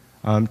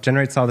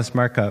 Generates all this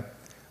markup.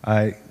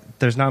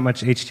 There's not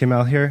much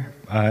HTML here.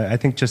 I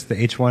think just the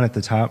H1 at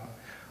the top.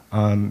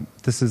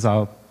 This is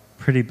all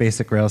pretty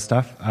basic Rails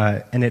stuff.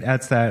 And it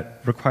adds that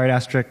required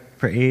asterisk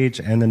for age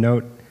and the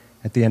note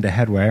at the end of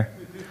headwear.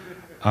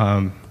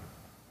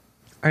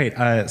 All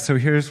right, so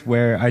here's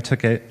where I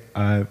took it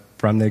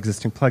from the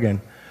existing plugin.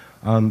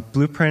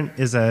 Blueprint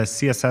is a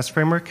CSS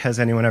framework. Has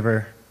anyone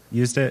ever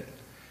used it?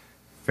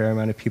 Fair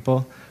amount of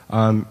people.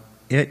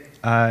 It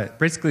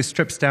basically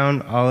strips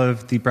down all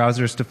of the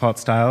browser's default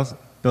styles,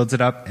 builds it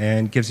up,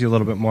 and gives you a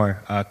little bit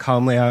more.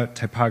 Column layout,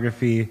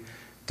 typography,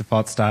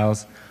 default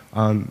styles.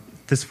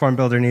 This form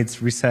builder needs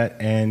reset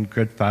and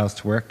grid files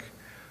to work.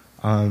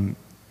 In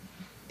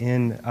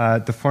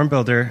the form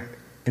builder,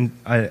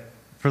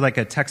 for like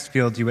a text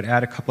field, you would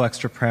add a couple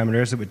extra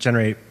parameters. It would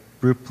generate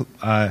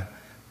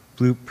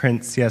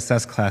Blueprint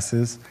CSS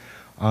classes.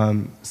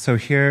 So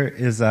here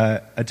is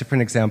a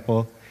different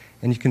example.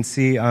 And you can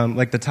see,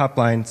 like the top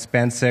line,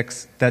 span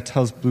 6, that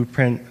tells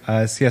Blueprint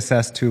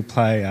CSS to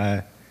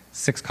apply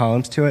 6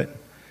 columns to it.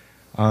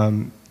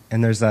 And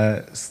there's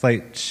a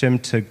slight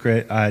shim to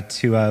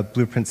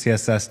Blueprint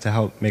CSS to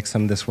help make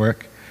some of this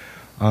work.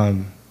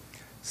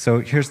 So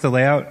here's the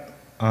layout.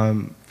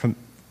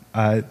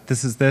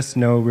 This is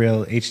no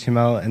real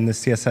HTML, and the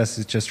CSS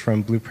is just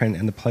from Blueprint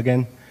and the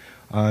plugin.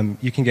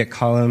 You can get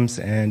columns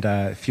and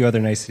a few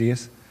other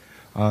niceties.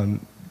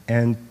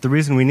 And the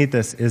reason we need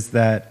this is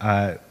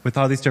that with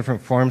all these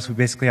different forms, we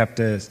basically have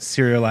to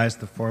serialize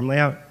the form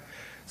layout.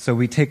 So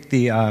we take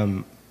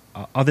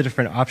all the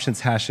different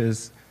options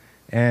hashes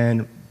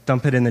and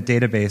dump it in the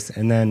database,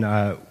 and then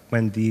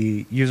when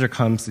the user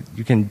comes,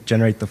 you can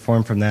generate the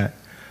form from that.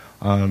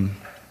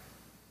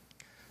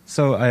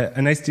 So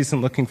a nice,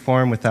 decent-looking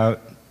form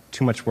without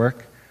too much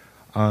work.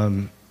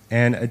 And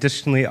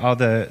additionally, all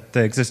the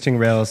existing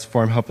Rails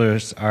form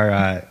helpers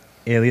are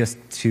alias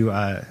to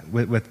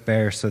with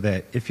Bear, so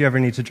that if you ever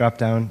need to drop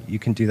down, you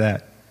can do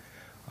that.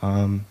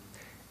 And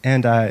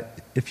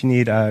if you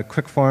need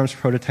quick forms,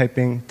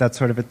 prototyping, that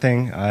sort of a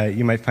thing,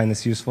 you might find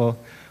this useful.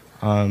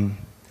 I'm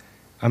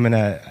going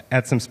to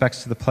add some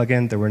specs to the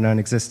plugin that were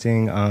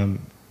non-existing.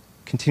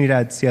 Continue to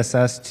add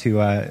CSS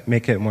to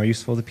make it more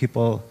useful to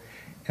people.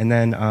 And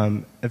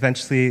then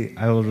eventually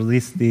I will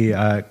release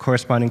the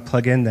corresponding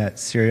plugin that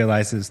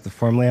serializes the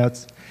form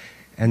layouts.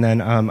 And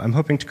then I'm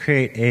hoping to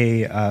create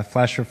a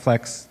Flash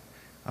Reflex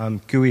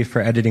GUI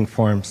for editing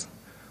forms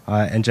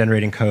and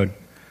generating code.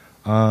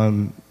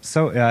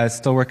 So it's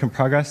still work in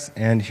progress.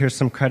 And here's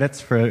some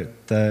credits for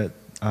the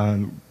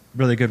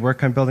really good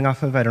work I'm building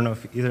off of. I don't know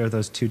if either of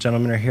those two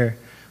gentlemen are here,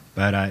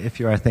 but if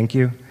you are, thank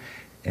you.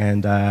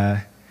 And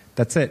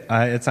that's it.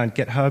 It's on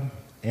GitHub.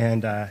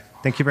 And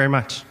thank you very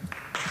much.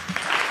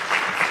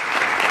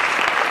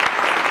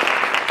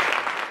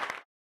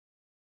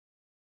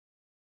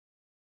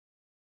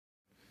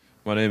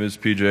 My name is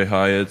PJ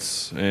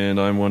Hyatt, and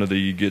I'm one of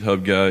the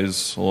GitHub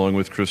guys, along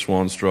with Chris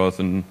Wanstroth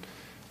and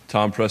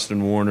Tom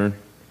Preston Warner.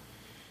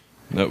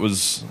 That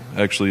was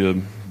actually a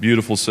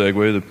beautiful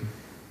segue. The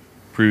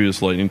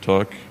previous Lightning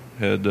Talk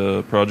had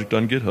a project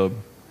on GitHub.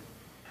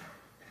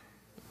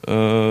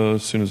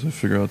 As soon as I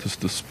figure out this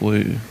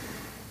display...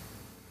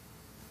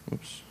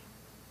 Whoops.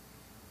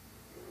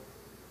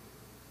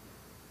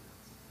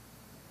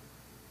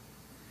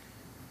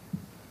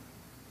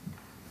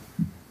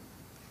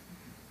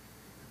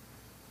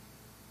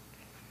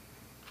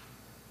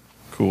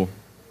 Cool.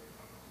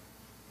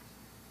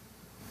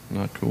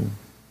 Not cool.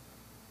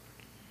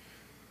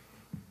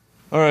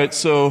 All right,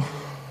 so,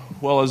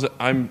 well, as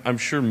I'm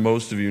sure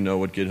most of you know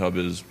what GitHub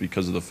is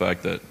because of the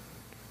fact that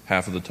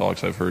half of the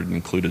talks I've heard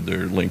included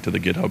their link to the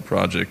GitHub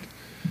project.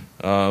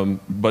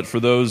 But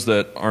for those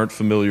that aren't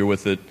familiar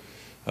with it,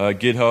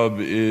 GitHub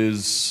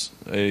is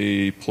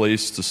a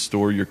place to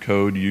store your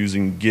code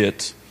using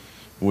Git,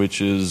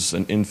 which is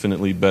an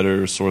infinitely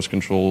better source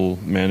control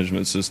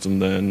management system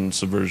than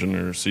Subversion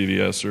or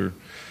CVS or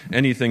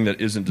anything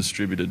that isn't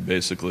distributed,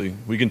 basically.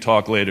 We can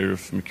talk later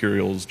if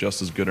Mercurial is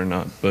just as good or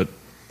not. But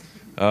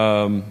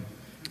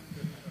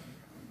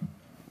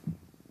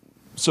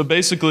so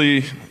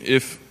basically,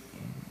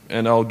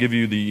 and I'll give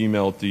you the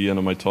email at the end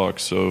of my talk,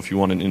 so if you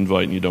want an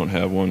invite and you don't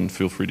have one,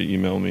 feel free to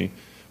email me.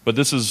 But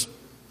this is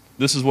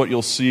what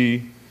you'll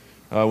see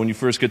when you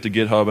first get to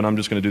GitHub, and I'm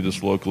just going to do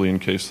this locally in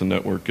case the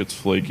network gets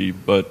flaky.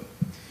 But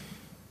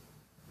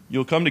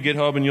you'll come to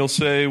GitHub and you'll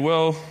say,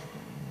 well,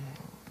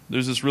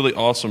 there's this really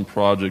awesome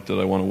project that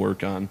I want to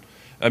work on.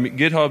 I mean,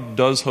 GitHub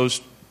does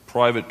host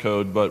private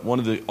code, but one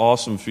of the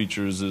awesome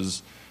features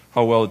is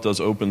how well it does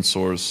open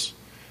source.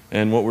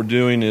 And what we're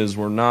doing is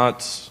we're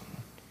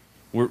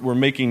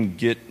making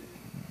Git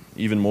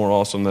even more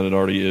awesome than it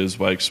already is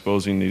by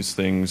exposing these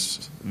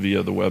things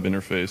via the web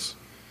interface.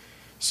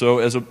 So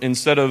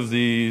instead of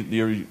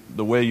the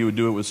way you would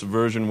do it with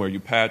Subversion, where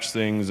you patch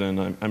things,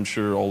 and I'm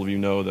sure all of you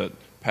know that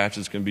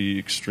patches can be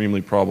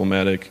extremely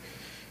problematic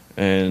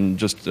and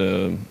just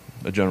a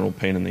general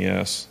pain in the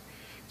ass.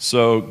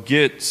 So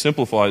Git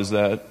simplifies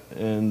that,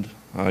 and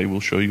I will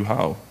show you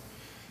how.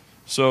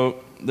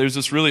 So there's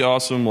this really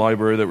awesome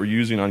library that we're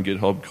using on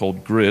GitHub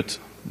called Grit.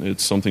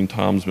 It's something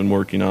Tom's been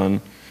working on.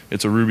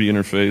 It's a Ruby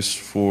interface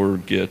for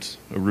Git,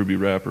 a Ruby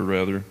wrapper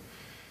rather.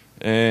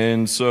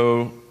 And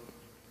so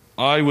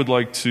I would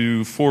like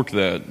to fork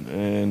that,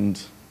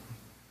 and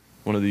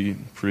one of the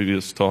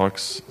previous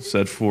talks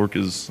said fork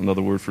is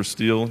another word for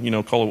steal. You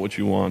know, call it what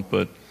you want,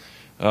 but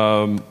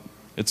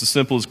it's as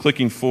simple as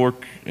clicking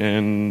fork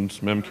and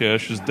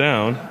memcache is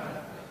down.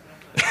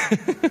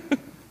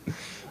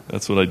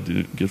 That's what I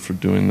get for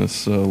doing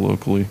this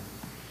locally.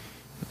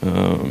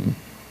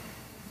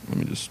 Let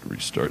me just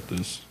restart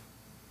this.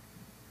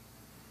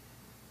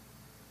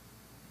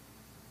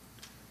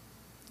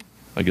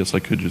 I guess I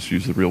could just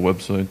use the real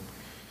website.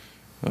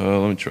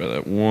 Let me try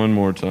that one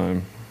more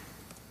time.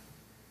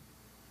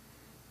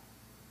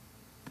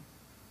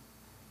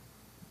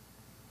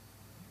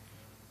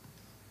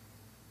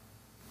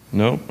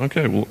 No?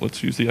 Okay, well,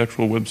 let's use the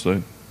actual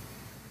website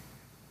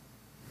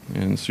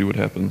and see what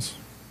happens.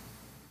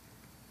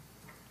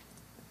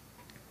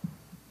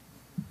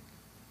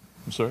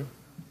 I'm sorry?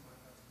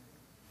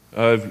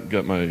 I've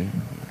got my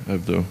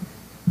Evdo.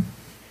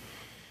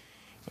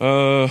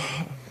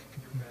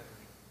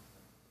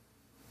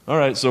 All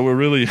right, so we're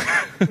really,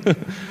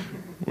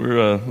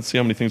 let's see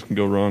how many things can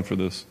go wrong for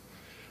this.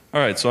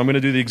 All right, so I'm going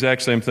to do the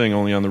exact same thing,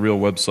 only on the real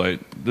website.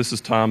 This is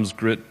Tom's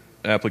Grit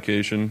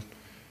application,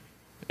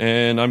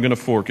 and I'm going to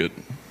fork it.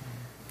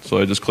 So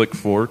I just click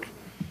fork,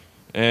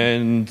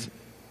 and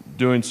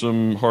doing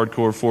some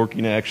hardcore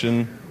forking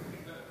action,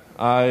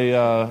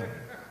 I'm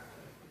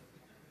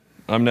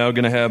now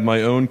going to have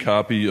my own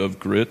copy of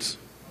Grit,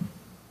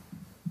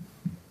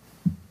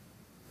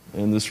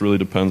 and this really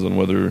depends on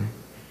whether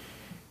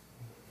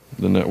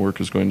the network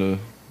is going to...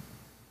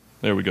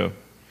 There we go.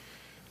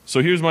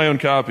 So here's my own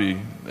copy,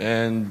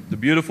 and the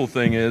beautiful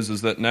thing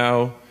is that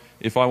now,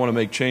 if I want to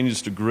make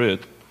changes to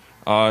Grit,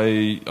 I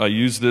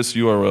use this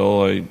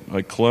URL,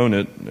 I clone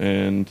it,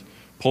 and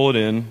pull it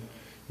in,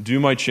 do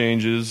my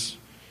changes,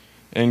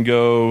 and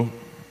go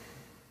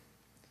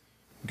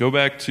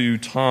back to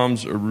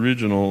Tom's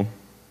original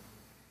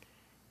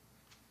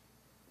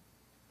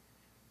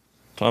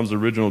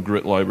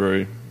grit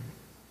library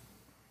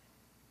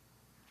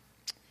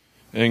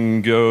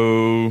and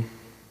go.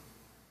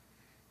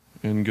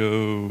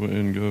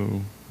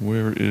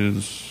 Where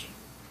is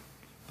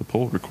the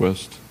pull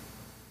request?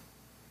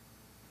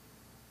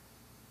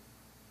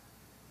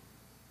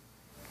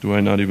 Do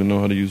I not even know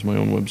how to use my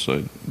own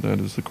website? That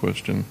is the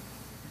question.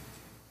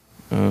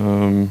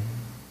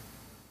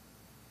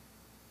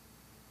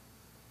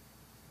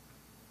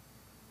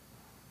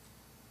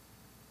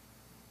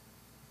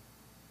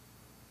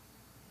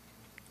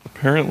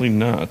 Apparently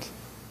not.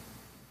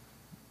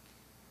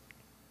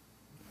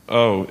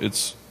 Oh,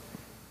 that's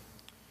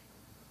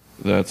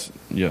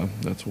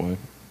why.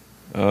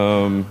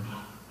 So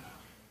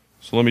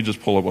let me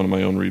just pull up one of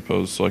my own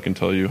repos so I can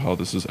tell you how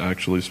this is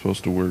actually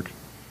supposed to work.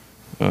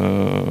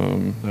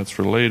 That's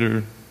for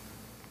later.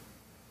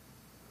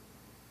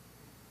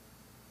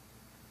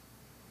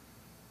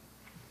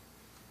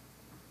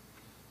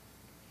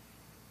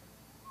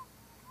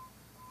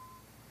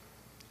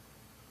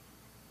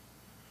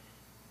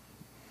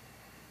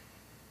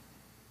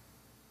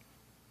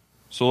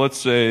 So let's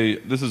say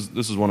this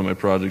is one of my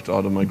project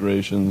auto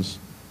migrations.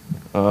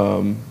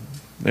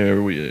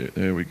 There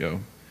we go.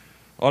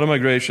 Auto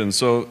migration.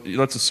 So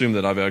let's assume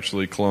that I've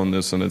actually cloned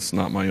this and it's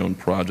not my own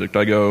project.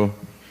 I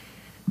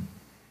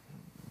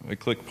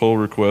click pull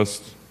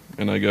request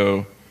and I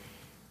go,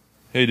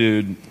 hey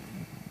dude,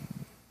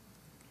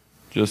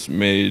 just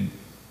made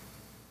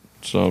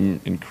some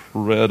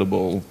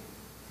incredible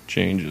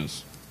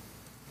changes.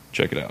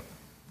 Check it out.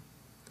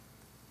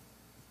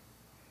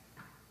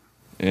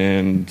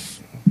 And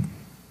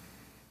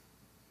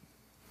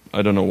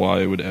I don't know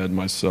why I would add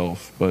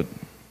myself, but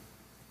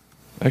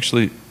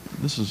actually,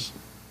 this is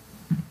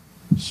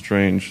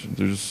strange.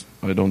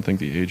 I don't think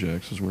the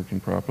Ajax is working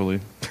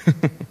properly.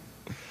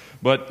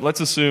 But let's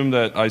assume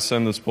that I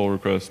send this pull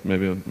request.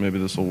 Maybe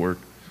this will work.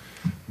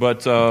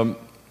 But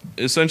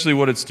essentially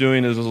what it's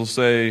doing is it'll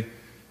say,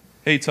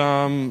 hey,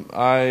 Tom,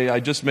 I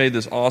just made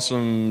this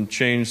awesome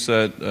change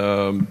set.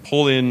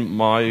 Pull in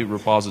my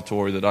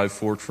repository that I've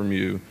forked from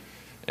you.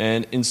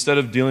 And instead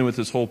of dealing with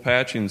this whole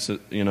patching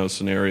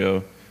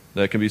scenario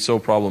that can be so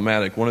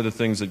problematic, one of the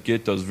things that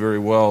Git does very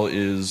well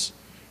is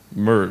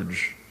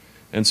merge.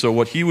 And so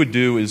what he would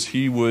do is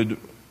he would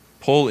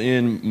pull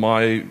in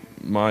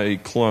my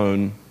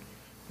clone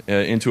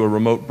into a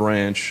remote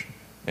branch,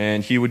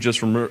 and he would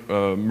just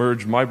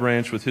merge my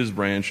branch with his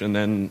branch, and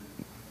then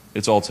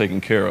it's all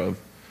taken care of.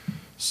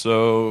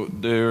 So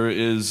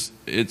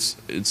it's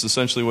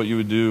essentially what you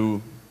would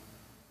do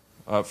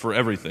for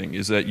everything,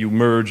 is that you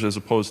merge as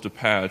opposed to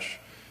patch,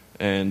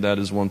 and that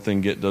is one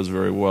thing Git does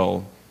very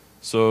well.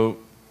 So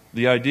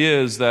the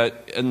idea is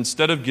that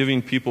instead of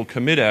giving people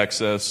commit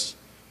access,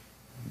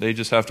 they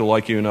just have to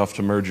like you enough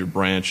to merge your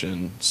branch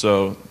in.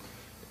 So,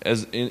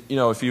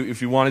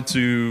 if you wanted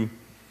to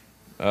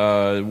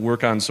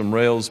work on some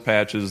Rails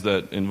patches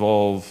that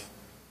involve,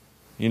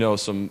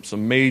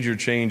 some major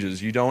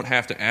changes, you don't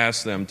have to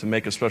ask them to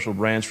make a special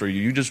branch for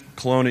you. You just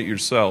clone it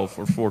yourself,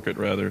 or fork it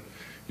rather.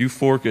 You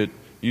fork it,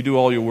 you do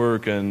all your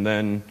work, and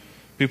then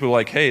people are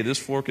like, hey, this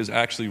fork is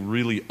actually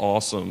really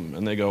awesome.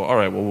 And they go, all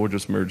right, well, we'll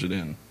just merge it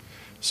in.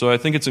 So I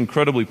think it's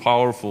incredibly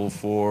powerful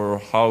for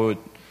how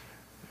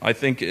I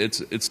think it's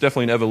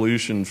definitely an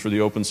evolution for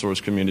the open source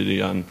community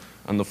on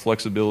the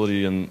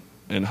flexibility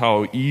and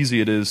how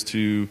easy it is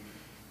to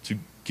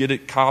get a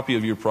copy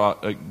of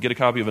get a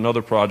copy of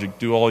another project,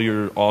 do all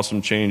your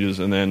awesome changes,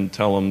 and then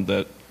tell them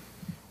that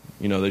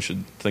they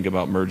should think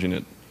about merging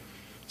it.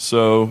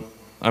 So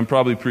I'm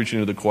probably preaching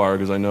to the choir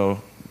because I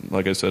know,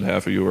 like I said,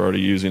 half of you are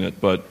already using it.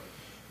 But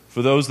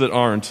for those that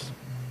aren't,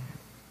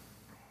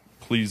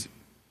 please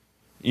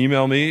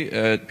email me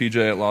at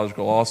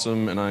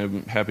pj@logicalawesome, and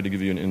I'm happy to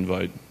give you an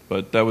invite.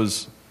 But that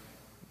was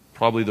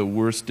probably the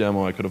worst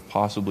demo I could have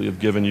possibly have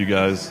given you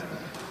guys.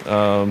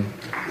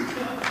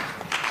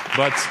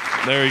 But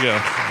there you go.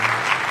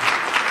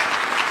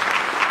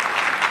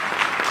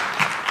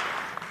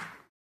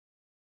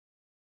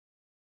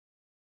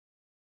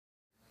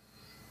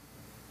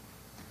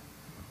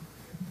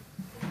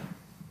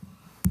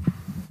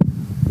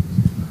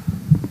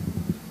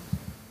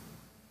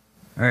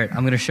 All right,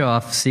 I'm going to show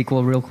off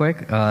SQL real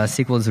quick.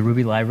 SQL is a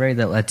Ruby library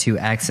that lets you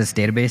access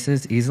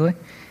databases easily.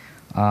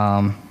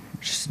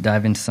 Just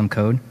dive into some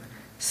code.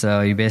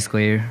 So you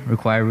basically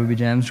require Ruby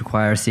gems,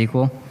 require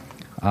SQL.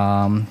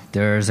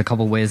 There's a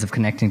couple ways of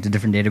connecting to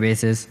different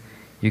databases.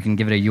 You can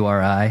give it a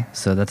URI,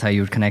 so that's how you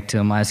would connect to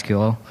a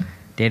MySQL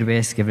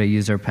database. Give it a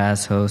user,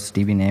 pass, host,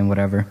 DB name,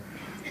 whatever.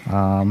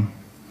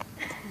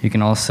 You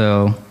can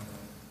also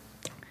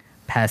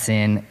pass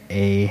in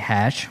a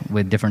hash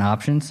with different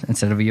options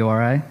instead of a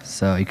URI.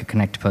 So you could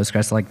connect to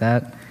Postgres like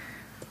that.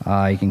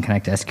 You can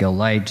connect to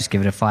SQLite, just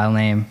give it a file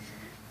name.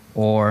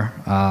 Or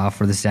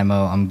for this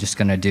demo, I'm just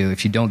going to do,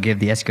 if you don't give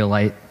the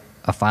SQLite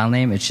a file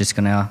name, it's just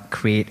going to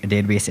create a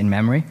database in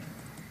memory.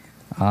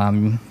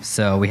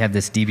 So we have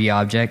this DB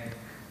object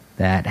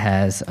that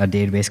has a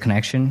database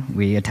connection.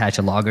 We attach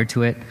a logger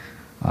to it.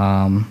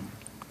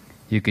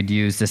 You could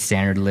use the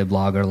standard lib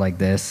logger like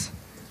this,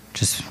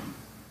 just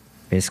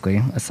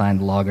basically assign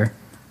the logger.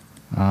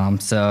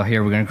 So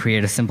here we're going to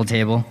create a simple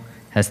table,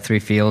 has 3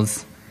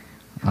 fields.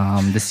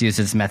 This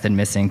uses method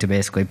missing to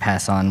basically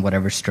pass on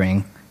whatever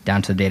string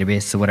down to the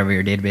database. So whatever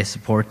your database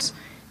supports,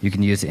 you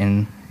can use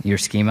in your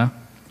schema.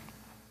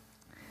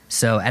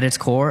 So at its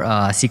core,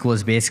 SQL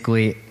is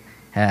basically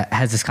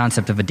has this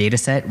concept of a data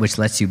set, which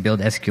lets you build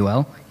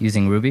SQL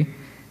using Ruby.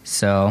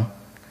 So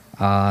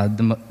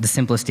the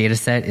simplest data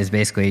set is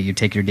basically you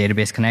take your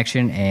database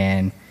connection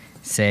and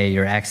say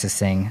you're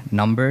accessing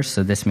numbers.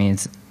 So this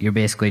means you're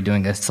basically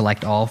doing a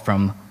select all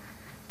from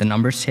the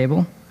numbers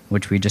table,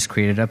 which we just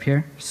created up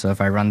here. So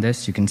if I run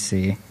this, you can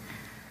see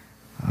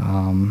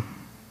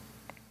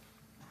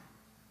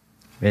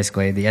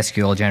basically the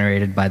SQL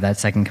generated by that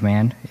second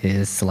command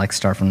is select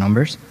star from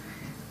numbers.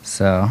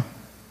 So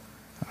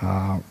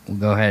we'll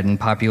go ahead and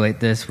populate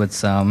this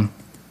with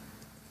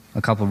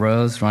a couple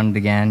rows, run it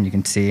again. You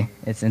can see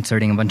it's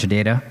inserting a bunch of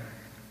data.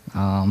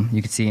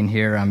 You can see in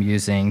here I'm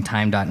using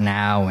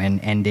time.now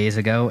and n days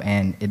ago,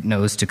 and it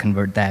knows to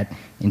convert that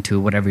into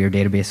whatever your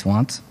database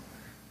wants.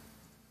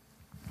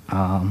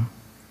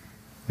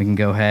 We can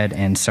go ahead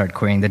and start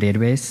querying the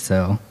database.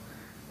 So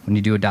when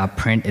you do a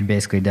 .print, it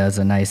basically does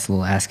a nice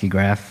little ASCII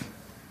graph.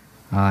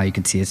 You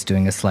can see it's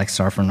doing a select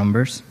star from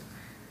numbers.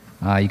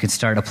 You can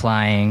start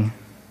applying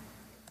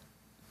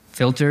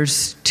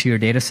filters to your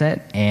data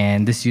set,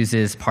 and this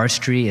uses parse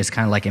tree as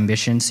kind of like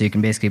Ambition, so you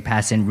can basically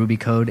pass in Ruby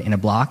code in a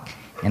block,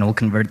 and it will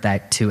convert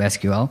that to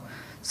SQL.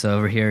 So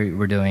over here,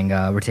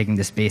 we're taking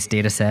this base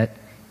data set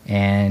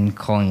and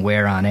calling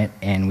where on it,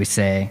 and we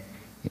say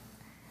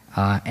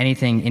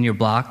anything in your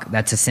block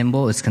that's a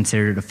symbol is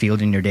considered a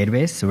field in your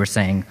database. So we're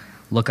saying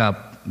look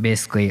up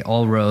basically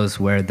all rows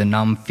where the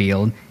num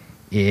field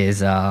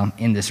is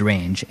in this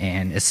range,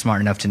 and it's smart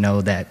enough to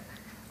know that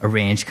a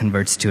range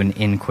converts to an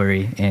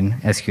inquiry in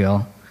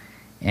SQL.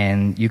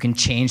 And you can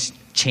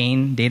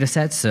chain data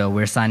sets, so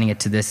we're assigning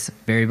it to this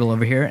variable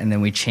over here, and then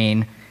we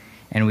chain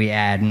and we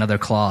add another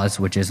clause,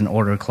 which is an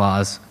order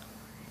clause,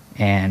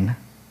 and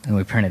then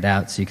we print it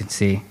out so you can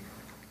see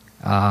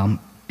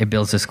it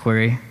builds this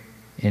query.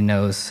 It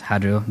knows how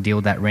to deal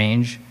with that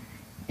range,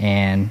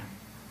 and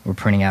we're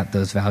printing out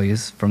those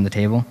values from the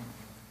table.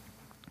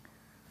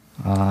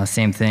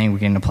 Same thing, we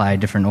can apply a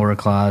different order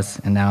clause,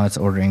 and now it's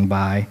ordering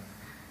by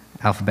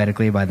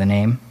alphabetically by the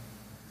name.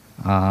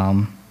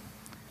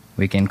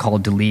 We can call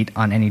delete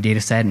on any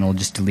data set, and it'll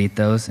just delete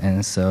those.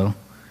 And so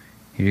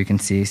here you can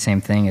see same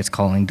thing. It's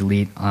calling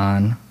delete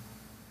on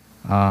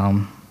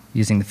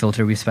using the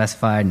filter we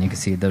specified, and you can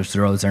see those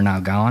rows are now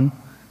gone.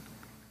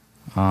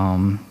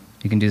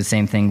 You can do the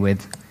same thing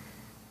with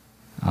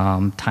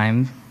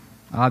time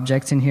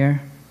objects in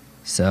here.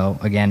 So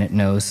again, it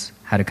knows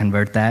how to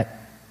convert that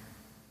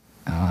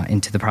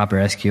into the proper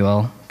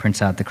SQL,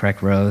 prints out the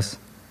correct rows.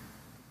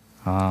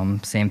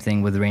 Same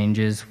thing with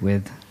ranges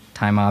with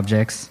time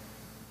objects.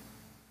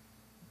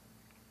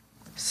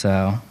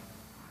 So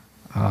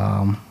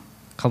a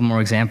couple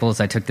more examples.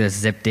 I took this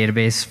zip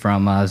database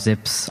from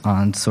Zips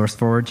on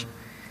SourceForge.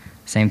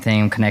 Same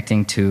thing, I'm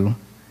connecting to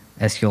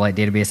SQLite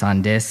database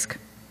on disk.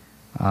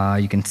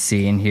 You can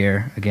see in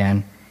here,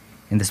 again,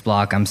 in this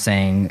block, I'm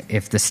saying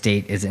if the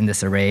state is in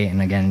this array,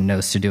 and again, it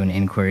knows to do an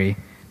inquiry.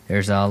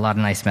 There's a lot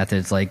of nice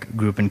methods like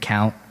group and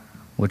count,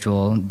 which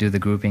will do the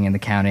grouping and the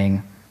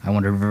counting. I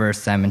want to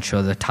reverse them and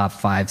show the top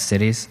 5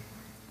 cities.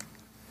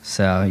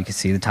 So you can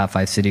see the top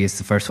 5 cities.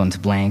 The first one's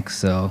blank,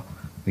 so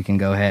we can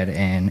go ahead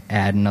and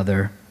add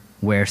another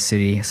where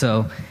city.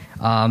 So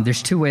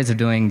there's 2 ways of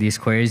doing these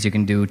queries. You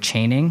can do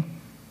chaining,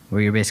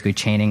 where you're basically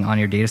chaining on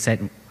your data set,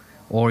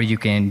 or you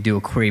can do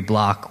a query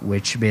block,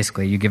 which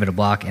basically you give it a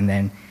block and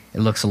then it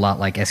looks a lot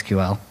like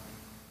SQL.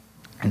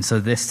 And so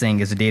this thing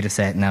is a data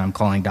set, and now I'm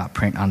calling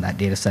 .print on that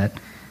data set.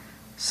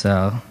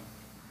 So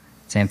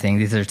same thing.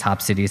 These are the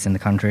top cities in the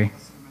country.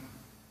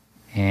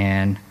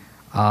 And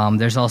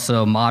there's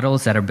also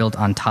models that are built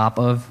on top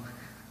of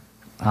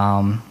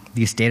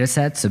these data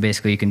sets. So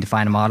basically you can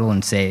define a model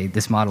and say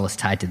this model is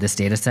tied to this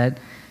data set.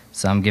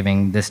 So I'm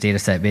giving this data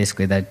set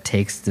basically that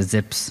takes the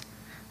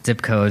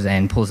zip codes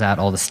and pulls out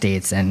all the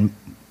states and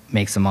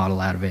makes a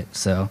model out of it.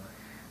 So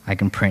I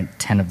can print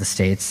 10 of the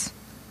states,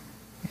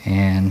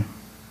 and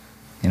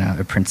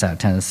it prints out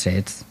 10 of the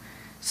states.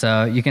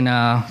 So you can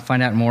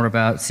find out more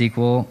about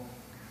SQL.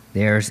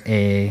 There's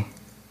a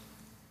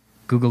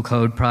Google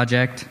Code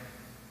project.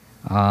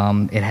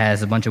 It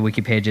has a bunch of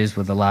wiki pages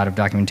with a lot of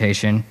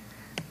documentation.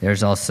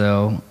 There's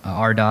also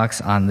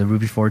RDocs on the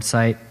RubyForge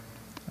site.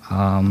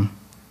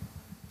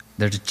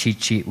 There's a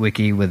cheat sheet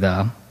wiki with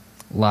a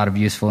lot of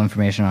useful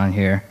information on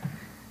here.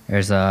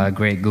 There's a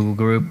great Google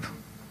group.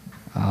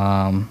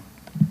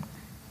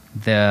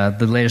 The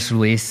latest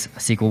release,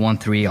 SQL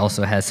 1.3,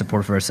 also has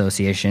support for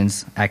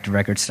associations, active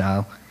record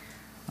style.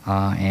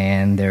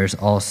 And there's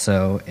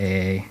also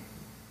a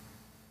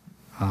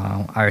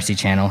IRC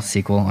channel,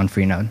 SQL on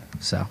Freenode.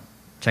 So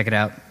check it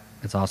out.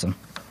 It's awesome.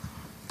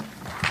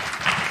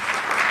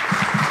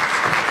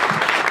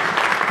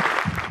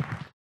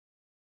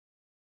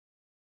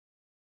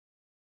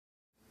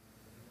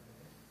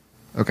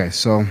 Okay,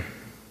 so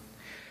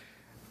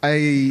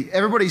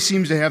everybody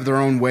seems to have their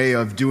own way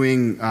of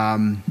doing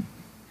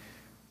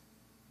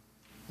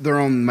their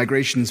own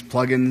migrations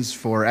plugins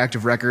for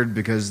Active Record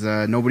because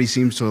nobody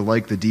seems to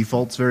like the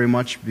defaults very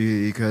much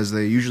because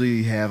they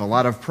usually have a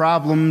lot of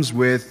problems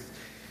with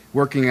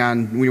when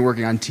you're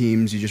working on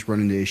teams, you just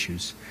run into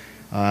issues.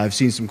 I've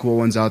seen some cool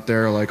ones out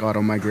there like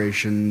auto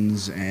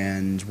migrations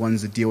and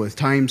ones that deal with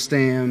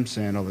timestamps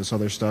and all this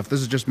other stuff.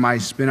 This is just my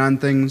spin on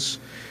things.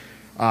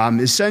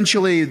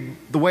 Essentially,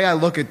 the way I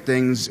look at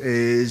things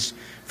is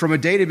from a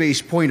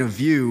database point of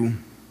view,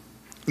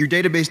 your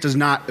database does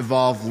not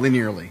evolve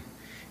linearly.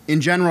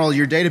 In general,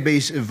 your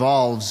database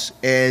evolves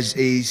as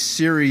a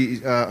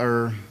series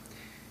or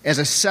as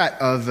a set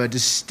of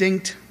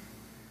distinct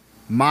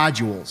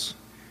modules.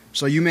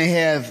 So you may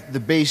have the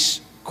base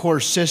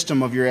core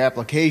system of your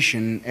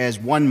application as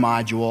one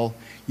module.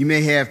 You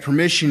may have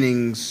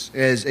permissionings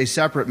as a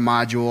separate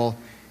module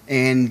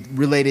and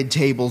related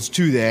tables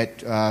to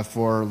that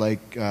for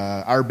like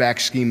RBAC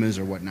schemas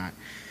or whatnot.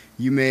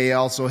 You may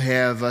also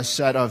have a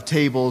set of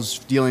tables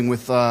dealing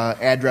with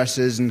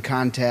addresses and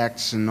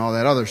contacts and all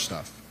that other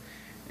stuff.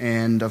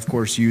 And, of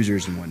course,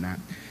 users and whatnot.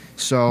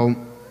 So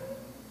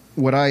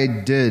what I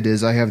did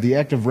is I have the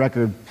Active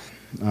Record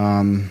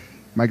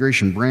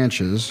migration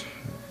branches,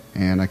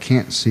 and I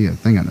can't see a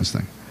thing on this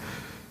thing.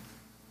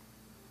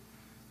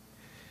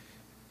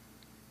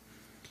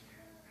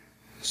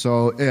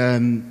 So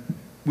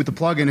with the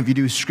plugin, if you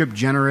do script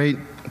generate,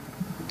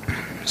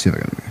 let's see if I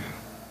got it.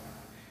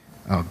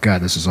 Oh,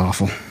 God, this is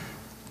awful.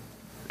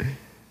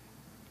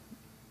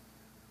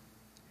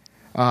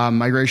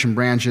 Migration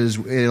branches,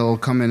 it'll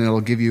come in and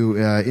it'll give you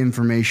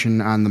information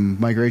on the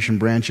migration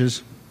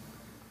branches.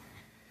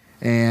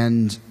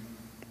 And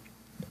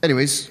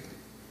anyways,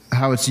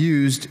 how it's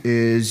used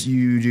is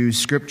you do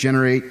script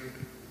generate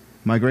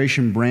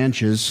migration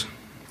branches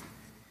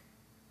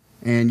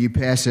and you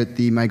pass it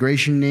the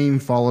migration name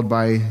followed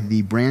by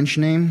the branch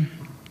name.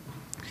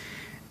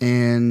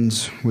 And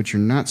what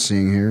you're not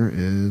seeing here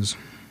is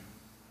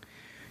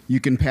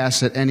you can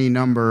pass it any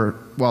number.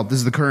 Well, this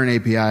is the current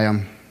API.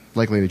 I'm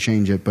likely to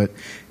change it, but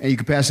you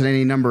can pass it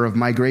any number of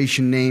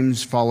migration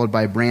names followed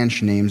by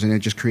branch names, and it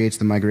just creates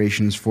the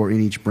migrations for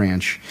in each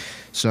branch.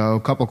 So a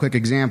couple quick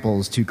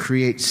examples. To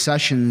create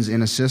sessions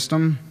in a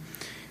system,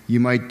 you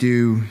might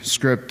do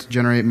script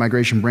generate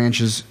migration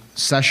branches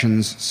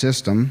sessions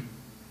system.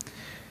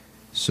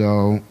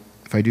 So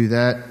if I do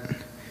that,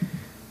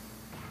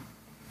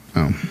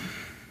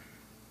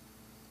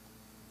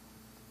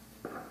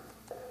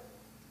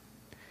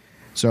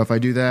 So if I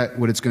do that,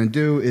 what it's going to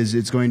do is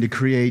it's going to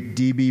create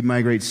db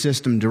migrate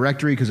system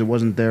directory because it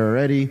wasn't there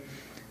already,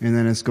 and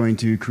then it's going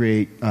to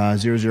create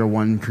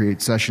 001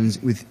 create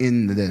sessions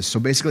within this. So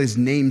basically it's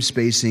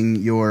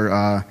namespacing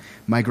your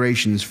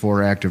migrations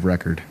for Active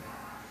Record.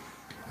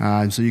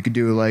 So you could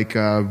do like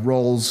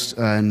roles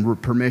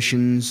and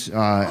permissions,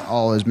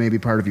 all as maybe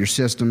part of your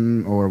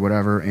system or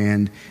whatever,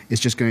 and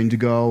it's just going to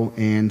go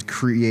and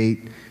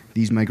create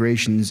these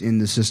migrations in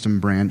the system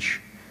branch.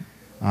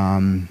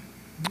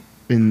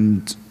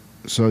 And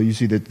so you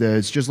see that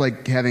it's just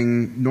like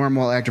having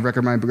normal Active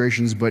Record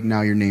migrations, but now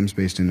your name's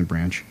based in a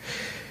branch.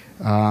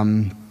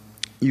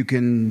 You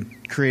can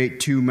create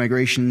two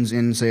migrations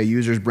in, say, a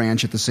user's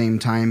branch at the same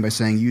time by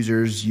saying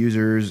users,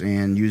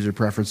 and user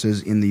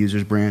preferences in the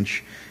user's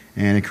branch,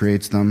 and it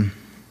creates them.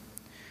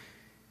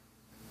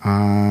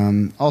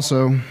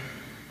 Also,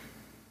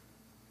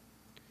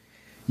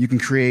 you can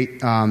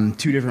create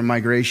two different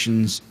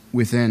migrations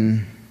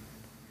within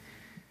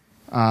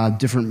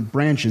different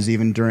branches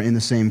even in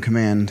the same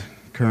command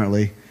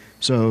currently.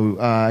 So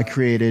I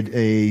created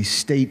a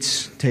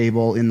states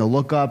table in the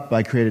lookup.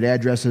 I created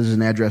addresses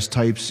and address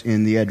types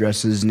in the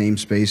addresses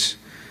namespace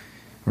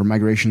or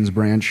migrations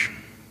branch.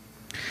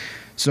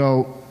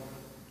 So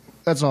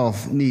that's all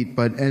neat,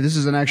 but this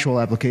is an actual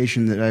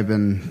application that I've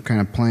been kind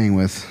of playing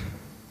with.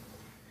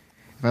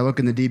 If I look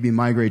in the db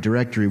migrate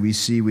directory, we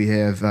see we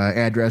have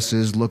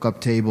addresses,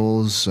 lookup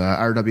tables.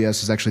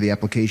 RWS is actually the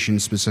application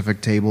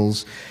specific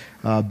tables.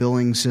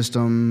 Billing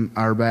system,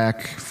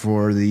 RBAC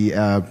for the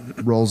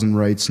roles and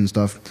rights and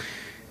stuff,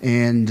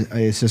 and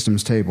a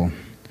systems table.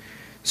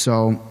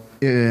 So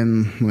let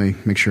me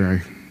make sure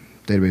our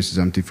database is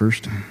empty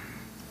first.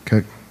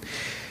 Okay.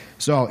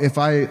 So if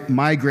I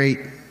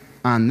migrate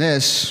on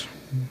this,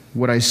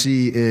 what I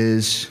see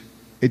is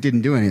it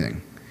didn't do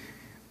anything.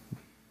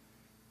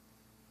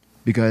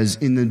 Because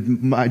in the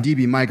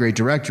db migrate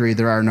directory,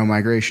 there are no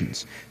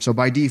migrations. So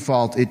by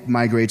default, it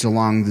migrates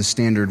along the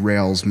standard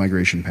Rails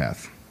migration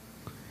path.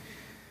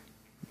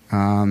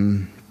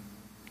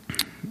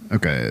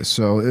 Okay,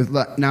 so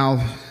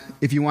now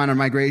if you want to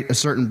migrate a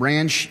certain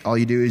branch, all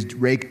you do is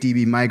rake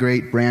db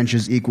migrate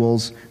branches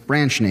equals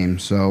branch name.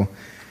 So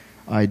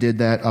I did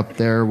that up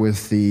there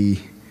with the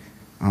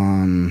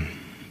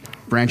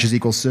branches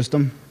equals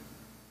system.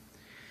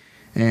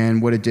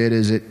 And what it did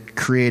is it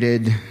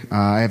created,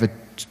 I have a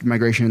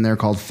migration in there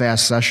called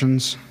fast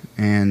sessions,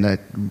 and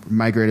that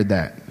migrated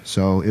that.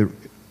 So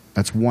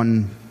that's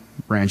one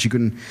branch. You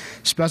can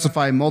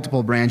specify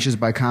multiple branches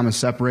by comma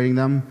separating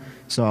them.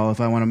 So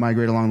if I want to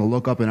migrate along the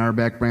lookup and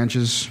RBAC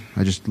branches,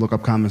 I just look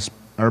up comma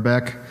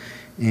RBAC,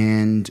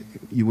 and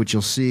what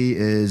you'll see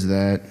is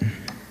that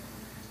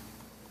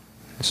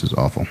this is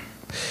awful.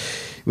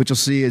 What you'll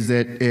see is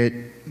that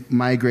it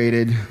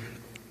migrated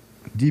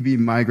DB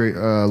migrate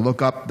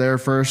lookup there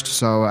first.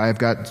 So I've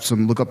got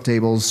some lookup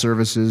tables,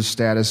 services,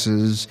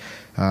 statuses,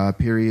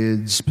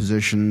 periods,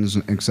 positions,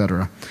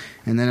 etc.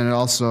 And then it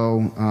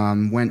also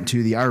went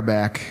to the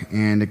RBAC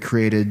and it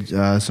created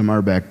some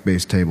RBAC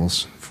based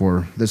tables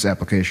for this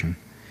application.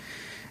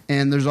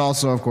 And there's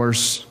also, of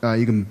course,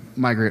 you can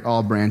migrate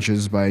all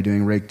branches by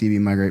doing rake db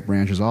migrate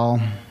branches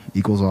all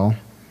equals all.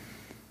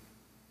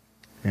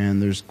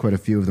 And there's quite a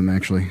few of them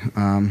actually.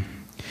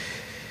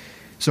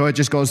 So it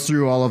just goes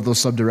through all of those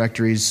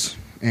subdirectories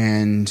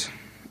and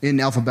in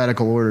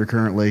alphabetical order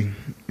currently,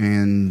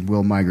 and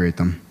we'll migrate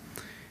them.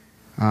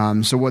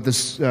 So what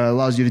this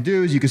allows you to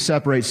do is you can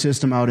separate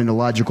system out into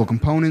logical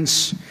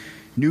components.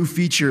 New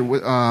feature,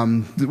 what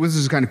this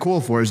is kind of cool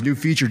for is new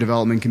feature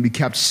development can be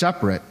kept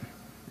separate.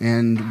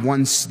 And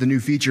once the new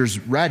feature is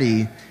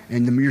ready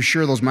and you're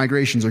sure those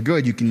migrations are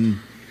good, you can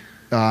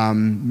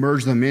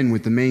merge them in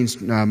with the main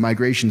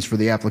migrations for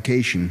the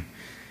application.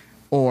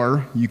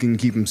 Or you can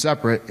keep them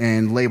separate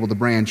and label the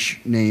branch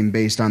name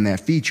based on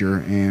that feature,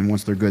 and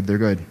once they're good, they're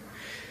good.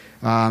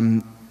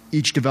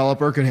 Each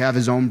developer could have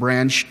his own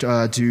branch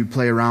to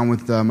play around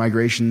with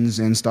migrations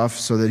and stuff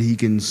so that he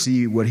can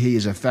see what he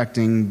is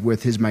affecting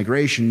with his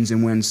migrations,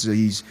 and once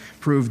he's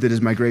proved that his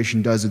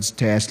migration does its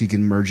task, he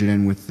can merge it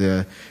in with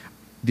the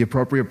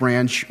appropriate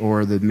branch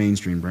or the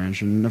mainstream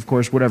branch, and of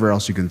course, whatever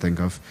else you can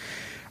think of.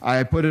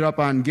 I put it up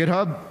on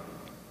GitHub.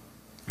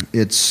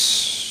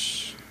 It's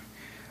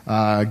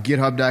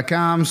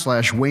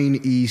github.com/Wayne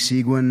E.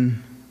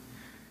 Seguin.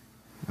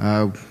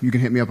 You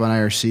can hit me up on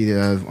IRC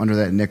under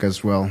that nick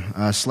as well.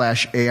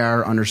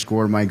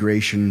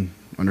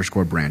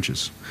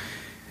 /AR_migration_branches.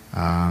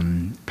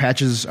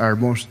 Patches are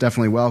most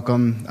definitely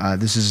welcome.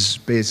 This is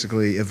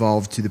basically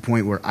evolved to the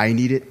point where I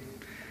need it,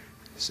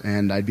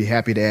 and I'd be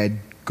happy to add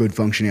good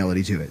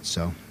functionality to it.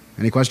 So,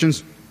 any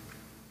questions?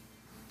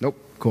 Nope.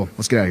 Cool.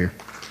 Let's get out of here.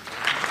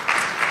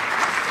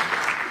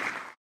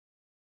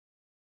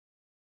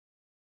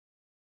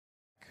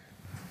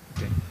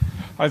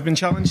 I've been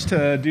challenged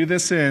to do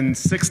this in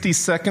 60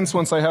 seconds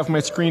once I have my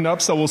screen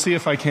up, so we'll see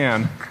if I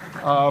can.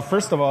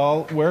 First of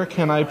all, where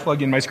can I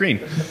plug in my screen?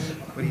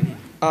 What do you need?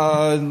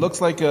 Looks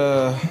like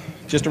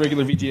just a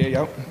regular VGA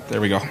out.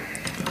 There we go.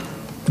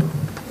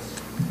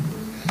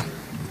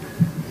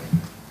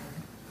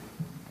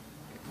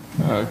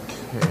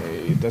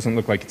 Okay, it doesn't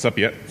look like it's up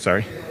yet.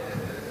 Sorry.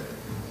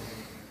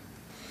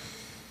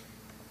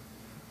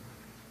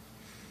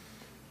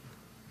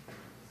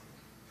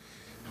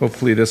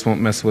 Hopefully this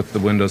won't mess with the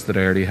windows that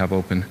I already have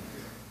open.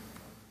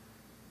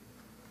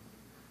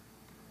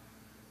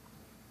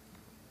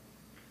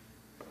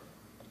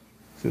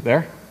 Is it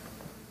there?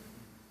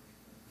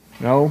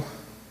 No?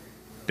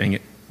 Dang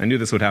it. I knew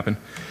this would happen.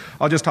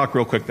 I'll just talk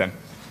real quick then.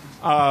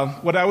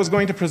 What I was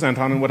going to present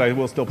on, and what I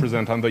will still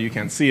present on, though you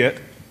can't see it,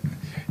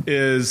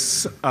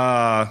 is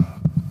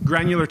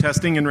granular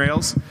testing in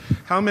Rails.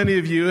 How many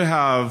of you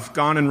have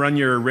gone and run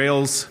your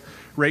Rails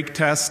rake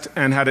test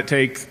and had it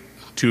take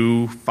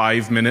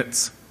 2-5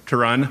 minutes to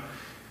run?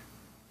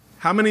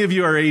 How many of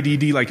you are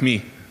ADD like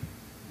me?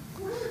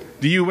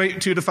 Do you wait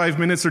 2 to 5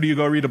 minutes, or do you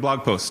go read a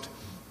blog post?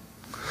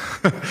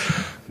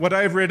 What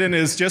I've written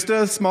is just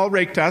a small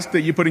rake task that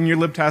you put in your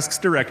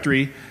libtasks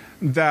directory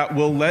that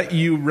will let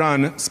you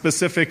run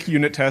specific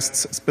unit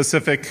tests,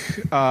 specific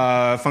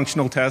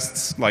functional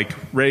tests like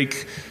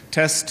rake,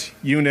 test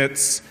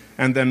units,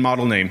 and then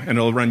model name, and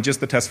it'll run just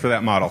the test for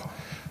that model.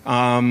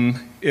 All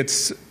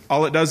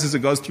it does is it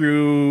goes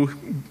through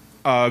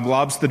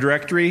globs the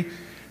directory,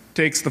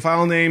 takes the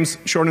file names,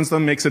 shortens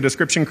them, makes a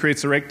description,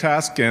 creates a rake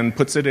task, and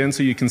puts it in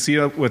so you can see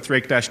it with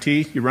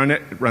rake-t. You run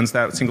it, it runs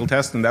that single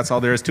test, and that's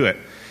all there is to it.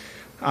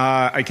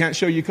 I can't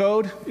show you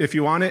code. If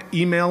you want it,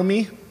 email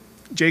me,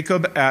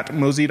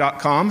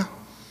 jacob@mozy.com,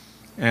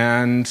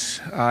 and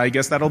I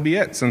guess that'll be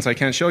it since I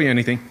can't show you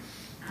anything.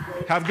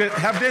 Have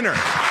dinner.